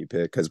Skoronski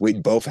pick because we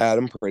both had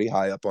him pretty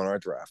high up on our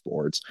draft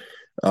boards.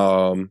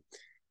 Tajay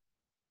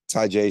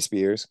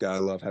Spears,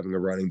 gotta love having a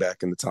running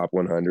back in the top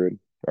 100.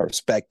 I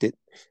respect it.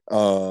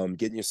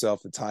 Getting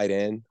yourself a tight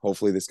end.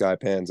 Hopefully this guy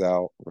pans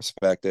out.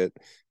 Respect it.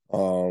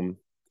 All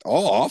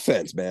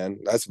offense, man.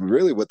 That's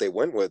really what they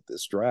went with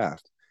this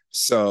draft.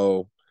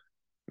 So,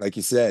 like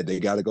you said, they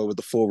got to go with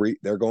the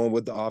they're going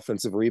with the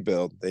offensive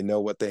rebuild. They know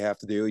what they have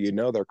to do. You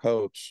know their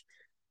coach.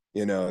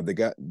 You know they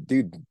got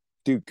dude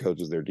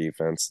coaches their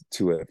defense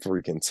to a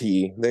freaking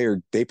T.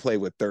 They play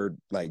with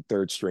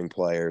third string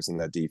players, and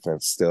that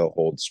defense still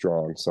holds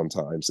strong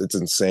sometimes. It's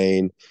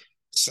insane.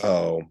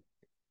 So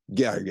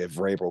yeah, I give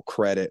Vrabel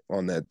credit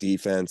on that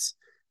defense.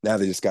 Now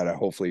they just gotta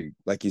hopefully,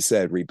 like you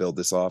said, rebuild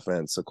this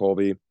offense. So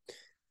Colby,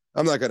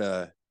 I'm not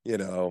gonna,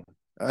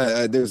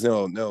 there's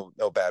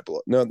no bad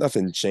blood,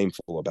 nothing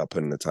shameful about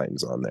putting the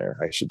Titans on there.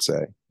 I should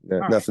say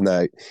nothing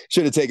that I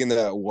should have taken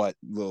that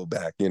little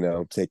back.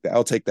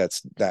 I'll take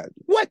that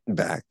what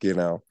back.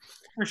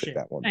 Appreciate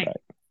that one Thank back.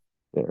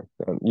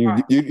 You.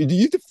 Yeah,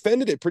 you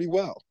defended it pretty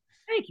well.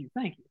 Thank you.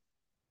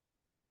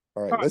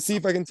 All right, let's see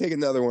if I can take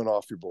another one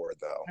off your board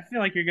though. I feel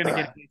like you're gonna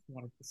get at least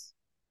one of this.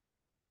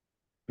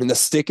 I'm gonna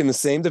stick in the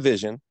same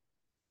division.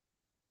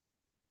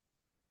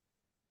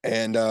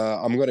 And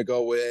I'm going to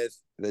go with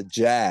the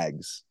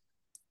Jags.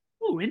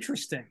 Oh,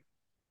 interesting.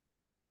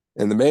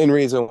 And the main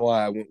reason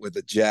why I went with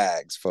the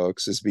Jags,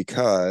 folks, is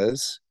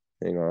because,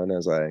 hang on,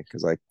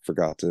 because I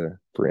forgot to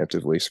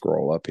preemptively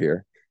scroll up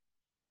here,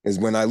 is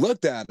when I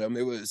looked at them,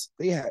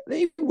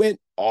 they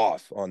went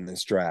off on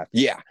this draft.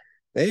 Yeah,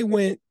 they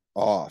went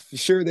off.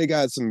 Sure, they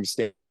got some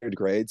standard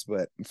grades,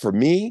 but for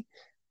me,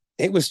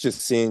 it was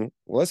just seeing,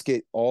 let's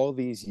get all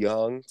these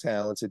young,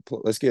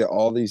 let's get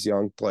all these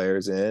young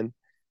players in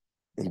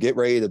and get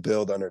ready to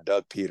build under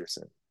Doug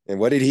Peterson. And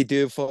what did he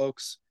do,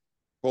 folks?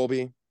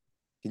 Colby,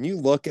 can you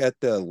look at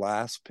the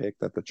last pick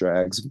that the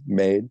Jags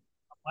made?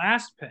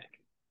 Last pick?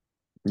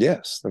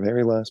 Yes, the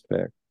very last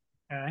pick.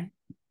 Okay.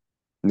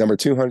 Number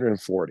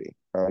 240.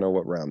 I don't know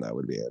what round that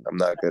would be in. I'm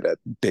not good at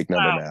big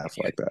number math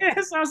like that.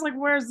 Yes, I was like,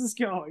 where's this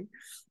going?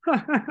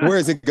 Where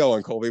is it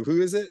going, Colby?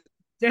 Who is it?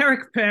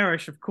 Derek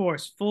Parrish, of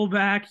course.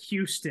 Fullback,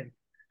 Houston.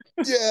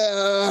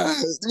 Yeah,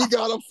 we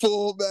got a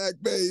fullback,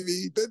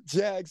 baby. The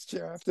Jags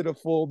drafted a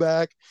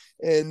fullback,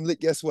 and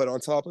guess what? On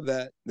top of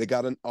that, they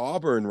got an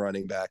Auburn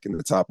running back in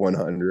the top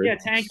 100. Yeah,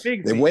 Tank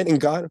Bigsby. They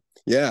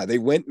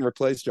went and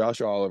replaced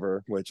Josh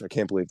Oliver, which I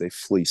can't believe they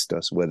fleeced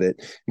us with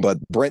it. But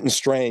Brenton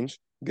Strange,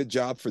 good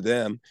job for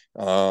them.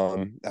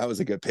 That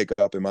was a good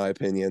pickup in my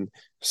opinion.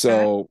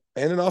 So,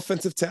 and an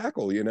offensive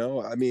tackle,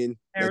 I mean,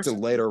 it's a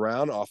later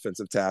round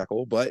offensive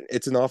tackle, but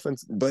it's an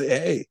offense. But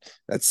hey,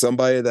 that's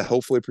somebody that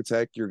hopefully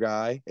protect your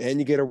guy, and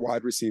you get a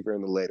wide receiver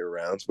in the later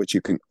rounds, which you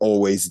can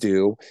always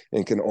do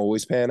and can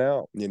always pan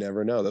out. You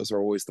never know; those are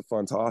always the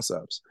fun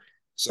toss-ups.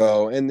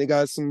 So, and they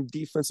got some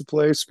defensive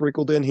players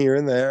sprinkled in here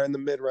and there in the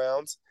mid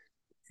rounds.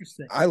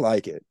 Interesting. I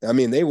like it. I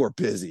mean, they were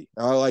busy.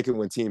 I like it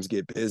when teams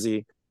get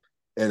busy.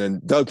 And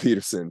then Doug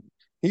Peterson,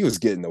 he was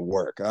getting to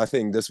work. I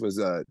think this was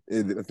I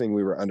think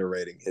we were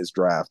underrating his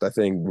draft. I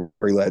think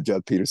we let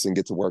Doug Peterson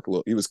get to work a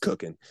little. He was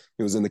cooking.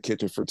 He was in the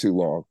kitchen for too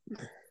long.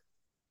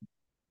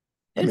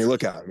 I mean,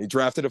 look at him. He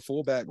drafted a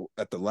fullback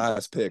at the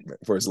last pick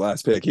for his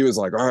last pick. He was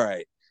like, all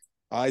right,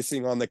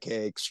 icing on the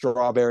cake,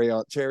 strawberry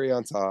on cherry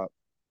on top,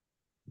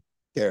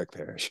 Derek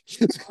Parrish.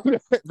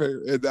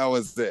 And that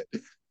was it.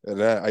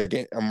 And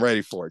I'm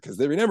ready for it because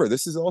remember,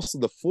 this is also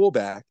the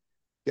fullback.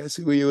 Guess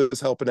who he was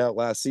helping out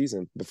last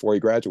season before he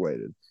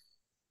graduated?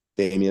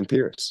 Damian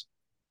Pierce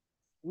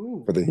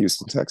for the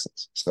Houston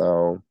Texans.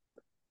 So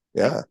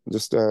yeah,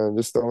 just throwing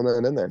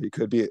that in there. He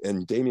could be,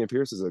 and Damian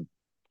Pierce is a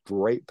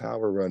great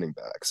power running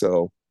back.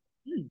 So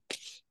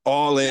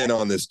all in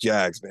on this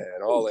Jags,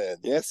 man. All in.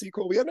 Yeah, see,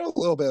 cool. I know a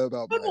little bit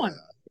about Good one.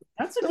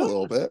 That's a good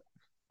little bit.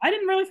 I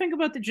didn't really think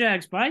about the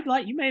Jags,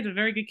 but you made a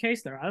very good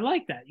case there. I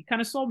like that. You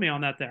kind of sold me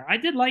on that there. I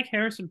did like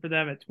Harrison for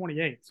them at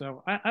 28,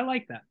 so I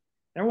like that.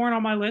 They weren't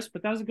on my list,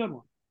 but that was a good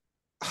one.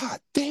 Ah,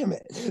 damn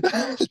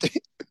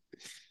it.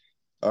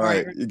 All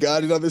right, you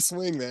got another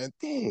swing, man.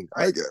 Dang.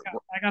 I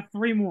got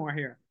three more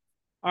here.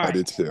 All right. I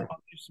did too.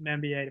 I'll do some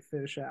NBA to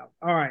finish out.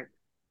 All right.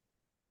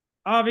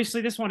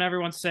 Obviously, this one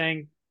everyone's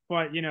saying,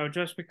 but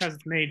just because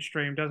it's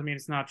mainstream doesn't mean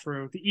it's not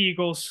true. The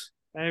Eagles,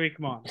 I mean,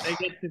 come on. They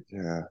get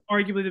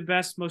arguably the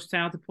best, most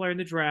talented player in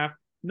the draft.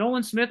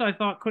 Nolan Smith, I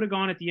thought, could have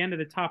gone at the end of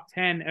the top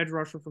 10 edge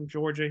rusher from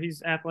Georgia.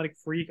 He's an athletic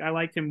freak. I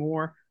liked him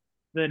more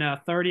than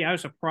 30. I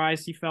was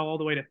surprised he fell all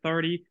the way to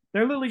 30.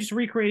 They're literally just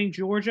recreating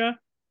Georgia.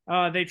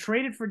 They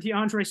traded for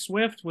DeAndre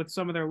Swift with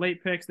some of their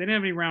late picks. They didn't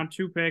have any round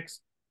 2 picks.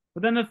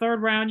 But then the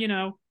third round,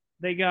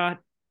 they got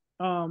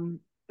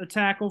a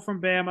tackle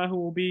from Bama who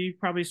will be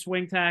probably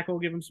swing tackle,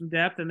 give him some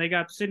depth. And they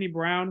got Sidney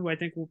Brown, who I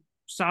think will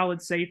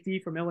solid safety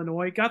from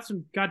Illinois.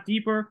 Got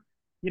deeper,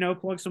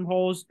 plugged some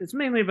holes. It's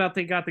mainly about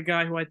they got the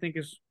guy who I think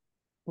is,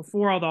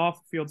 before all the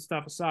off-the-field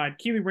stuff aside,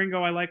 Keely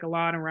Ringo I like a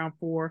lot in round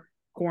 4,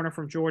 corner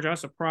from Georgia. I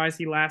was surprised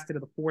he lasted to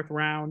the 4th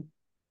round.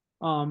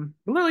 But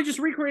literally just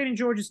recreating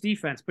Georgia's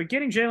defense. But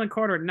getting Jalen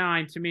Carter at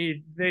 9, to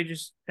me,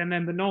 and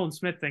then the Nolan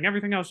Smith thing,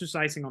 everything else just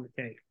icing on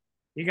the cake.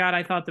 You got,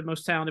 I thought, the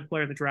most talented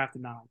player in the draft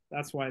at 9.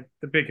 That's why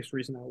the biggest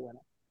reason they'll win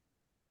it.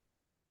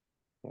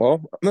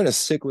 Well, I'm going to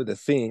stick with the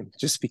theme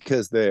just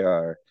because they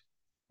are,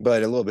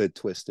 but a little bit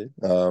twisted.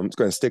 I'm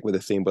going to stick with the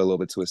theme, but a little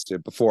bit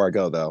twisted. Before I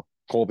go, though,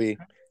 Colby,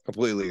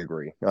 completely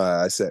agree.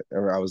 I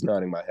was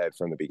nodding my head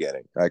from the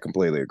beginning. I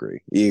completely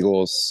agree.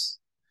 Eagles,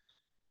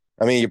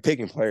 I mean, you're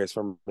picking players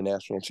from a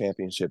national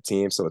championship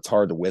team, so it's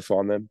hard to whiff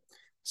on them.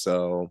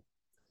 So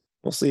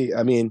we'll see.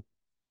 I mean,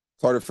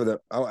 harder for them.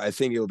 I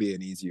think it'll be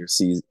an easy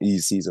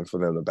season for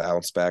them to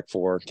bounce back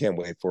for. Can't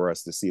wait for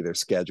us to see their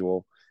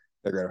schedule.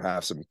 They're going to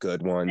have some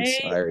good ones.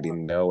 I already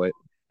know it.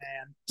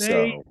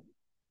 Man,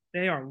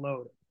 they are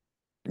loaded.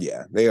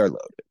 Yeah, they are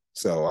loaded.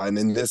 So, and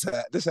then this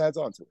adds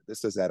on to it.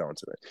 This does add on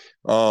to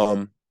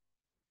it.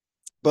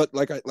 But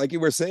like you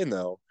were saying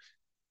though,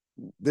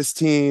 this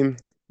team,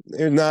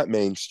 they're not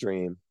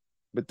mainstream,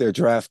 but their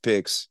draft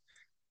picks,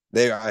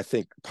 I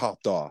think,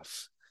 popped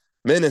off.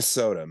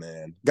 Minnesota,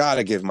 man,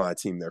 gotta give my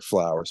team their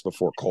flowers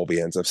before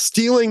Colby ends up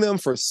stealing them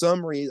for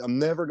some reason. I'm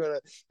never gonna.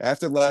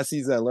 After last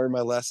season, I learned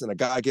my lesson. I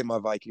gotta get my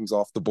Vikings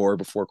off the board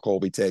before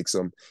Colby takes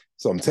them.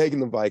 So I'm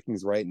taking the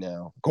Vikings right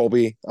now.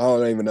 Colby, I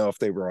don't even know if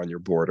they were on your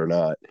board or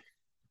not,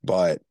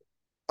 but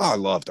I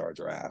loved our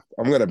draft.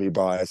 I'm gonna be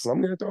biased.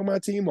 I'm gonna throw my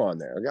team on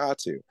there. I got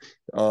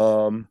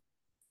to.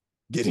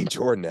 Getting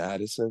Jordan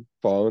Addison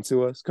falling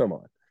to us. Come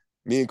on,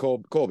 me and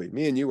Colby,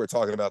 me and you were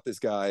talking about this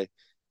guy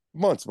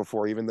months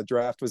before even the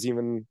draft was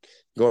even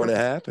going to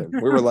happen.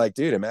 We were like,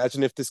 dude,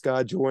 imagine if this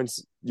guy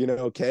joins,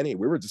 Kenny.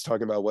 We were just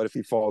talking about what if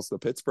he falls to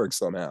Pittsburgh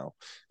somehow,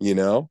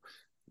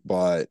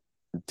 but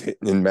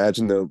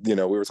imagine we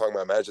were talking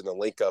about imagine the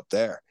link up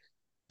there.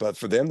 But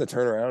for them to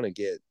turn around and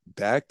get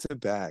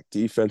back-to-back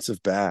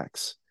defensive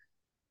backs,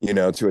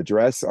 to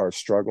address our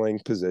struggling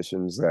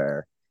positions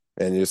there.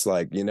 And just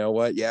like, you know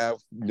what? Yeah,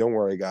 don't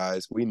worry,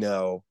 guys. We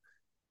know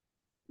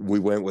we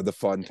went with a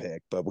fun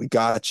pick, but we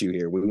got you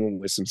here. We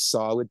went with some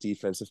solid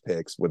defensive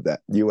picks with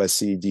that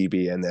USC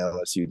DB and the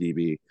LSU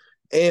DB.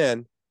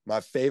 And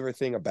my favorite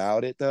thing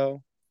about it,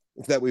 though,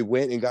 is that we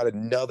went and got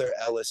another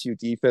LSU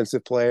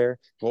defensive player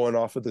going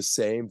off of the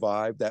same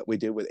vibe that we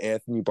did with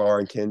Anthony Barr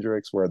and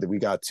Kendricks, where we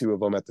got 2 of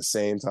them at the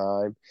same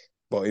time.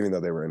 Well, even though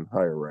they were in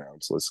higher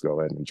rounds, let's go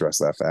ahead and address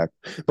that fact.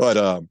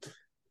 But,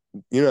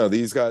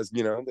 these guys,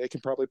 they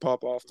can probably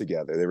pop off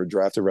together. They were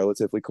drafted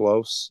relatively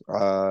close.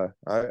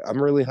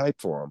 I'm really hyped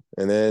for them.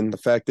 And then the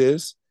fact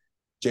is,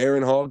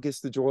 Jaron Hall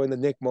gets to join the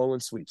Nick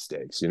Mullins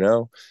sweepstakes,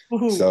 Ooh,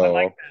 so I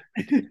like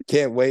that.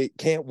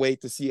 can't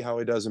wait to see how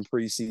he does in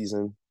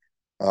preseason.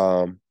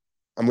 I'm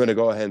going to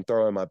go ahead and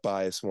throw in my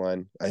bias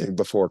one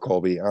before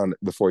Colby,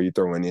 before you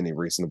throw in any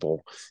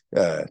reasonable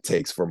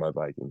takes for my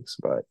Vikings.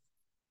 But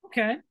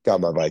Okay.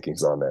 Got my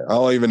Vikings on there. I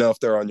don't even know if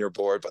they're on your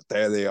board, but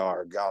there they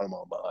are. Got them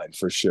on mine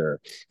for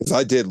sure. Because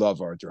I did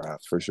love our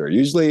draft for sure.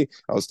 Usually,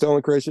 I was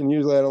telling Christian,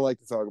 usually I don't like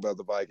to talk about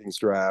the Vikings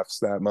drafts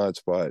that much,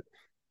 but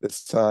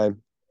this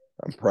time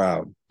I'm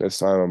proud. This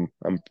time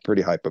I'm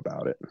pretty hype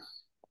about it.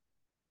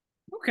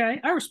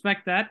 Okay, I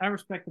respect that. I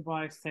respect the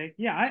bias take.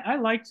 Yeah, I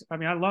liked. I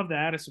mean, I love the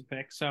Addison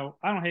pick, so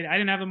I don't hate it. I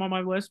didn't have them on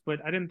my list, but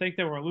I didn't think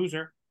they were a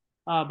loser,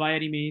 by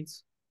any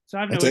means. So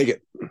I have I no take issue.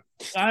 it.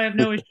 I have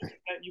no issue with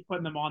you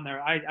putting them on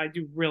there. I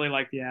do really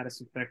like the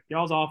Addison pick.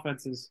 Y'all's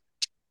offense is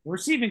the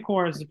receiving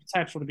core has the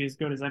potential to be as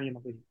good as any in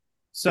the league.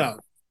 So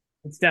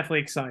it's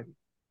definitely exciting.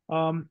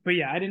 But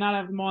yeah, I did not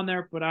have them on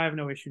there, but I have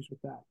no issues with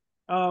that.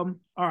 All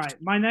right,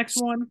 my next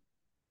one.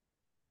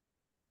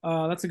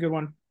 That's a good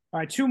one. All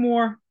right, two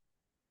more.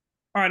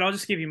 All right, I'll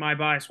just give you my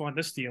bias one.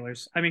 The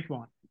Steelers. I mean, come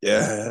on. I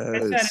said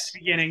at Yes. the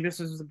beginning, this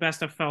is the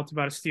best I've felt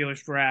about a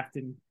Steelers draft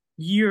in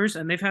years,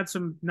 and they've had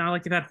some, not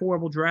like they've had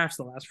horrible drafts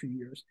the last few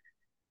years.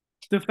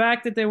 The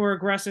fact that they were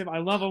aggressive, I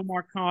love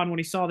Omar Khan when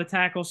he saw the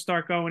tackles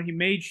start going. He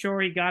made sure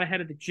he got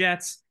ahead of the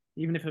Jets,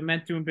 even if it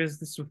meant doing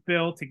business with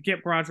Bill to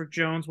get Broderick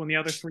Jones when the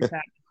other three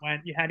tackles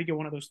went. You had to get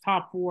one of those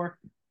top four.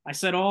 I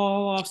said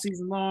all off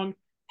season long,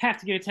 have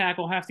to get a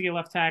tackle, have to get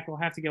left tackle,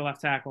 have to get left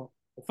tackle.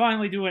 They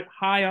finally do it.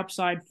 High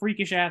upside,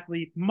 freakish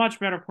athlete, much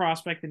better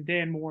prospect than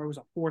Dan Moore, who was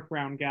a fourth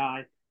round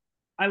guy.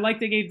 I like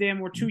they gave Dan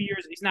Moore 2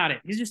 years. He's not it.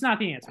 He's just not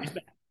the answer. He's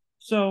bad.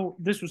 So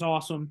this was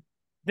awesome.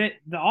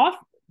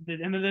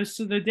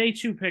 The day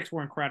two picks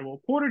were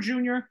incredible. Porter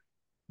Jr.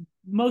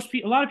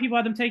 A lot of people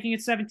had them taking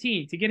at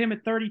 17. To get him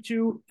at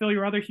 32, fill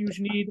your other huge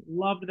need.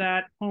 Loved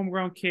that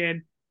homegrown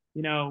kid.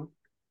 You know,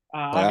 Yeah,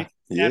 obviously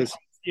he is.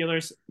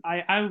 Steelers.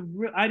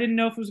 I didn't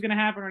know if it was going to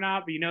happen or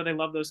not, but they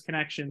love those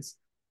connections,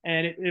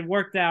 and it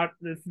worked out.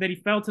 That he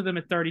fell to them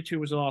at 32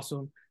 was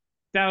awesome.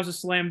 That was a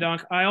slam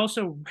dunk. I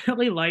also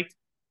really liked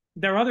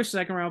their other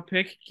second round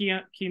pick,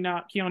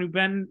 Keanu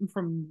Benton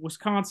from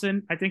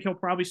Wisconsin. I think he'll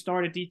probably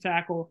start at D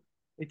tackle.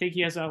 I think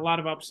he has a lot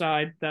of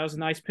upside. That was a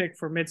nice pick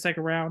for mid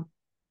second round.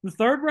 The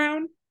third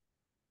round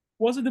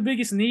wasn't the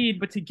biggest need,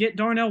 but to get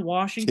Darnell Kick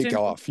Washington,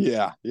 off.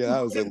 Yeah. Yeah,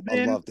 that was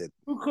I loved it.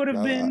 who could have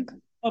Uh, been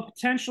a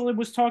potential, it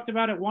was talked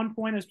about at one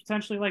point as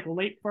potentially like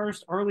late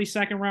first, early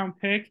second round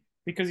pick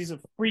because he's a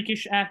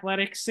freakish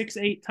athletic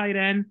 6'8" tight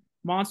end,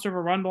 monster of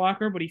a run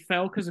blocker, but he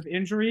fell because of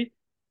injury.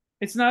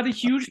 It's not a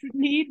huge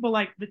need, but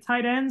like the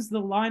tight ends,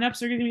 the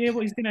lineups are going to be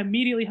able. He's going to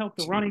immediately help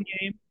the running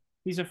game.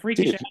 He's a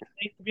freakish dude,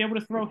 athlete to be able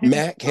to throw him.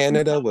 Matt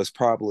Canada was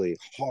probably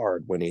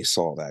hard when he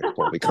saw that,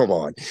 Colby. Come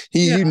on.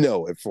 Yeah, You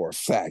know it for a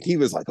fact. He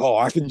was like, oh,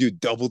 I can do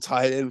double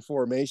tight end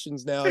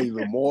formations now,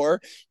 even more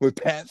with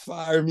Pat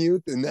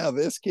Firemuth. And now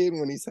this kid,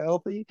 when he's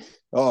healthy.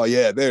 Oh,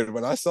 yeah, dude.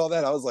 When I saw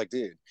that, I was like,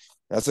 dude,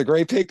 that's a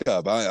great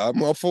pickup.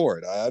 I'm all for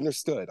it. I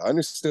understood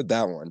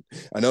that one.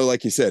 I know,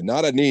 like you said,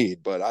 not a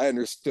need, but I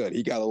understood.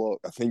 He got a little.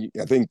 I think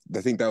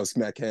that was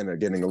Matt Canada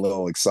getting a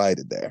little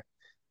excited there.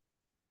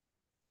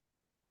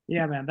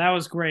 yeah, man, that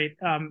was great.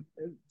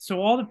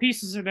 So all the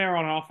pieces are there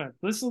on offense.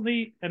 This will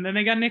be, and then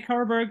they got Nick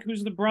Herberg,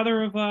 who's the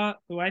brother of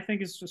who I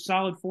think is a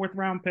solid fourth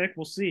round pick.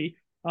 We'll see.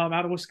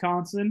 Out of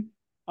Wisconsin.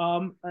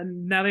 And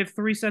now they have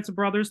three sets of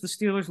brothers. The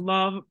Steelers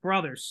love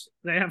brothers.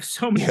 They have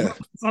so many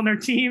brothers on their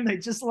team. They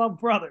just love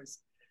brothers.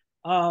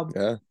 Yeah,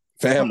 So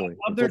family,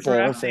 I love their football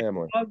and draft.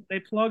 family.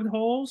 They plugged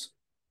holes.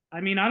 I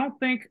mean, I don't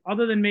think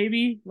other than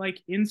maybe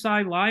like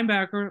inside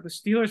linebacker, the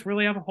Steelers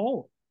really have a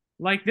hole.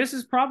 Like this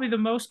is probably the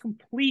most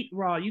complete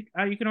raw. You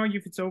can argue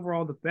if it's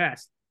overall the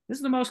best. This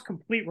is the most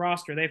complete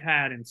roster they've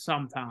had in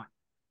some time.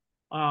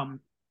 Um,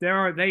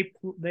 they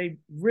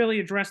really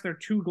address their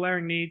two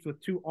glaring needs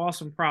with two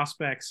awesome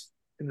prospects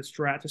in the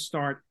draft to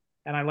start,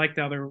 and I like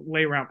the other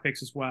late round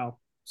picks as well.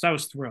 So I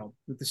was thrilled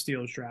with the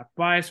Steelers draft.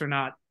 Bias or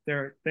not, they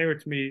were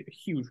to me a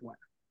huge winner.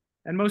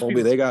 And most Colby,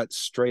 people, they got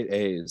straight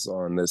A's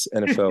on this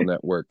NFL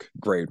Network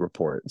grade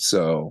report.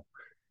 So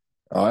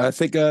I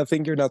think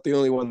you're not the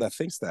only one that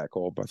thinks that,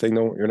 Cole. But I think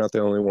no, you're not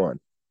the only one.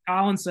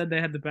 Colin said they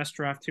had the best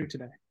draft too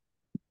today.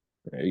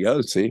 There you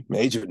go. See,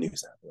 major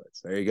news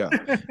outlets. There you go.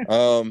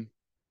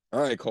 All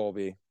right,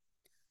 Colby.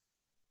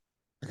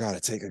 I gotta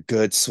take a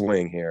good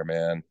swing here,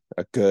 man.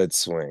 A good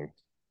swing.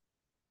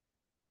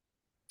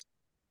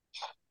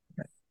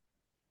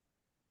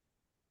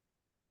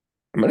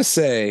 I'm gonna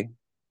say,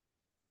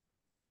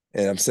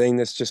 and I'm saying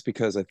this just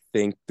because I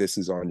think this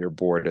is on your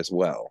board as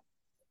well.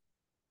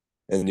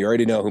 And you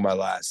already know who my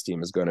last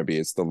team is going to be.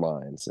 It's the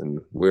Lions, and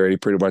we already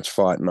pretty much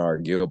fought and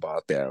argued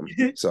about them.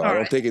 So All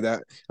right. I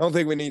don't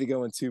think we need to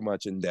go in too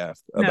much in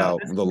depth No, about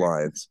the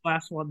Lions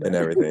last one and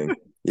then. everything.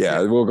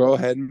 Yeah, we'll go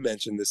ahead and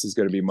mention this is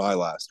going to be my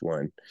last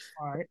one.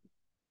 All right.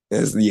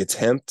 Is the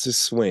attempt to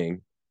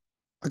swing.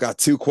 I got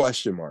two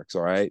question marks.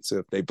 All right, so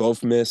if they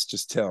both miss,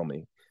 just tell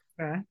me.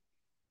 Okay.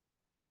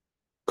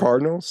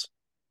 Cardinals.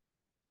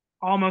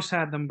 Almost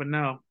had them, but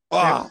no.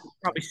 Ah,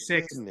 Probably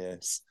six.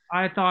 goodness.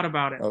 I thought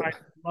about it. Oh, I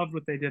loved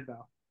what they did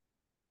though.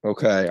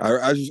 okay,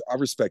 I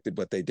respected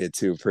what they did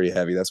too, pretty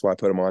heavy. That's why I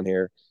put them on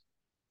here.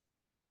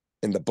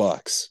 In the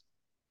Bucks.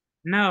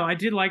 No, I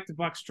did like the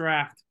Bucks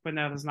draft, but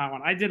no, there's not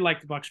one. I did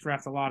like the Bucks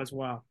draft a lot as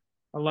well.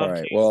 I All love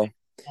right. Casey. Well,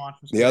 Launch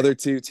was the great. other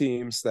two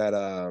teams that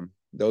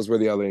those were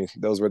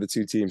the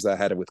two teams I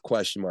had it with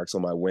question marks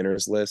on my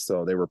winners list,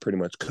 so they were pretty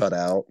much cut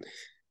out.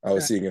 I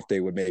was Okay. seeing if they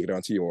would make it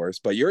onto yours,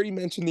 but you already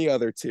mentioned the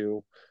other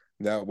two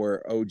that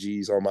were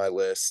OGs on my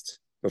list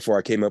before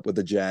I came up with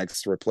the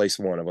Jags to replace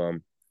one of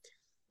them,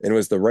 and it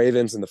was the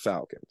Ravens and the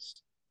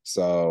Falcons.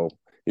 So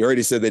you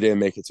already said they didn't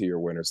make it to your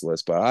winners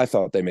list, but I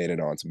thought they made it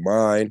onto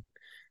mine.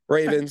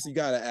 Ravens, you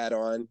got to add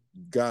on,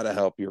 got to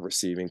help your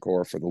receiving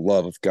core for the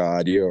love of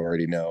God. You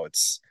already know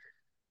it's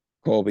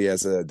Colby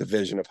as a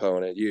division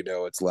opponent. You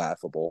know it's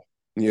laughable.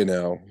 You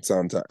know,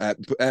 sometimes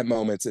at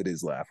moments it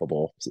is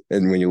laughable.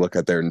 And when you look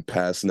at their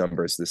past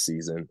numbers this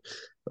season,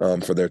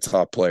 for their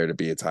top player to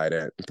be a tight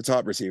end, the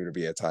top receiver to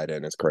be a tight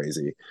end is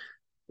crazy.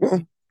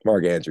 Well,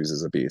 Mark Andrews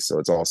is a beast, so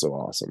it's also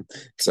awesome.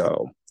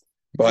 So,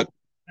 but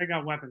They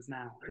got weapons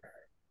now.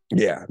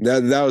 yeah,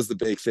 that was the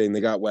big thing.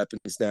 They got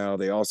weapons now.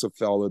 They also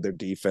followed their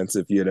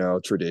defensive,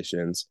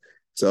 traditions.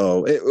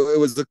 So it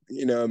was the,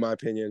 in my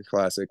opinion,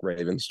 classic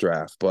Ravens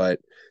draft. But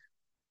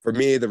for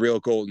me, the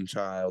real golden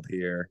child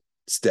here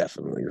is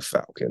definitely the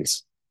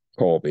Falcons.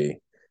 Colby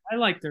I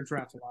like their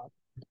draft a lot.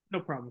 No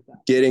problem with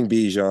that. getting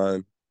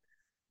Bijan,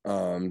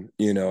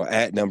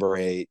 at number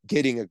 8,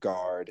 getting a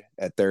guard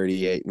at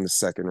 38 in the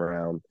second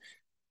round.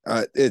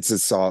 It's a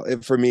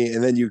solid for me.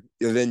 And then you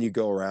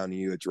go around and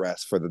you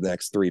address for the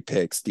next 3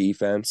 picks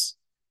defense.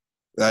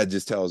 That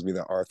just tells me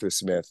that Arthur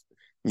Smith,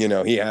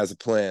 he has a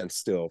plan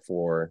still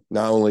for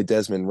not only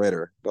Desmond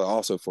Ritter, but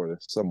also for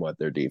somewhat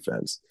their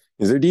defense.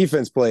 Because their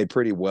defense played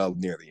pretty well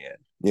near the end,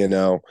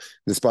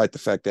 despite the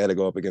fact they had to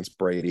go up against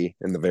Brady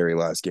in the very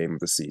last game of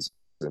the season.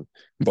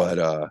 But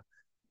I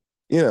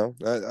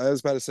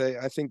was about to say,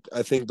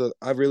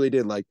 I really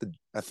did like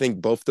I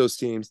think both those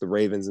teams, the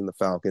Ravens and the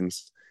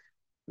Falcons,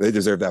 they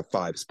deserve that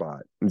 5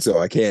 spot. And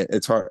so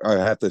it's hard. I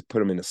have to put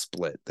them in a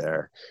split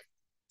there.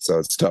 So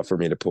it's tough for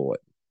me to pull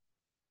it.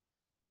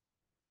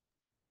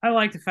 I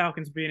like the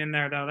Falcons being in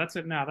there though. That's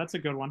it. No, that's a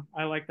good one.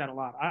 I like that a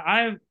lot.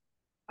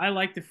 I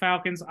like the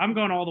Falcons. I'm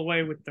going all the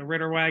way with the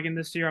Ritter wagon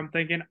this year.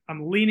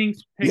 I'm leaning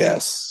to pick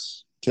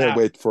Yes. Can't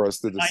wait for us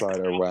to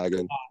decide our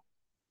wagon.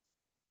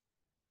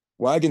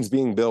 Wagon's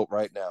being built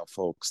right now,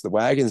 folks. The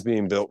wagon's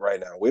being built right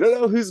now. We don't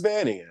know who's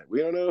manning it. We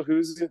don't know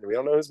who's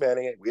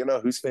manning it. We don't know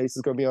whose face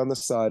is going to be on the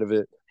side of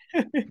it.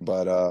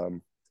 But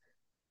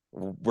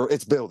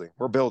it's building.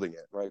 We're building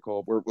it, right,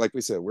 Cole? We're, like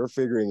we said, we're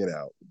figuring it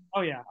out. Oh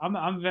yeah,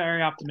 I'm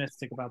very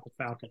optimistic about the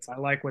Falcons. I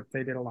like what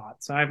they did a lot,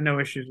 so I have no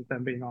issues with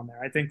them being on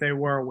there. I think they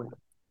were a winner.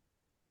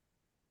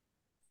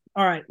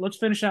 All right, let's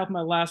finish out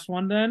my last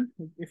one then.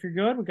 If you're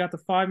good, we got the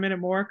 5-minute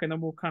mark, and then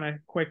we'll kind of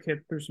quick hit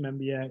through some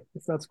NBA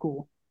if that's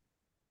cool.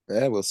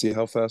 Yeah, we'll see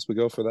how fast we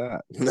go for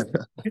that.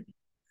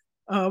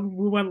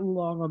 We went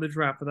long on the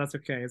draft, but that's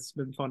okay. It's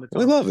been fun to talk.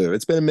 We love it.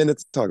 It's been a minute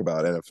to talk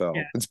about NFL.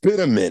 Yeah. It's been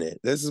a minute.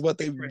 This is what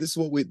they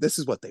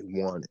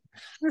wanted.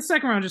 The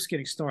second round just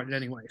getting started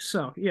anyway.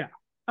 So yeah,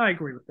 I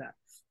agree with that.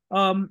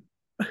 All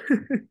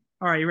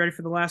right, you ready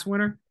for the last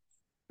winner?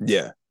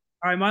 Yeah.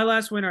 All right, my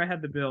last winner, I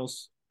had the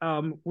Bills.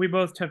 We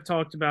both have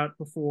talked about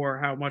before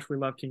how much we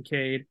love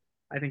Kincaid.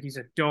 I think he's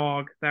a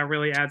dog. That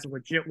really adds a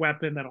legit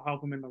weapon that'll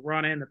help him in the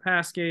run and the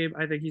pass game.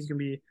 I think he's going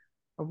to be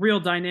a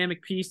real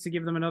dynamic piece to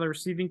give them another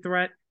receiving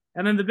threat.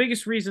 And then the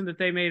biggest reason that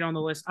they made on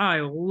the list, I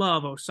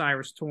love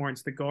O'Cyrus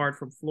Torrence, the guard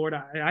from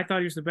Florida. I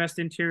thought he was the best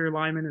interior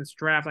lineman in this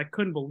draft. I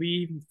couldn't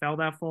believe he fell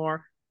that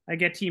far. I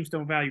get teams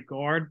don't value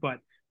guard, but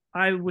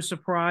I was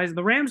surprised.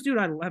 The Rams dude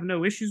I have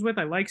no issues with.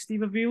 I like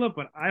Steve Avila,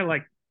 but I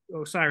like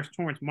O'Cyrus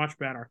Torrence much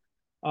better.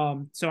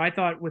 So I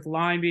thought with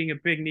line being a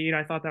big need,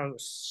 I thought that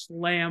was a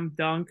slam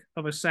dunk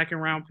of a second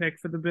round pick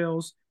for the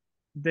Bills.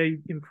 They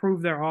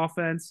improved their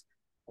offense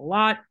a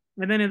lot.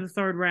 And then in the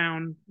third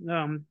round,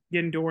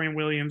 getting Dorian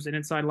Williams, an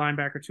inside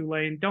linebacker,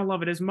 Tulane. Don't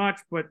love it as much,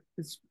 but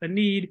it's a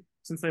need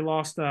since they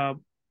lost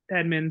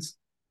Edmonds.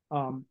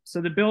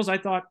 So the Bills, I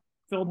thought,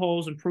 filled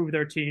holes, improved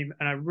their team,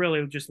 and I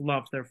really just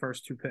loved their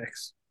first 2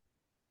 picks.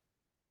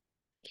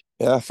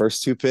 Yeah,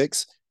 first 2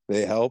 picks.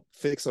 They help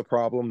fix a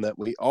problem that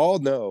we all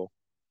know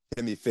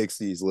can be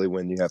fixed easily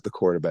when you have the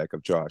quarterback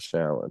of Josh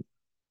Allen.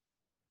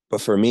 But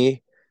for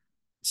me,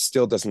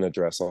 still doesn't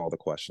address all the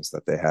questions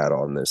that they had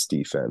on this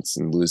defense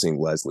and losing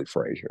Leslie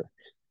Frazier.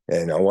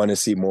 And I want to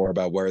see more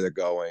about where they're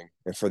going.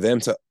 And for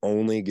them to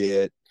only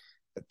get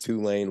a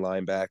Tulane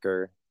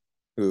linebacker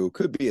who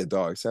could be a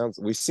dog.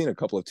 We've seen a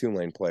couple of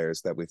Tulane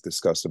players that we've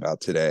discussed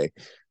about today.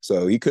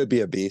 So he could be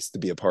a beast to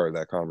be a part of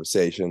that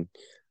conversation.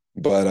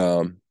 But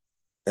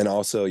and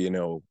also,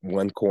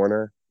 one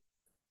corner.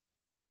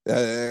 I'm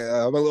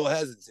a little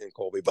hesitant,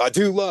 Colby, but I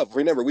do love.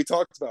 Remember, we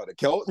talked about it.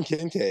 Kelton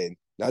Kincaid.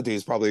 That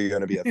dude's probably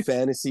going to be a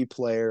fantasy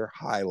player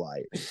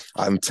highlight.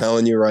 I'm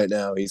telling you right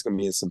now, he's going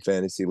to be in some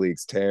fantasy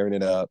leagues, tearing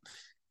it up.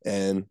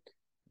 And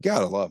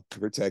gotta love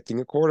protecting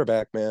a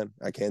quarterback, man.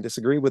 I can't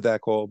disagree with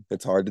that, Cole.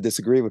 It's hard to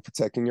disagree with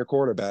protecting your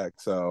quarterback.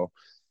 So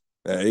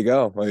there you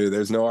go.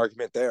 There's no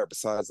argument there.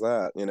 Besides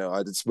that,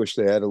 I just wish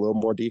they had a little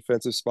more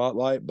defensive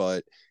spotlight.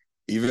 But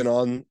even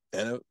on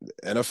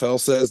NFL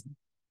says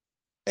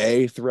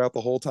A throughout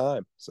the whole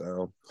time.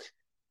 So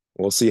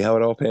We'll see how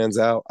it all pans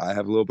out. I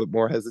have a little bit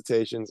more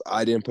hesitations.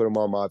 I didn't put them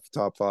on my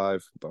top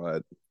five,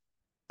 but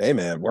hey,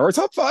 man, we're our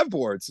top five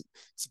boards.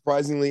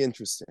 Surprisingly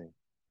interesting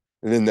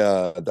and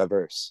then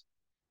diverse.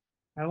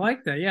 I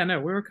like that. Yeah, no,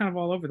 we were kind of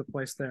all over the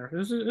place there. It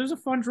was a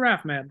fun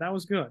draft, man. That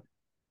was good.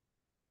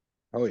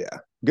 Oh yeah,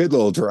 good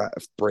little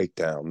draft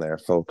breakdown there,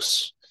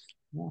 folks.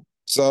 Yeah.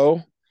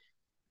 So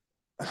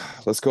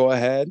let's go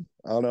ahead.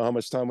 I don't know how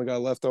much time we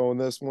got left on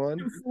this one.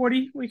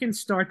 240. We can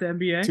start the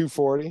NBA.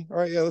 240. All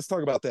right, yeah, let's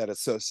talk about that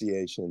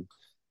association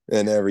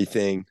and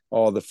everything,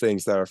 all the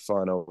things that are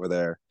fun over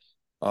there.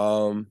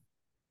 Um,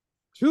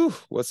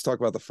 let's talk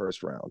about the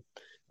first round.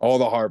 All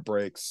the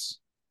heartbreaks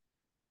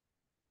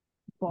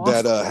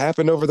Boston. that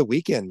happened over the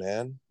weekend,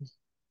 man.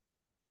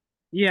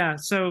 Yeah,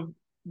 so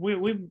we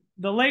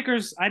the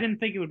Lakers, I didn't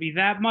think it would be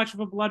that much of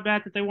a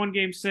bloodbath that they won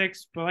game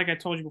 6, but like I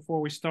told you before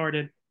we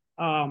started,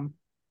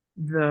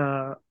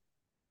 the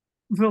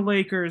the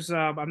Lakers,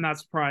 I'm not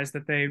surprised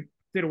that they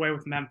did away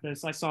with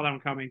Memphis. I saw that one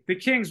coming. The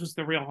Kings was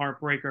the real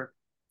heartbreaker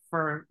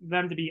for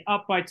them to be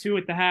up by 2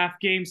 at the half,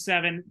 game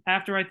 7,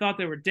 after I thought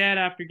they were dead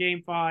after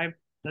game 5,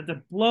 that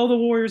to blow the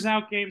Warriors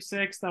out game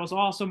 6. That was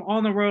awesome.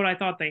 On the road, I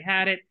thought they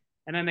had it,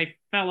 and then they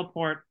fell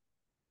apart,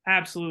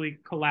 absolutely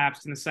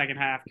collapsed in the second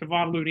half.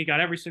 Kevon Looney got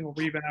every single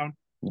rebound.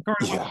 Curry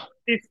went Yeah.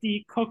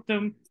 50, cooked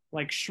them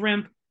like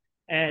shrimp,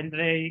 and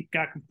they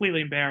got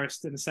completely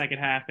embarrassed in the second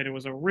half. And it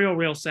was a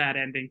real sad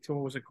ending to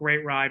what was a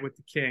great ride with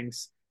the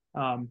Kings.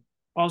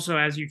 Also,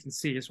 as you can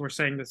see, as we're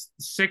saying, the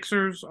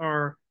Sixers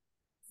are,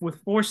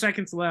 with 4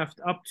 seconds left,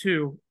 up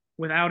 2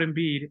 without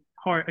Embiid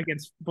hard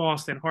against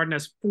Boston. Harden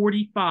has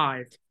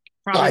 45,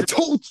 probably I the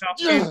told you.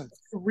 best Yes.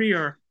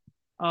 career.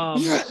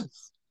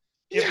 Yes.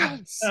 If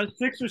Yes.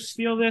 Sixers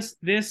steal this,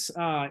 this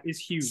is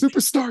huge.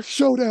 Superstar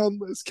showdown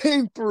list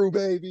came through,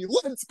 baby.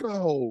 Let's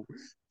go.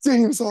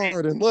 James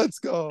Harden, let's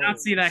go. Not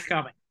see that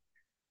coming.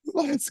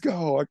 Let's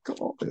go. I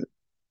called it.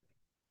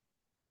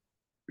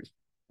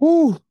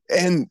 Woo.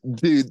 And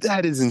dude,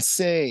 that is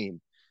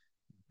insane.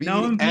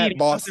 No Beating Embiid. at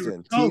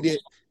Boston,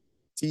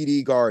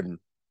 TD Garden,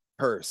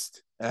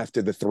 Hurst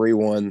after the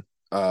 3-1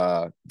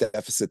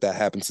 deficit that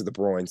happened to the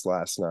Bruins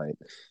last night.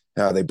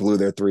 How they blew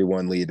their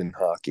 3-1 lead in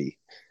hockey.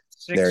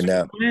 Sixers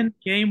They're now win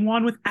game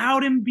 1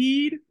 without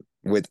Embiid.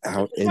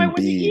 without I went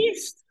the Embiid.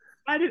 East.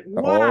 I did.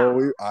 Wow.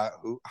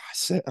 Oh, I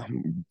said,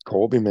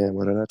 Colby, man.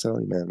 What did I tell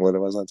you, man? What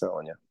was I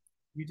telling you?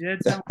 You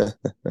did tell me.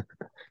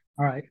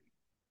 All right.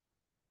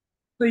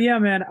 So yeah,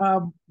 man.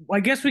 I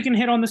guess we can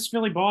hit on this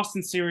Philly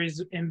Boston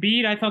series.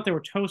 Embiid, I thought they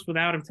were toast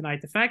without him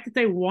tonight. The fact that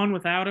they won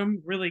without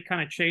him really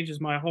kind of changes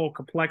my whole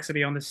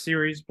complexity on this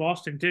series.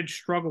 Boston did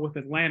struggle with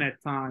Atlanta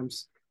at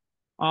times.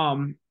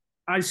 Um,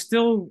 I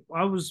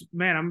was,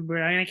 man,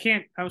 I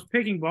can't, I was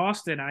picking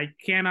Boston. I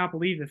cannot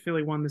believe that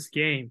Philly won this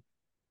game.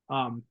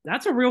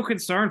 That's a real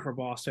concern for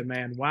Boston,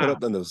 man. Put Wow.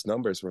 up on those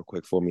numbers real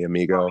quick for me,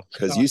 amigo,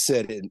 because you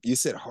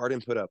said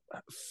Harden put up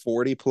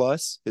 40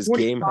 plus his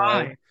 45. game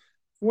high.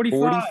 45.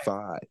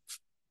 45.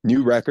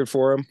 New record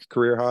for him,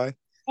 career high.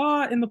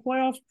 In the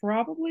playoffs,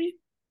 probably.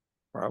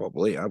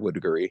 Probably, I would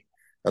agree.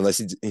 Unless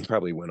he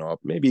probably went off.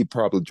 Maybe he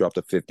probably dropped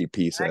a 50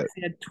 piece at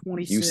Had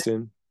 26.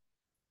 Houston.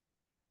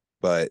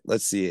 But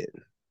let's see it.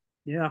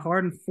 Yeah,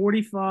 Harden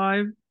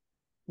 45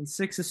 and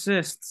 6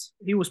 assists.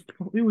 He was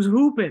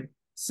hooping.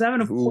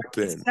 7 of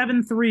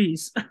 7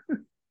 threes.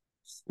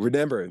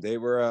 Remember,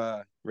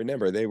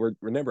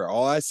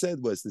 all I said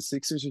was the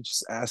Sixers are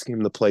just asking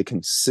him to play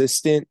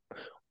consistent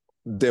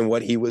than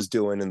what he was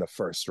doing in the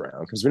first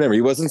round. Because remember,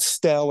 he wasn't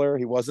stellar,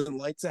 he wasn't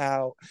lights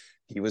out.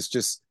 He was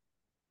just,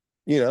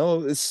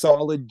 a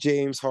solid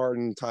James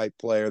Harden type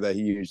player that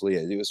he usually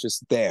is. He was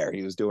just there.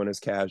 He was doing his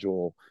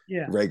casual,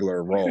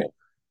 regular role.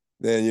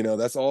 Then,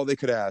 that's all they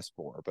could ask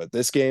for. But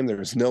this game, there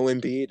was no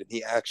Embiid, and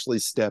he actually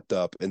stepped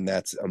up, and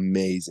that's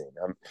amazing.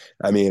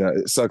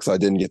 It sucks I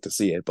didn't get to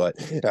see it, but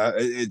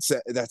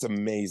that's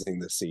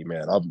amazing to see,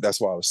 man.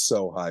 That's why I was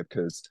so hyped,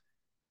 because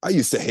I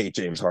used to hate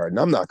James Harden.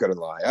 I'm not going to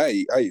lie.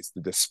 I used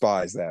to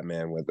despise that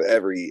man with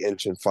every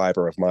inch and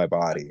fiber of my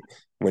body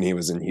when he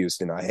was in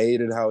Houston. I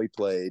hated how he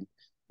played.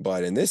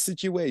 But in this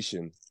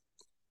situation,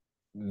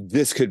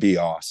 this could be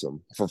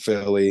awesome for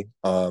Philly.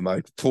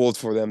 I pulled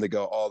for them to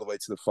go all the way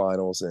to the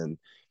finals, and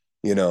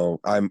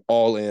I'm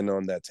all in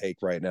on that take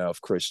right now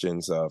of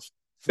Christians of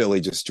Philly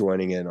just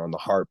joining in on the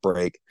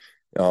heartbreak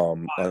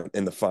in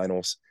the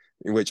finals,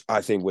 which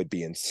I think would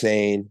be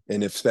insane.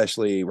 And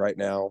especially right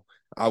now,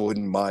 I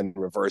wouldn't mind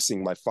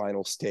reversing my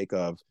finals take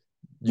of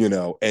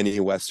any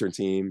Western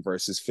team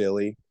versus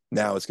Philly.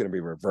 Now it's going to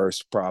be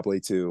reversed probably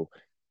to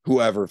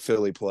whoever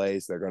Philly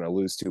plays. They're going to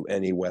lose to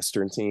any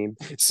Western team.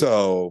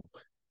 So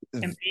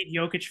Embiid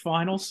Jokic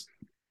finals.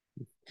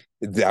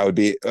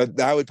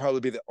 That would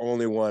probably be the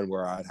only one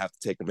where I'd have to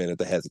take a minute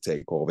to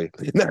hesitate, Colby.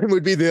 That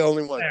would be the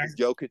only one.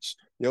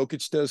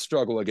 Jokic does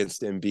struggle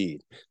against Embiid.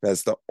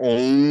 That's the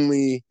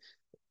only.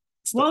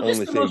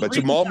 Thing. But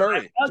Jamal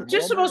Murray,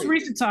 the most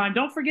recent time.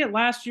 Don't forget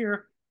last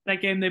year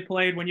that game they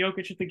played when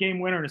Jokic hit the game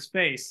winner in his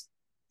face.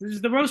 This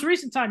is the most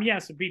recent time.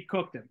 Yes, Embiid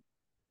cooked him.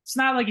 It's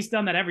not like he's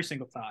done that every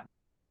single time.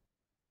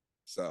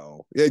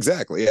 So yeah,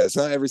 exactly. Yeah, it's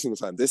not every single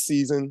time. This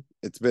season,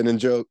 it's been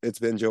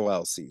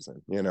Joel's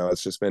season.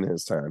 It's just been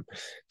his time.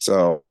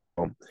 So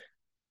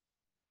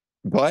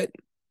but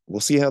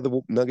we'll see how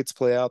the Nuggets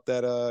play out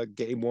that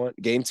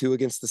game two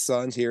against the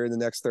Suns here in the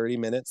next 30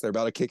 minutes. They're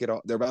about to kick it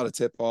off. They're about to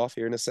tip off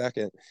here in a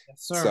second. Yes,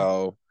 sir.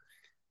 So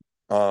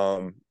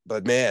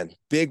but man,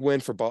 big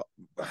win for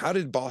how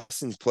did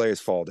Boston's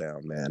players fall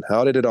down, man?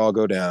 How did it all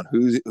go down?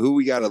 Who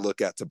we got to look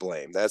at to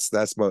blame? That's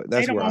where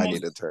I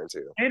need to turn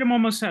to. Tatum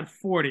almost had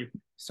 40,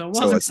 so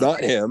it's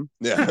not him.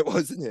 Yeah, it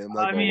wasn't him.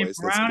 Like I mean, always.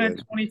 Brown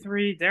had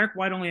 23. Derek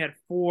White only had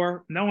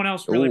 4. No one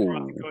else really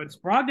brought the goods.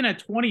 Brogdon had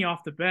 20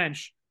 off the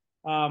bench.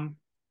 Yeah,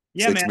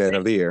 Sixth man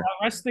of the year.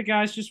 The rest of the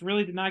guys just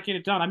really did not get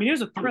it done. I mean, it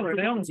was a thriller.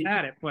 They almost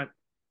had it, but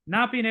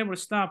not being able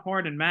to stop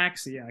Harden and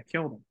Maxey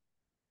killed them.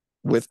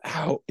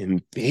 Without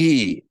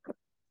Embiid.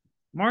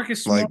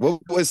 Marcus Smart, like,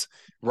 what was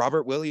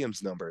Robert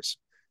Williams' numbers?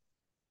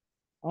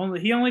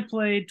 He only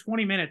played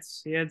 20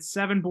 minutes. He had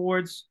 7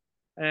 boards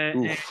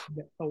and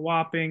a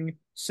whopping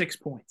 6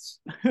 points.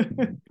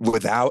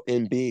 Without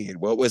Embiid.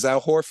 What was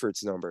Al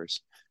Horford's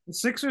numbers? The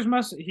Sixers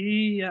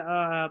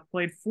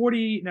played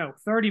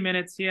 30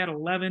 minutes. He had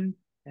 11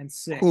 and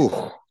 6. Ooh,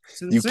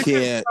 so the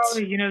Sixers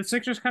probably, the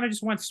Sixers kind of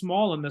just went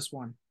small in this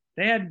one.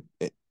 They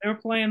were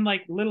playing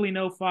like literally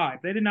no 5.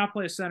 They did not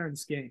play a center in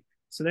this game.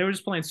 So they were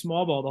just playing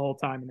small ball the whole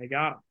time, and they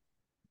got him.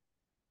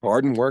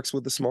 Harden works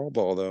with the small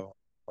ball, though.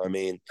 I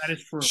mean, that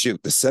is true.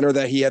 Shoot, the center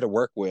that he had to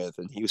work with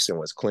in Houston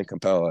was Clint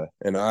Capella,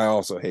 and I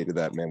also hated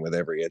that man with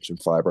every inch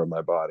and fiber of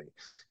my body,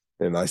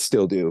 and I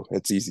still do.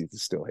 It's easy to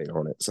still hate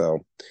on it. So,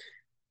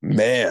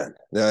 man,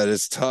 that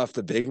is tough.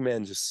 The big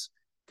man just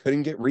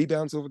couldn't get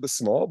rebounds over the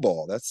small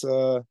ball.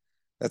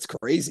 That's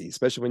crazy,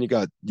 especially when you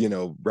got,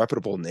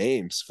 reputable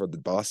names for the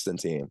Boston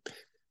team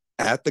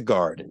at the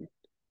Garden.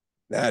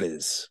 That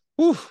is,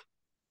 whew.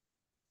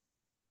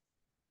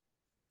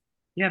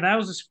 Yeah, that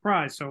was a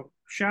surprise. So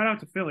shout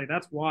out to Philly.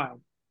 That's wild.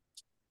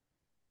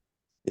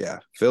 Yeah,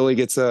 Philly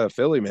gets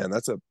Philly, man.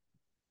 That's a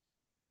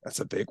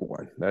big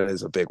one. That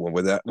is a big one.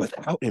 Without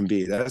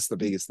Embiid, that's the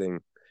biggest thing.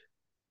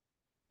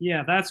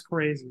 Yeah, that's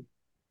crazy.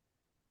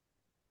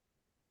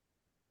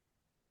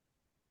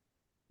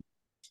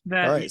 All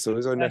right, so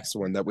here's our next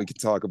one that we could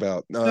talk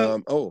about.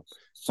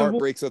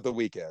 Heartbreaks of the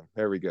weekend.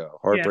 There we go.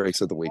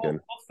 Heartbreaks of the weekend.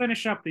 We'll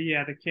finish up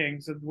the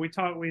Kings. The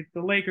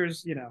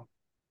Lakers.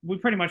 We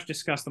pretty much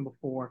discussed them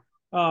before.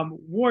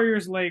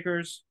 Warriors,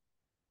 Lakers.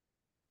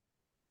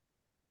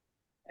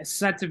 It's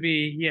set to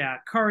be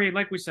Curry.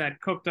 Like we said,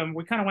 cooked them.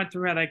 We kind of went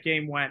through how that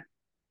game went.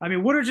 I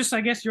mean, what are just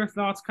your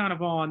thoughts kind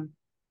of on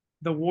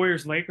the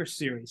Warriors Lakers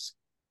series,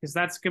 because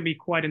that's gonna be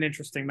quite an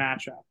interesting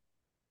matchup.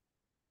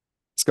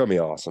 It's gonna be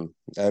awesome.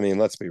 I mean,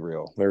 let's be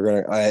real.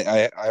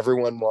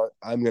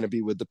 I'm gonna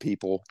be with the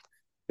people,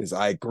 because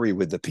I agree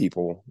with the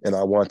people, and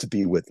I want to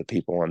be with the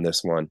people on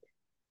this one.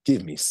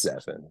 Give me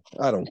 7.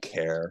 I don't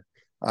care.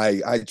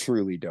 I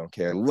truly don't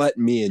care. Let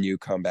me and you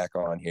come back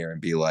on here and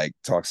be like,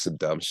 talk some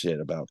dumb shit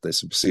about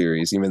this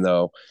series, even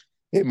though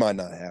it might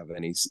not have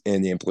any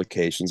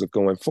implications of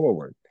going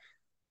forward.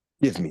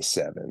 Give me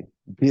 7.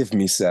 Give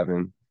me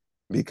 7,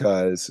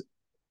 because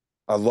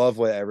I love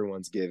what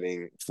everyone's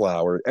giving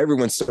flowers.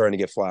 Everyone's starting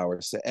to get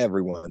flowers to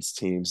everyone's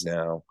teams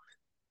now.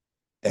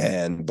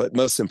 But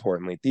most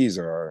importantly, these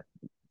are our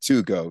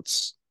 2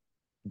 GOATs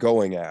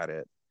going at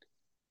it.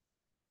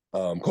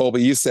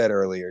 Colby, you said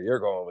earlier you're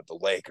going with the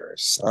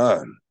Lakers.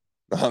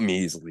 I'm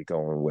easily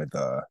going with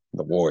the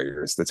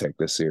Warriors to take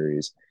this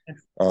series.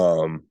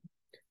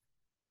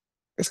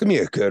 It's gonna be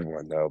a good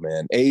one though,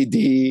 man. AD,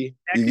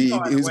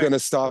 who's gonna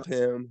stop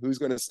him? Who's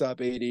gonna stop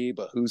AD?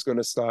 But who's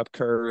gonna stop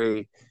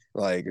Curry?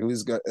 Like,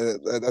 who's gonna?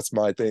 That's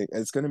my thing.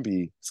 It's gonna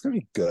be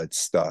good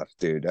stuff,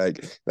 dude.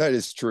 Like, that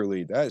is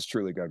truly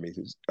gonna be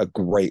a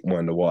great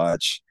one to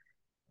watch.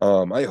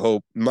 I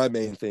hope, my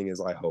main thing is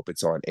I hope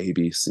it's on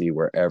ABC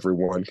where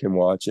everyone can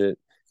watch it,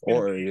 it's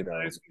gonna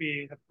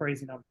be a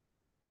crazy number.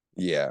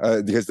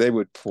 Yeah, because they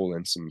would pull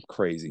in some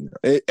crazy.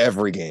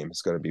 Every game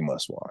is going to be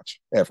must watch.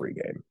 Every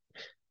game,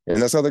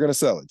 and that's how they're going to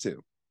sell it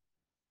too.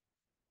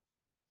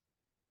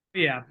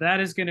 Yeah, that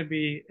is going to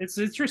be. It's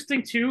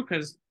interesting too,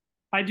 because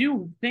I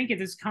do think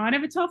it is kind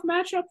of a tough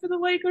matchup for the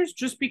Lakers,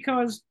 just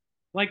because,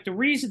 like,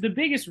 the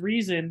biggest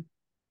reason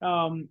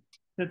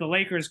that the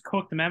Lakers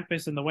cooked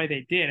Memphis in the way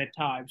they did at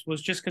times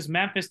was just because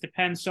Memphis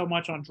depends so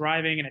much on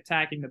driving and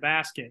attacking the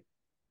basket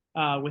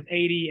with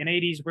AD, and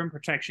AD's rim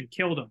protection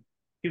killed him.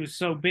 He was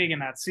so big in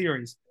that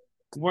series.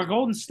 Where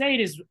Golden State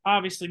is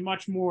obviously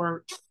much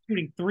more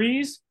shooting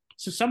threes.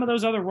 So some of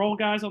those other role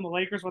guys on the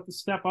Lakers want to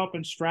step up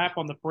and strap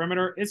on the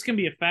perimeter. It's going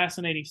to be a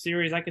fascinating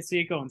series. I could see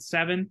it going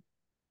 7.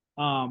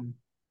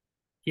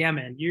 Yeah,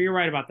 man, you're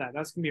right about that.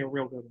 That's going to be a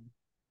real good one.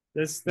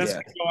 This could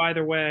go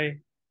either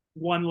way.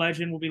 One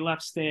legend will be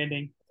left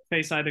standing,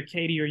 face either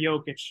KD or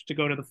Jokic to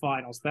go to the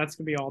finals. That's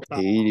going to be all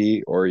time.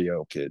 KD or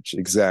Jokic,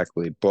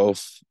 exactly.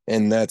 Both.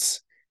 And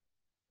that's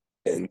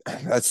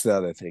the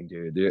other thing,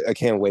 dude. I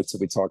can't wait till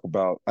we talk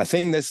about. I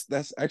think that's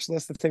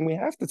the thing we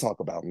have to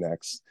talk about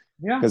next.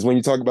 Yeah. Because when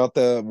you talk about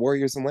the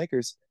Warriors and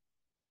Lakers,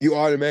 you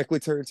automatically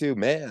turn to,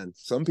 man,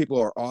 some people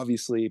are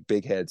obviously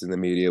big heads in the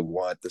media,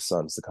 want the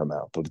Suns to come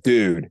out. But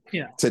dude,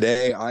 Yeah.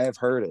 today I have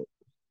heard it.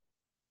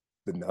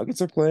 The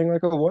Nuggets are playing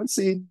like a 1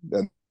 seed.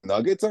 The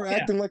Nuggets are Yeah.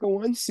 acting like a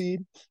 1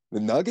 seed. The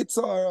Nuggets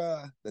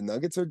are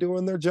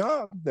doing their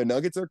job. The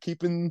Nuggets are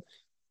keeping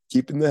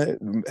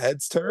the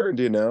heads turned,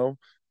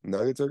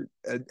 Nuggets are,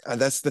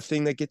 and that's the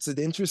thing that gets it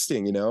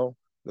interesting.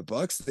 The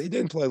Bucks, they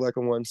didn't play like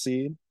a 1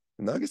 seed.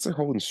 The Nuggets are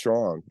holding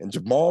strong. And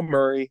Jamal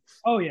Murray,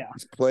 Oh yeah.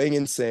 he's playing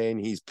insane.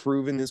 He's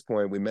proven his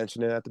point. We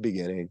mentioned it at the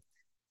beginning.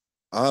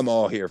 I'm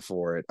all here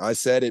for it. I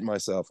said it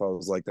myself. I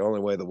was like, the only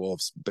way the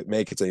Wolves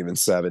make it to even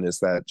 7 is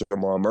that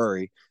Jamal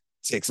Murray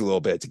takes a little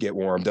bit to get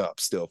warmed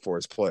up still for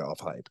his playoff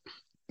hype.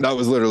 That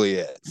was literally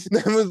it.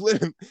 That was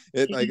literally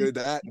it. Like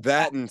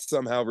that, and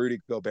somehow Rudy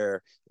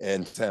Gobert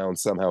and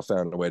Towns somehow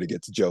found a way to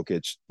get to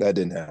Jokic. That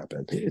didn't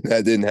happen.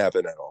 That didn't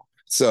happen at all.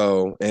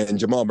 So, and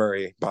Jamal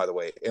Murray, by the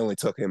way, it only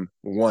took him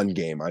one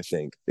game, I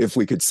think, if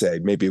we could say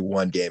maybe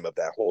one game of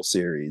that whole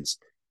series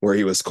where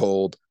he was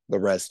cold. The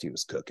rest he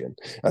was cooking.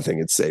 I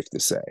think it's safe to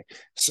say.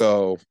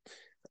 So,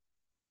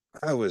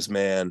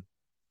 man,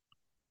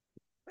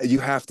 you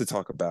have to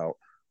talk about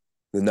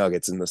the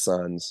Nuggets and the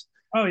Suns.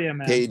 Oh yeah,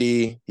 man.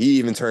 KD, he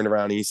even turned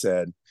around and he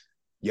said,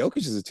 Jokic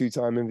is a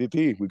 2-time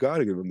MVP. We got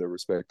to give him the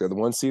respect. They're the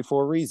 1 seed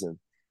for a reason.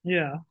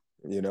 Yeah.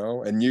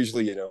 And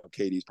usually,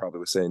 KD's probably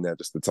was saying that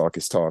just to talk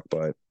his talk,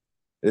 but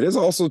it is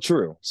also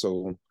true.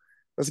 So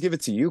let's give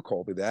it to you,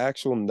 Colby, the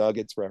actual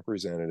Nuggets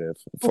representative,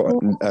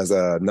 as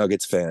a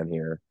Nuggets fan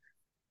here.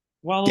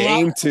 Well,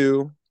 Game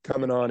 2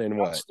 coming on in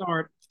what?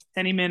 Start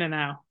any minute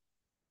now.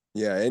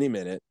 Yeah, any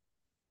minute.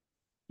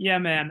 Yeah,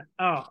 man.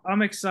 Oh,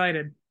 I'm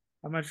excited.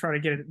 I'm gonna try to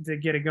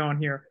get it going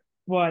here.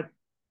 But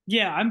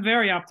yeah, I'm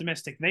very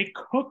optimistic. They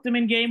cooked them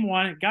in game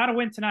 1. Got to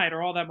win tonight,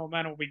 or all that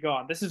momentum will be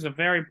gone. This is a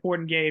very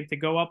important game to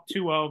go up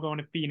 2-0 going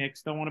to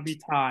Phoenix. Don't want to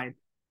be tied,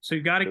 so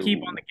you got to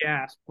keep on the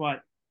gas.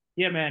 But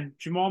yeah, man,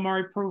 Jamal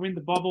Murray proving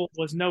the bubble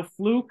was no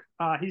fluke.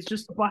 He's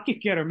just a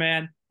bucket getter,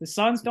 man. The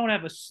Suns don't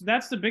have a.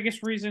 That's the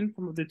biggest reason.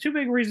 From the 2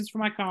 big reasons for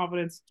my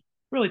confidence,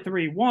 really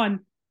 3. 1,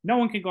 no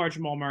one can guard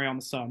Jamal Murray on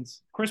the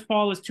Suns. Chris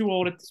Paul is too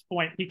old at this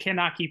point. He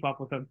cannot keep up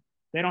with him.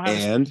 They don't have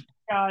a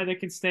guy that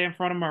can stay in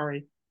front of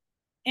Murray.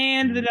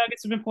 And the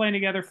Nuggets have been playing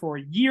together for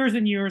years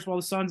and years, while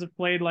the Suns have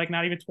played like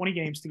not even 20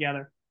 games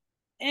together.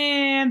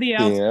 And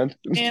the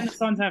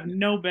Suns have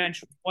no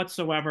bench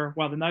whatsoever,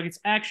 while the Nuggets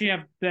actually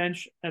have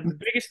bench. And the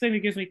biggest thing that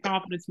gives me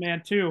confidence,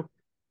 man, too,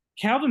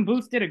 Calvin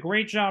Booth did a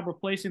great job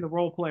replacing the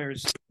role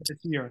players this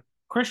year.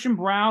 Christian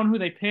Brown, who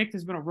they picked,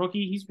 has been a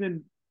rookie. He's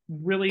been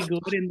really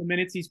good in the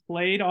minutes he's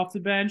played off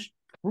the bench.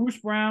 Bruce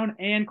Brown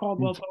and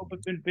Caldwell Pope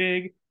have been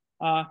big.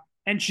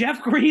 And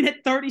Jeff Green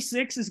at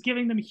 36 is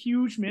giving them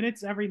huge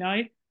minutes every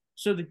night.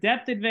 So the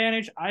depth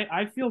advantage,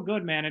 I feel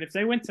good, man. And if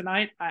they win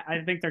tonight,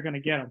 I think they're going to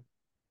get them.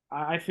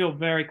 I feel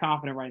very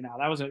confident right now.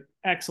 That was an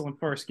excellent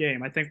first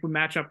game. I think we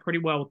match up pretty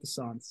well with the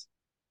Suns.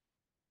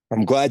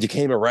 I'm glad you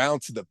came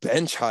around to the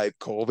bench hype,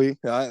 Colby.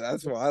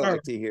 That's what I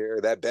like to hear.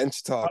 That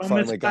bench talk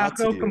finally got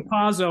to you. No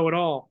Campazzo at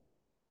all.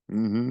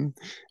 Mm-hmm.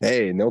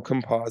 Hey, no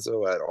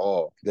Campazzo at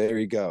all. There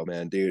you go,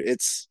 man, dude.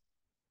 It's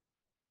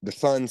the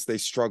Suns. They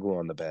struggle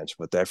on the bench,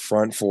 but that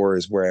front 4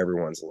 is where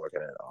everyone's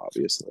looking at,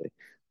 obviously.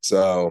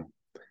 So,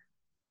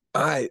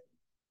 for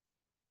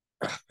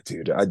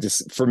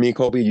me,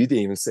 Colby, you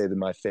didn't even say that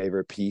my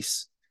favorite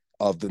piece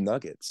of the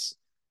Nuggets,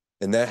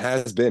 and that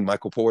has been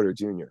Michael Porter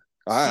Jr.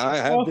 I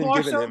have been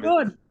giving him.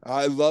 Good.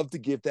 I love to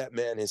give that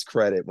man his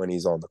credit when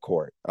he's on the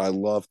court. I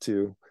love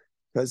to,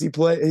 because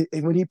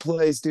when he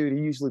plays, dude, he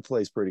usually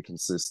plays pretty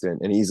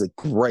consistent, and he's a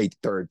great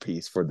third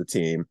piece for the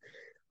team.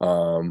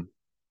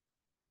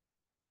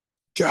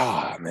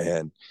 God,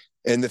 man.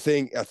 And the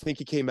thing, I think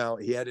he came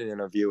out, he had an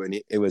interview, and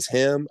it was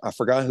him. I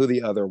forgot who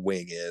the other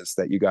wing is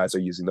that you guys are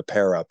using to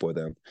pair up with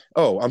him.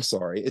 Oh, I'm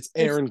sorry. It's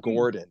Aaron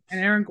Gordon. And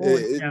Aaron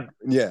Gordon,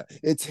 yeah.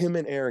 It's him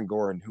and Aaron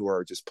Gordon who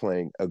are just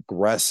playing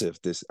aggressive.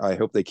 I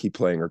hope they keep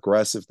playing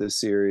aggressive this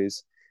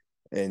series.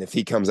 And if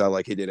he comes out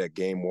like he did at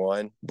game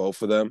 1,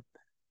 both of them,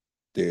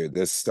 dude,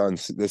 the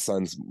Suns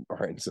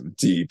are in some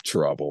deep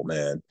trouble,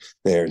 man.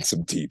 They're in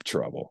some deep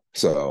trouble.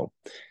 So,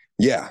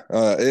 yeah,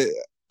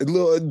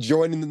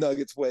 joining the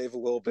Nuggets wave a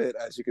little bit,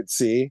 as you could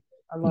see,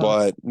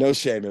 but no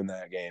shame in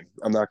that game.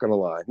 I'm not gonna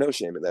lie, no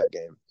shame in that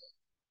game.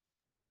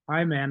 All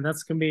right, man,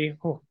 that's gonna be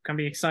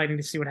exciting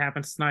to see what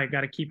happens tonight.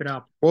 Got to keep it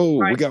up. Whoa,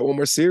 we got one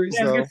more series though.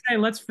 I was gonna say,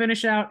 let's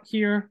finish out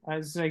here.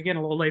 As again,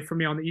 a little late for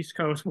me on the East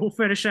Coast. We'll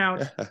finish out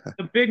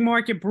the big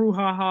market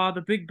brouhaha, the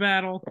big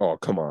battle. Oh,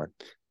 come on.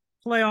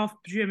 Playoff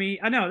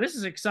Jimmy. I know this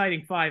is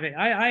exciting 5-8.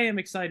 I am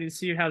excited to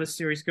see how this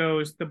series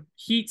goes. The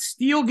Heat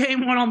steal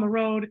game 1 on the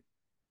road.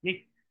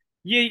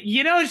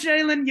 You know,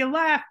 Jalen, you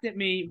laughed at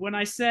me when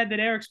I said that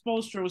Eric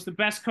Spoelstra was the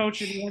best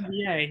coach in the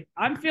NBA.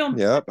 I'm feeling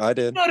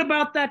good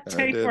about that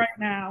take right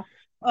now.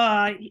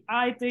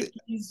 I think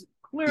he's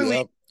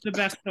clearly the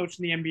best coach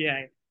in the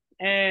NBA.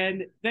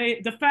 And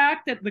the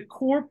fact that the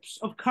corpse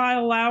of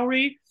Kyle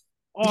Lowry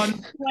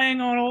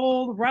playing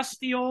on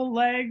rusty old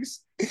legs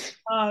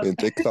and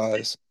thick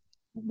thighs.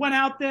 went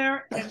out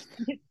there and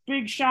hit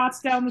big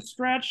shots down the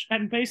stretch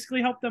and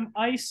basically helped them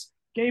ice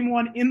game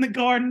one in the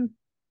Garden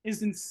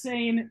is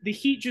insane. The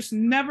Heat just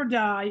never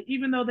die,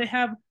 even though they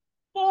have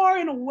far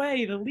and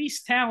away the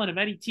least talent of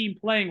any team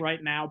playing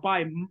right now by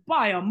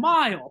a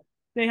mile.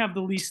 They have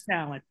the least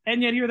talent,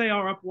 and yet here they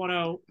are up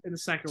 1-0 in the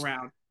second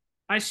round.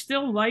 I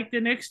still like the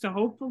Knicks to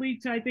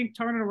hopefully, I think,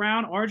 turn it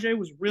around. RJ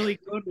was really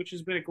good, which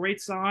has been a great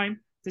sign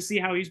to see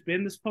how he's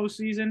been this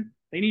postseason.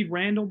 They need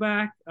Randall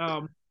back.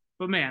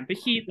 But man, the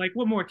Heat, like,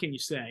 what more can you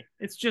say?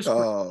 It's just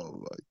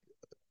Oh,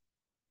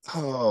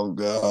 oh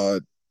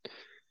God.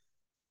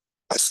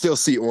 I still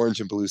see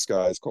orange and blue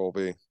skies,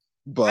 Colby.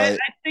 But I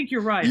think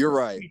you're right. you're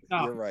right.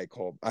 You're right,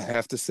 Colby. I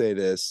have to say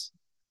this.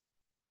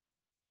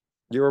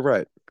 You're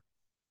right.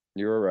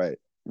 You're right.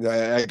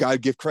 I gotta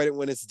give credit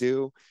when it's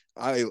due.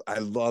 I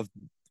love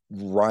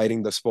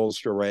riding the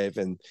Spoelstra wave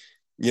and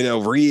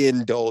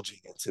re-indulging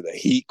into the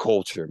Heat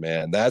culture,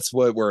 man. That's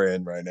what we're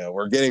in right now.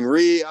 I'm getting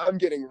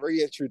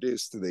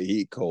reintroduced to the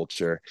Heat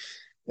culture.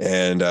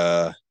 And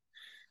God,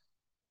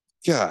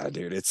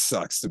 dude, it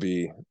sucks to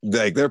be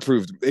like they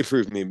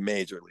proved me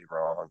majorly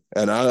wrong.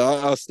 And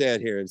I'll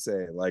stand here and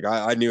say, like,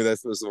 I knew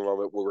this was the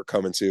moment we were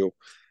coming to.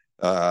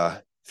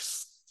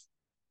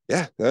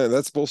 Yeah,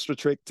 that Spoelstra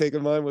trick take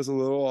of mine was a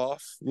little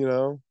off,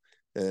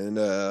 and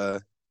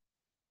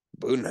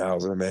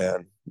Budenhauser,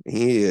 man,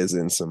 he is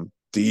in some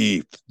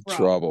deep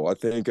trouble. I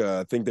think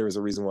there was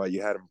a reason why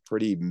you had him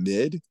pretty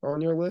mid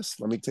on your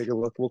list. Let me take a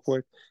look real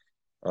quick.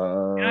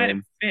 I had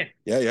him fifth.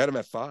 Yeah, you had him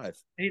at 5.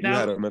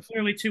 That was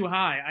clearly too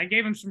high. I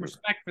gave him some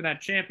respect for that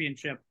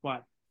championship,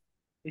 but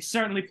he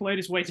certainly played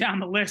his way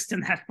down the list in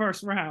that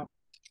first round.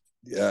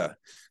 Yeah.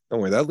 Don't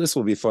worry, that list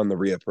will be fun to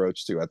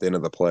reapproach to at the end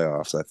of the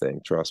playoffs, I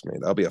think. Trust me.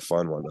 That'll be a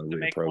fun one to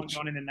reapproach.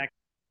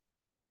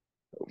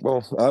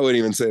 Well, I wouldn't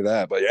even say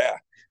that, but yeah.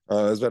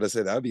 I was about to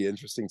say that would be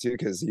interesting too,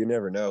 because you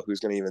never know who's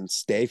going to even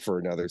stay for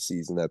another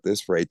season at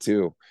this rate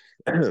too.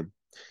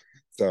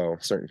 So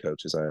certain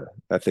coaches,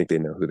 I think they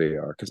know who they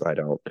are because I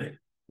don't.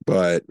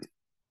 But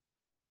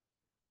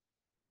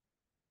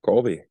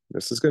Colby,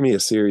 this is going to be a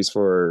series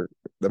for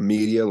the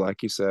media,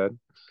 like you said.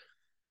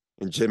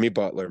 And Jimmy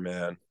Butler,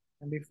 man,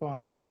 be fun.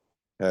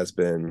 Has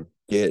been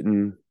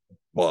getting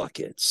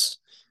buckets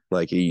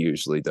like he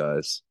usually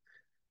does.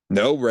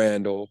 No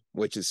Randall,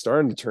 which is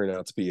starting to turn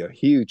out to be a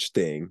huge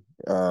thing.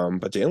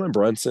 But Jalen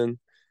Brunson,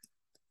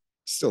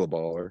 still a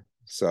baller.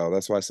 So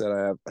that's why I said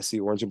I see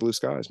orange and blue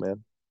skies,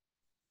 man.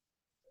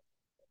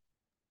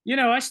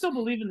 I still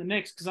believe in the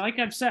Knicks because, like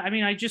I've said,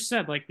 I just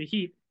said, like, the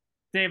Heat,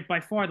 they have by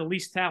far the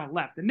least talent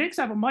left. The Knicks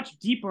have a much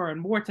deeper and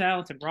more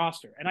talented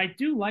roster, and I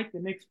do like the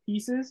Knicks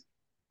pieces.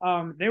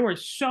 They were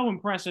so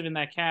impressive in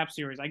that Cavs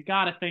series. I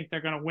gotta think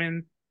they're gonna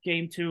win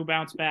Game 2,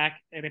 bounce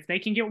back, and if they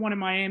can get one in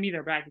Miami,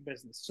 they're back in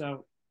business.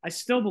 So I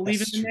still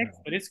believe in the Knicks,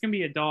 but it's gonna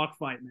be a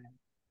dogfight, man.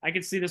 I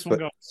could see this one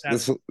going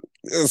 7.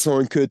 This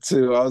one could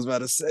too. I was about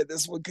to say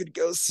this one could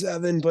go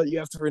 7, but you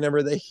have to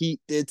remember the Heat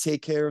did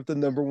take care of the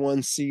number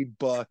 1 seed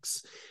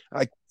Bucks.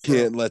 I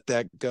can't let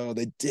that go.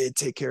 They did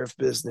take care of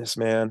business,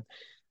 man.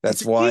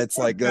 That's why it's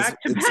like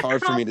it's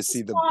hard for me to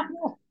see the.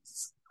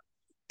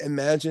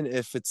 Imagine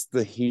if it's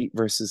the Heat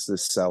versus the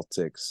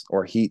Celtics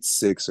or Heat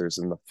Sixers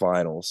in the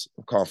finals,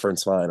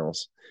 conference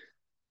finals.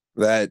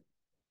 That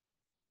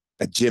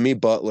a Jimmy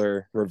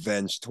Butler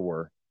revenge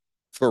tour,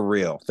 for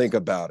real. Think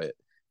about it.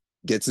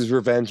 Gets his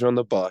revenge on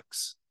the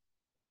Bucks,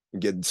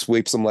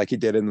 sweeps them like he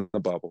did in the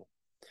bubble.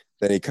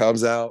 Then he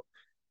comes out,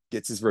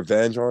 gets his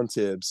revenge on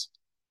Tibbs,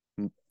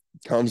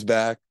 comes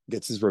back,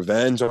 gets his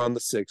revenge on the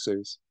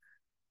Sixers,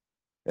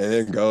 and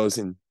then goes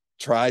and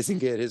tries and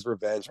get his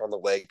revenge on the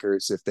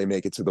Lakers if they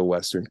make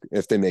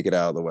it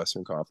out of the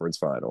Western Conference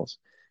Finals.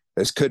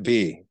 This could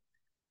be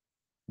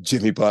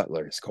Jimmy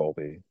Butler's,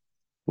 Colby,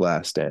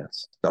 last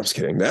dance. No, I'm just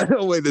kidding.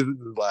 No way this is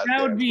his last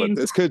dance, but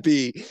this could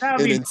be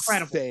an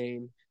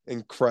insane,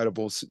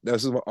 incredible.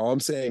 This is all I'm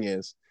saying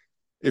is,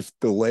 if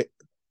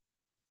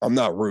I'm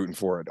not rooting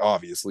for it.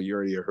 Obviously, you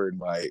already heard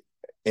my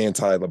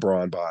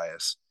anti-LeBron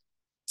bias,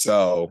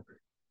 so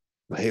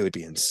it would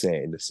be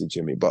insane to see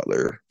Jimmy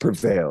Butler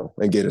prevail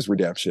and get his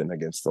redemption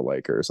against the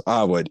Lakers.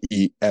 I would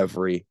eat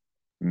every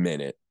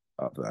minute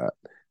of that.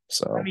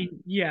 So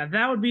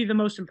that would be the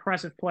most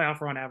impressive playoff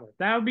run ever.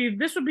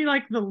 This would be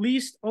like the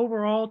least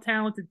overall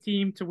talented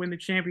team to win the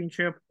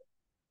championship,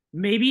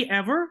 maybe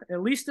ever,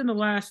 at least in the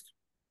last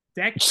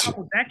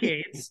couple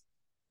decades.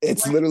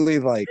 It's literally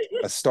like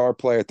a star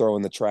player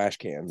throwing the trash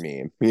can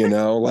meme,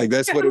 like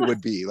that's what it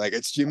would be. Like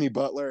it's Jimmy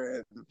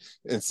Butler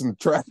and some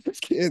trash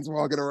cans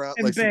walking around,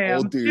 like some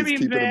old dudes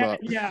keeping him up.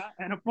 Yeah,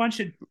 and a bunch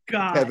of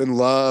guys. Kevin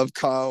Love,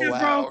 Kyle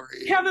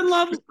Lowry. Kevin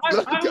Love.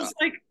 I was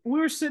like, we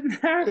were sitting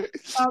there.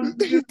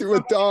 Through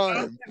a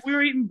dime. We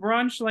were eating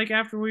brunch like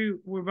after we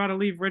were about to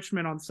leave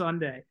Richmond on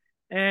Sunday,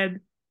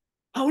 and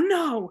oh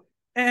no,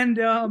 and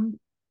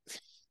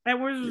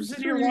we're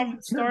sitting here watching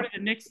the start of the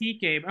Knicks Heat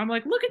game. I'm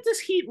like, look at this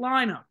Heat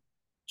lineup.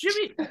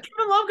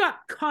 Kevin Love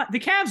got cut. The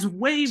Cavs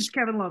waived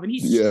Kevin Love, and he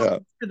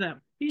starts to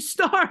them. He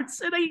starts,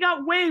 and he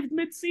got waived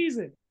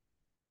mid-season.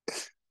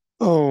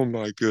 Oh,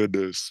 my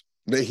goodness.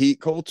 The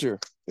Heat culture.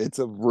 It's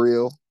a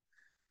real,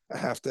 I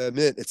have to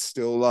admit, it's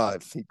still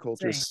alive. Heat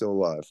culture is Insane. still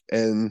alive.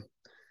 And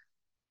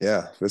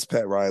yeah, this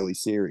Pat Riley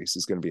series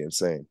is going to be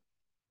insane.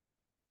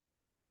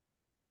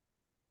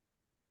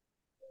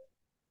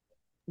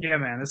 Yeah,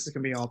 man, this is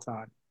gonna be all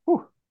time.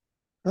 Whew.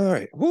 All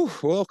right. Whew.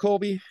 Well,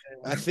 Colby,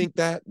 I think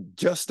that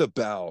just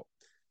about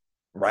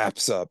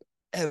wraps up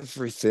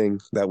everything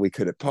that we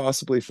could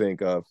possibly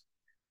think of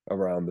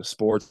around the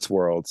sports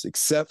worlds,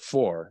 except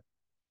for,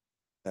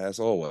 as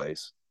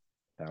always,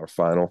 our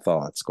final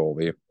thoughts,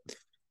 Colby.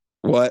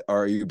 What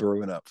are you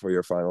brewing up for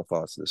your final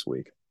thoughts this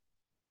week?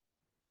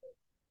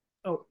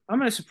 Oh, I'm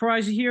gonna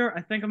surprise you here.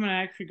 I think I'm gonna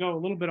actually go a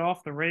little bit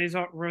off the Rays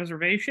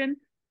reservation.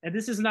 And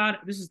this is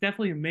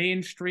definitely a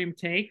mainstream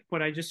take,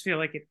 but I just feel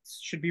like it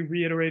should be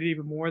reiterated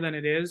even more than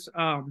it is.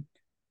 I'm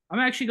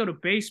actually go to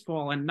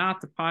baseball and not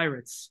the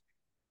Pirates.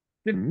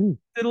 The, Mm.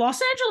 the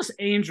Los Angeles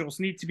Angels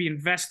need to be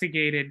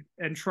investigated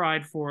and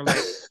tried for like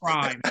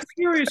crimes,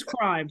 serious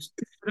crimes.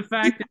 For the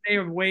fact that they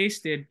have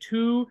wasted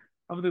two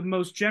of the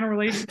most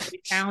generationally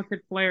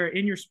talented player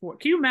in your sport.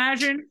 Can you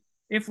imagine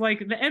if like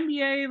the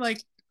NBA, like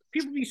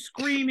people be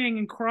screaming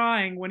and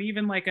crying when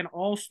even like an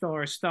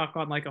all-star is stuck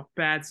on like a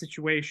bad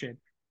situation?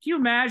 Can you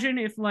imagine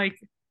if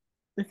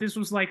this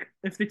was like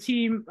if the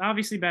team,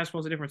 obviously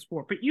basketball is a different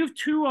sport, but you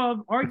have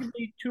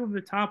arguably two of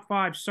the top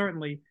five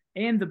certainly,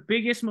 and the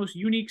biggest, most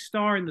unique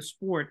star in the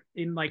sport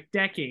in like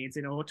decades,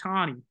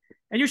 Otani,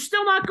 and you're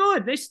still not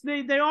good.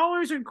 They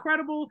always are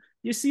incredible.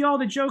 You see all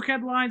the joke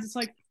headlines. It's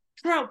like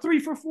Trout 3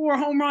 for 4,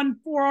 home run,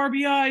 4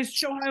 RBIs.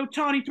 Shohei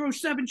Otani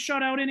throws 7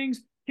 shutout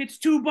innings, hits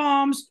 2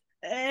 bombs,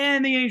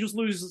 and the Angels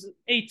lose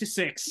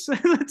 8-6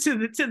 to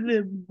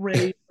the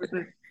Rays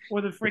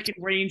or the freaking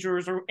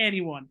Rangers or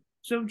anyone.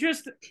 So I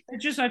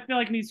feel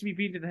like it needs to be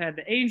beaten to the head.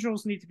 The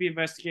Angels need to be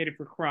investigated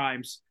for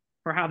crimes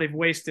for how they've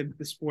wasted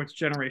the sport's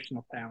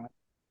generational talent.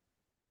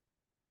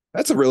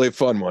 That's a really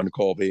fun one,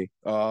 Colby.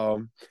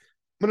 I'm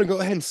going to go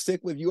ahead and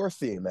stick with your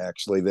theme,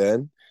 actually,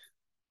 then.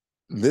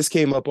 This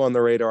came up on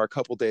the radar a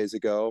couple days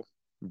ago,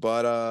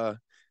 but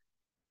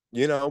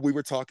we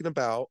were talking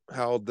about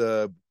how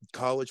the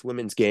college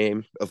women's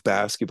game of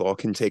basketball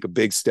can take a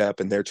big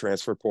step in their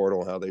transfer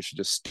portal, how they should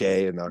just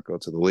stay and not go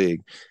to the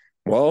league.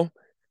 Well,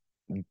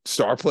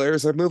 star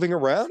players are moving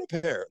around,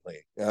 apparently.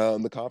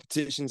 The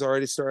competition's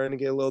already starting to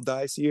get a little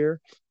dicier.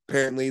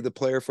 Apparently, the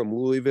player from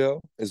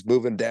Louisville is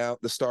moving down,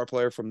 the star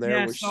player from there,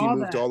 Yeah, I which she saw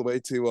moved that. all the way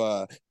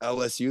to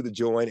LSU to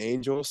join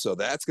Angels. So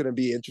that's going to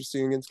be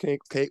interesting against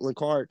Caitlin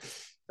Clark.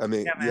 I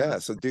mean, Yeah, man. yeah.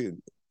 So, dude,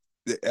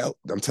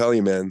 I'm telling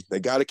you, man,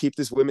 they got to keep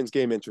this women's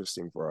game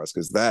interesting for us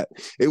because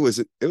it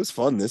was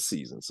fun this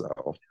season. So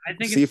I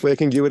think see it's if we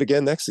can do it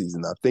again next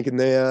season. I'm thinking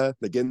they're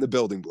getting the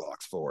building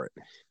blocks for it.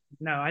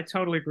 no, I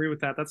totally agree with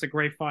that. That's a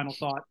great final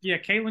thought. Yeah,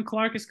 Caitlin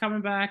Clark is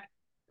coming back.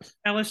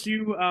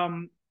 LSU,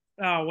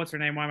 oh, what's her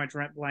name? Why am I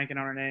blanking on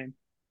her name?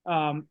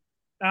 Um,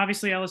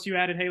 Obviously LSU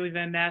added Haley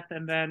Van Ness,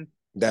 and then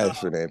That is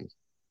her name.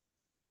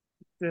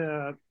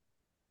 the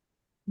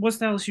what's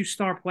the LSU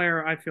star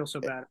player? I feel so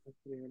bad.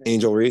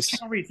 Angel Reese.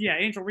 Angel Reese, yeah,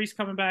 Angel Reese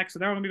coming back, so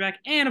they're going to be back,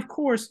 and of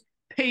course,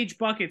 Paige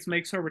Buckets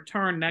makes her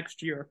return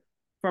next year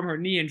from her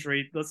knee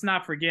injury. Let's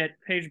not forget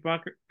Paige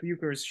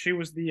Buchers. She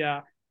was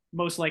the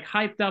most like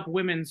hyped up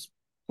women's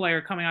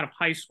player coming out of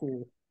high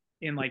school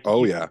in like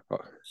Oh years. yeah.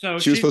 So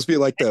She was supposed to be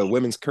like the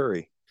women's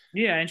Curry.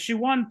 yeah, and she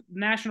won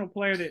national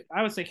player. That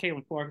I would say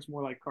Caitlin Clark is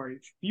more like Curry.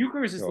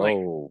 Buchers is like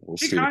Oh, we'll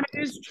she see. kind of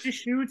is. She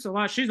shoots a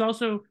lot. She's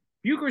also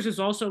Buchers is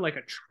also like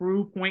a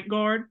true point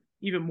guard,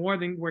 even more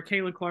than where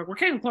Caitlin Clark. Where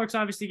Caitlin Clark's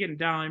obviously getting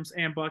dimes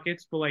and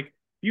buckets, but like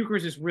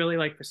Buchers is really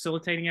like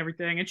facilitating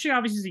everything, and she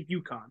obviously is a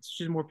UConn. So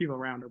she's more people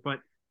around her, but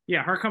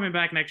yeah, her coming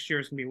back next year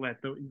is gonna be lit.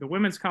 The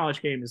women's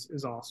college game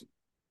is awesome.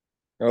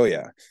 Oh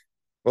yeah.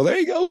 Well, there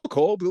you go,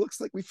 Cole. It looks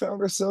like we found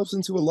ourselves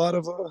into a lot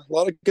of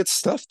good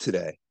stuff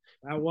today.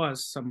 That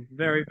was some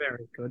very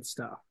very good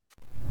stuff.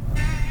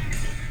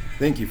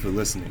 Thank you for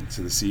listening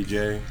to the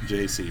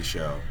CJJC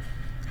Show.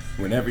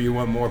 Whenever you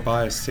want more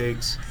biased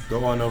takes,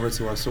 go on over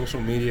to our social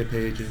media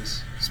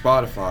pages,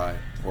 Spotify,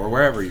 or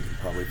wherever you can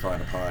probably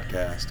find a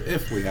podcast,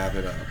 if we have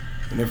it up.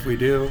 And if we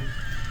do,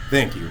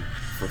 thank you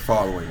for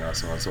following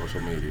us on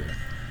social media.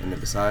 And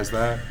besides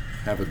that,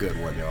 have a good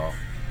one, y'all.